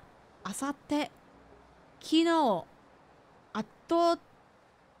 ashita, asatte, kino,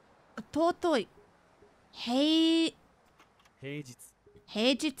 totoi,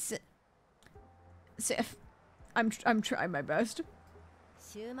 heijitsu. I'm trying my best.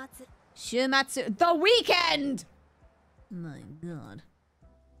 Shumatsu. The weekend! My god.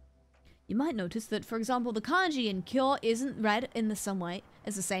 You might notice that, for example, the kanji in kyou isn't read in the same way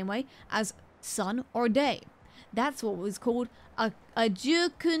as sun or day. That's what was called a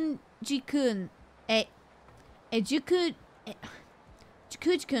jukun jikun. Ejuku...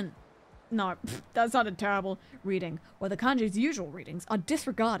 Jukujikan... No, that sounded terrible. Reading, where the kanji's usual readings are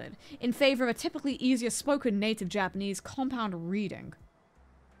disregarded in favor of a typically easier spoken native Japanese compound reading.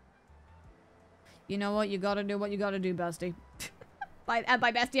 You know what? You gotta do what you gotta do, bestie. And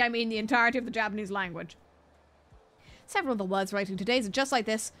by bestie, I mean the entirety of the Japanese language. Several of the words writing today's are just like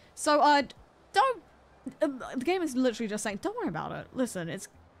this, so, don't... the game is literally just saying, don't worry about it. Listen, it's...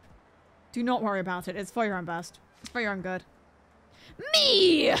 Do not worry about it. It's for your own best. It's for your own good.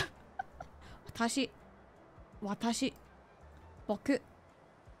 Me! Watashi. Watashi. Boku.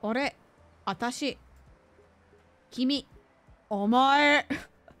 Ore. Atashi. Kimi. Omae.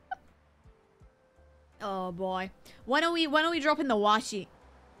 Oh boy. When are we dropping the washi?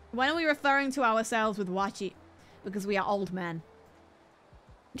 When are we referring to ourselves with washi? Because we are old men.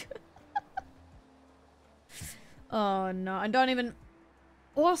 Oh no, and don't even...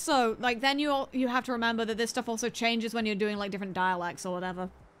 Also, like, then you have to remember that this stuff also changes when you're doing, like, different dialects or whatever.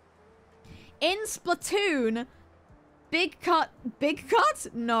 In Splatoon, big cut?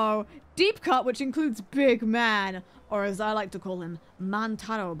 No. Deep cut, which includes big man. Or as I like to call him,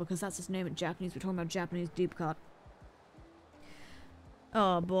 Mantaro, because that's his name in Japanese. We're talking about Japanese deep cut.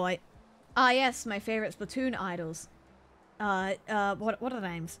 Oh boy. Ah yes, my favorite Splatoon idols. What are the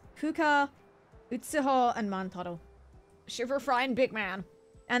names? Fuka, Utsuho, and Mantaro. Shiver Frying Big Man.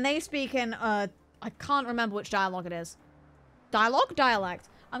 And they speak in, I can't remember which dialogue it is. Dialogue? Dialect.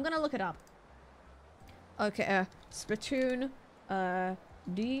 I'm gonna look it up. Okay, Splatoon,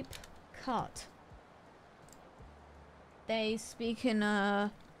 deep cut. They speak in,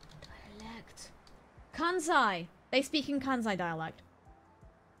 dialect. Kansai. They speak in Kansai dialect.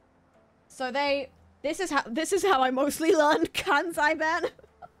 So this is how I mostly learned Kansai, Ben.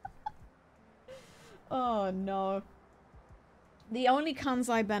 Oh no. The only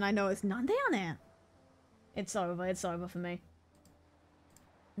Kansai Ben I know is Nandeyanen. It's over for me.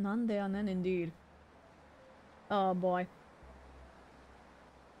 Nandeyanen indeed. Oh boy.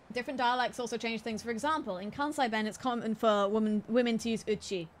 Different dialects also change things. For example, in Kansai Ben, it's common for women to use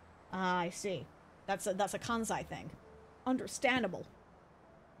uchi. Ah, I see. That's a Kansai thing. Understandable.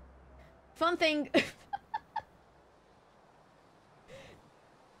 Fun thing.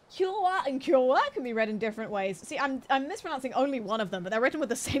 Kyowa and Kyowa can be read in different ways. See, I'm mispronouncing only one of them, but they're written with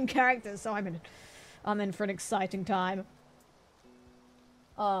the same characters, so I'm in for an exciting time.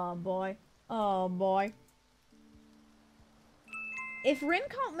 Oh boy. Oh boy. If Rin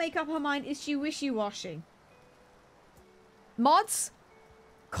can't make up her mind, is she wishy-washy? Mods?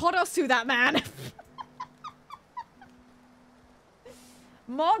 Kodosu that man!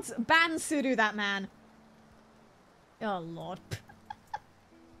 Mods, ban Suru that man. Oh lord.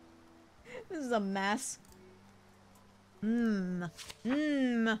 This is a mess.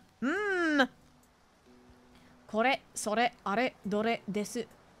 Kore, sore, are, dore, desu.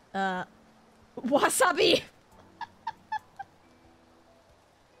 Wasabi!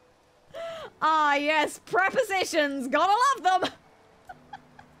 Ah, yes, prepositions! Gotta love them!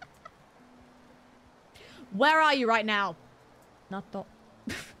 Where are you right now? Natto.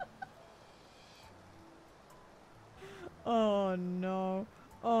 Oh no.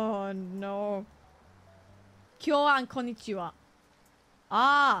 Oh no. Kyo and konnichiwa.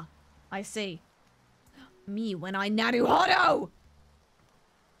 Ah, I see. Me when I naruhodo!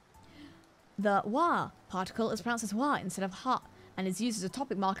 The wa particle is pronounced as wa instead of ha, and is used as a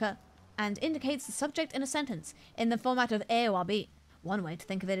topic marker and indicates the subject in a sentence in the format of a or b. One way to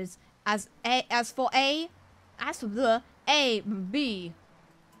think of it is as for the a, b.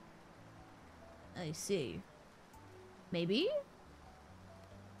 I see. Maybe?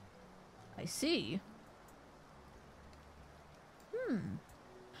 I see.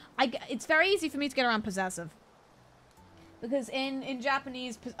 It's very easy for me to get around possessive. Because in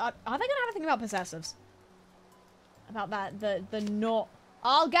Japanese, are they gonna have a thing about possessives? About that, the not...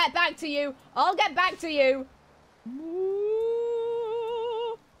 I'll get back to you! I'll get back to you!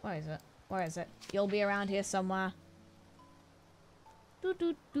 Where is it? Where is it? You'll be around here somewhere. Do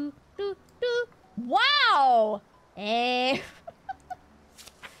do do do do. Wow! Eh.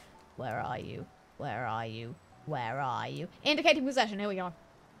 Where are you? Where are you? Where are you? Indicating possession. Here we go.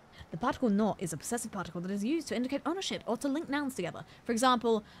 The particle no is a possessive particle that is used to indicate ownership or to link nouns together. For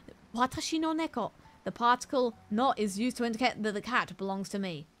example, watashi no neko. The particle no is used to indicate that the cat belongs to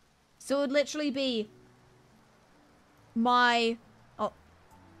me. So it would literally be my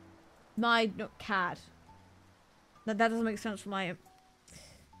cat. That doesn't make sense for my...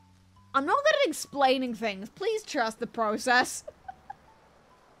 I'm not good at explaining things. Please trust the process.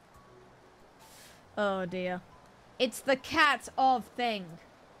 Oh dear. It's the cat of thing.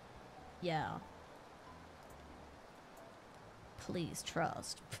 Yeah. Please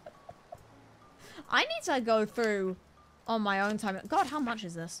trust. I need to go through on my own time. God, how much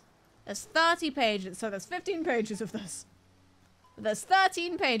is this? There's 30 pages, so there's 15 pages of this. There's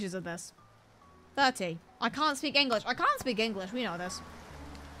 13 pages of this. 30. I can't speak English. I can't speak English. We know this.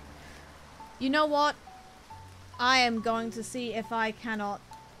 You know what? I am going to see if I cannot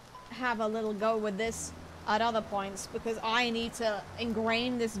have a little go with this at other points, because I need to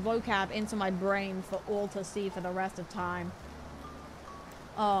ingrain this vocab into my brain for all to see for the rest of time.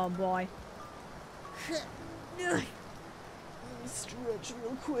 Oh boy. Stretch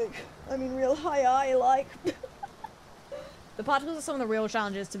real quick. I mean real high like. The particles are some of the real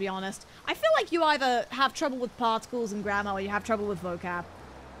challenges, to be honest. I feel like you either have trouble with particles and grammar or you have trouble with vocab.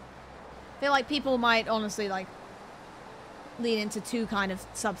 I feel like people might honestly like lean into two kind of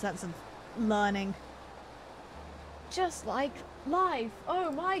subsets of learning. Just like life.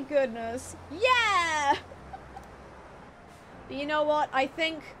 Oh my goodness. Yeah! But you know what? I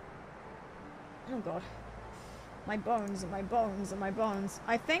think... Oh god. My bones and my bones and my bones.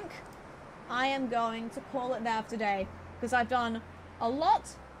 I think I am going to call it there today, because I've done a lot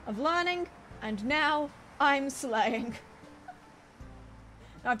of learning and now I'm slaying.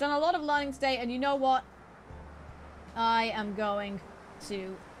 I've done a lot of learning today, and you know what? I am going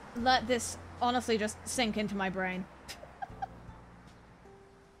to let this honestly just sink into my brain.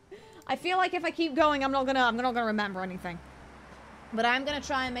 I feel like if I keep going, I'm not gonna remember anything. But I'm gonna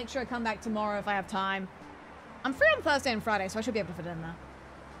try and make sure I come back tomorrow if I have time. I'm free on Thursday and Friday, so I should be able to fit it in there.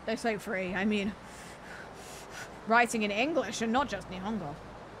 They say free, I mean, writing in English and not just Nihongo.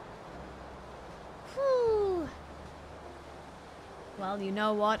 Whew. Well, you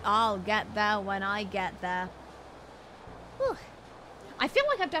know what? I'll get there when I get there. Whew. I feel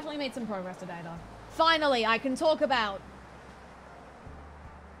like I've definitely made some progress today, though. Finally, I can talk about...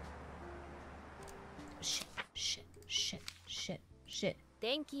 Shit.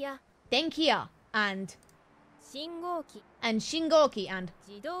 Denkiya. Denkiya. And... Shingoki. And Shingoki. And...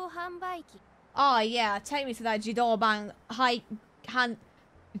 Jidou hanbaiki. Oh, yeah. Take me to that Jidou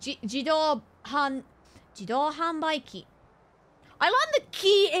hanbaiki. I learned that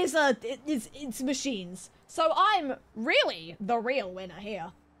key is it's machines. So I'm really the real winner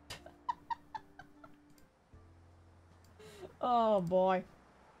here. Oh boy.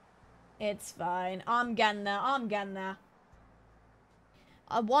 It's fine. I'm getting there. I'm getting there.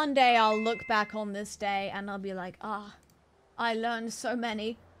 One day I'll look back on this day and I'll be like, ah, I learned so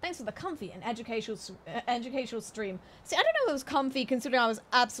many. Thanks for the comfy and educational stream. See, I don't know if it was comfy considering I was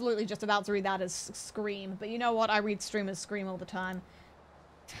absolutely just about to read that as scream. But you know what? I read stream as scream all the time.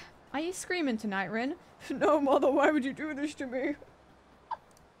 Are you screaming tonight, Rin? No, mother, why would you do this to me?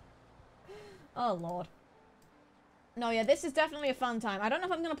 Oh, Lord. No, yeah, this is definitely a fun time. I don't know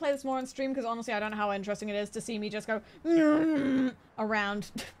if I'm going to play this more on stream because honestly, I don't know how interesting it is to see me just go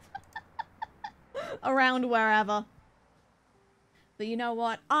around. Around wherever. But you know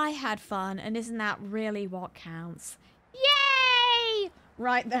what? I had fun, and isn't that really what counts? Yay!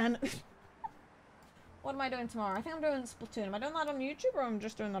 Right then. What am I doing tomorrow? I think I'm doing Splatoon. Am I doing that on YouTube, or am I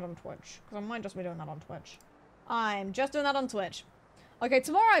just doing that on Twitch? Because I might just be doing that on Twitch. I'm just doing that on Twitch. Okay,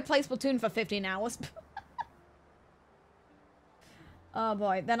 tomorrow I play Splatoon for 15 hours. Oh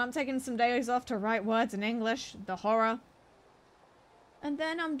boy. Then I'm taking some days off to write words in English. The horror. And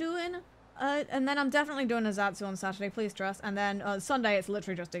then I'm doing... and then I'm definitely doing a Zatsu on Saturday, please trust. And then Sunday, it's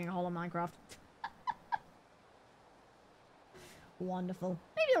literally just digging a hole in Minecraft. Wonderful.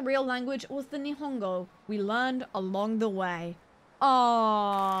 Maybe the real language was the Nihongo we learned along the way.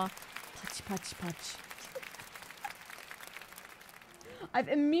 Aww. Patch, patch, patch. I've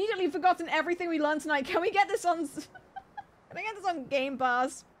immediately forgotten everything we learned tonight. Can we get this on... Can I get this on Game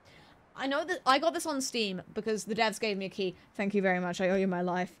Pass? I know that I got this on Steam because the devs gave me a key. Thank you very much. I owe you my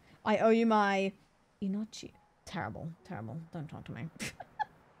life. I owe you my... Inochi. Terrible. Terrible. Don't talk to me.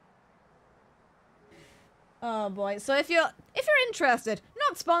 Oh boy. So if you're interested,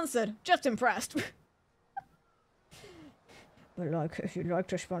 not sponsored, just impressed. But like, if you'd like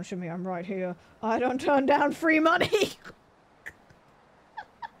to sponsor me, I'm right here. I don't turn down free money.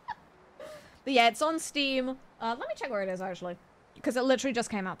 But yeah, it's on Steam. Let me check where it is actually, because it literally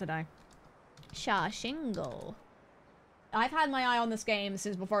just came out today. Shashingo. I've had my eye on this game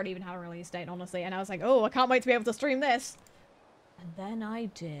since before it even had a release date, honestly, and I was like, oh, I can't wait to be able to stream this. And then I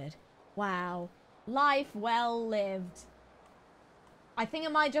did. Wow. Life well lived. I think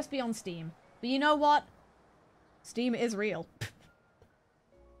it might just be on Steam. But you know what? Steam is real.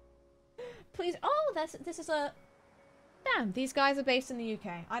 Please. Oh, this is a... Damn, these guys are based in the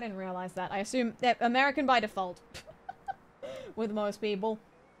UK. I didn't realize that. I assume they're American by default. With most people.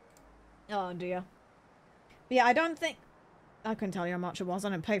 Oh, dear. But yeah, I don't think... I couldn't tell you how much it was. I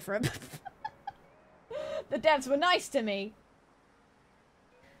didn't pay for it. The devs were nice to me.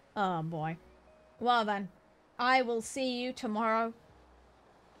 Oh, boy. Well, then. I will see you tomorrow.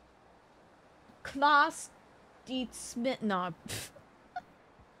 Class Smith. No.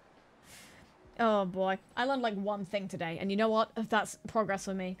 Oh, boy. I learned, like, one thing today. And you know what? That's progress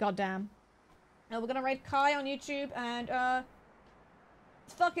for me. Goddamn. We're gonna raid Kai on YouTube. And,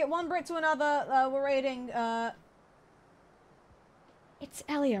 fuck it. One Brit to another. We're raiding, It's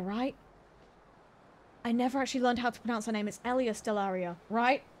Elia, right? I never actually learned how to pronounce her name. It's Elia Stellaria,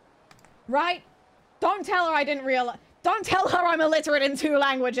 right? Right? Don't tell her I didn't realize. Don't tell her I'm illiterate in 2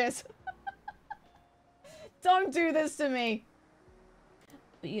 languages. Don't do this to me.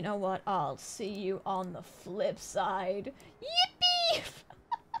 But you know what? I'll see you on the flip side. Yippee!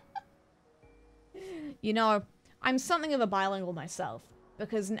 You know, I'm something of a bilingual myself.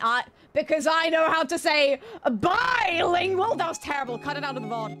 Because I know how to say bilingual. That was terrible. Cut it out of the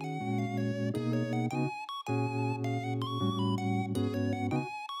VOD.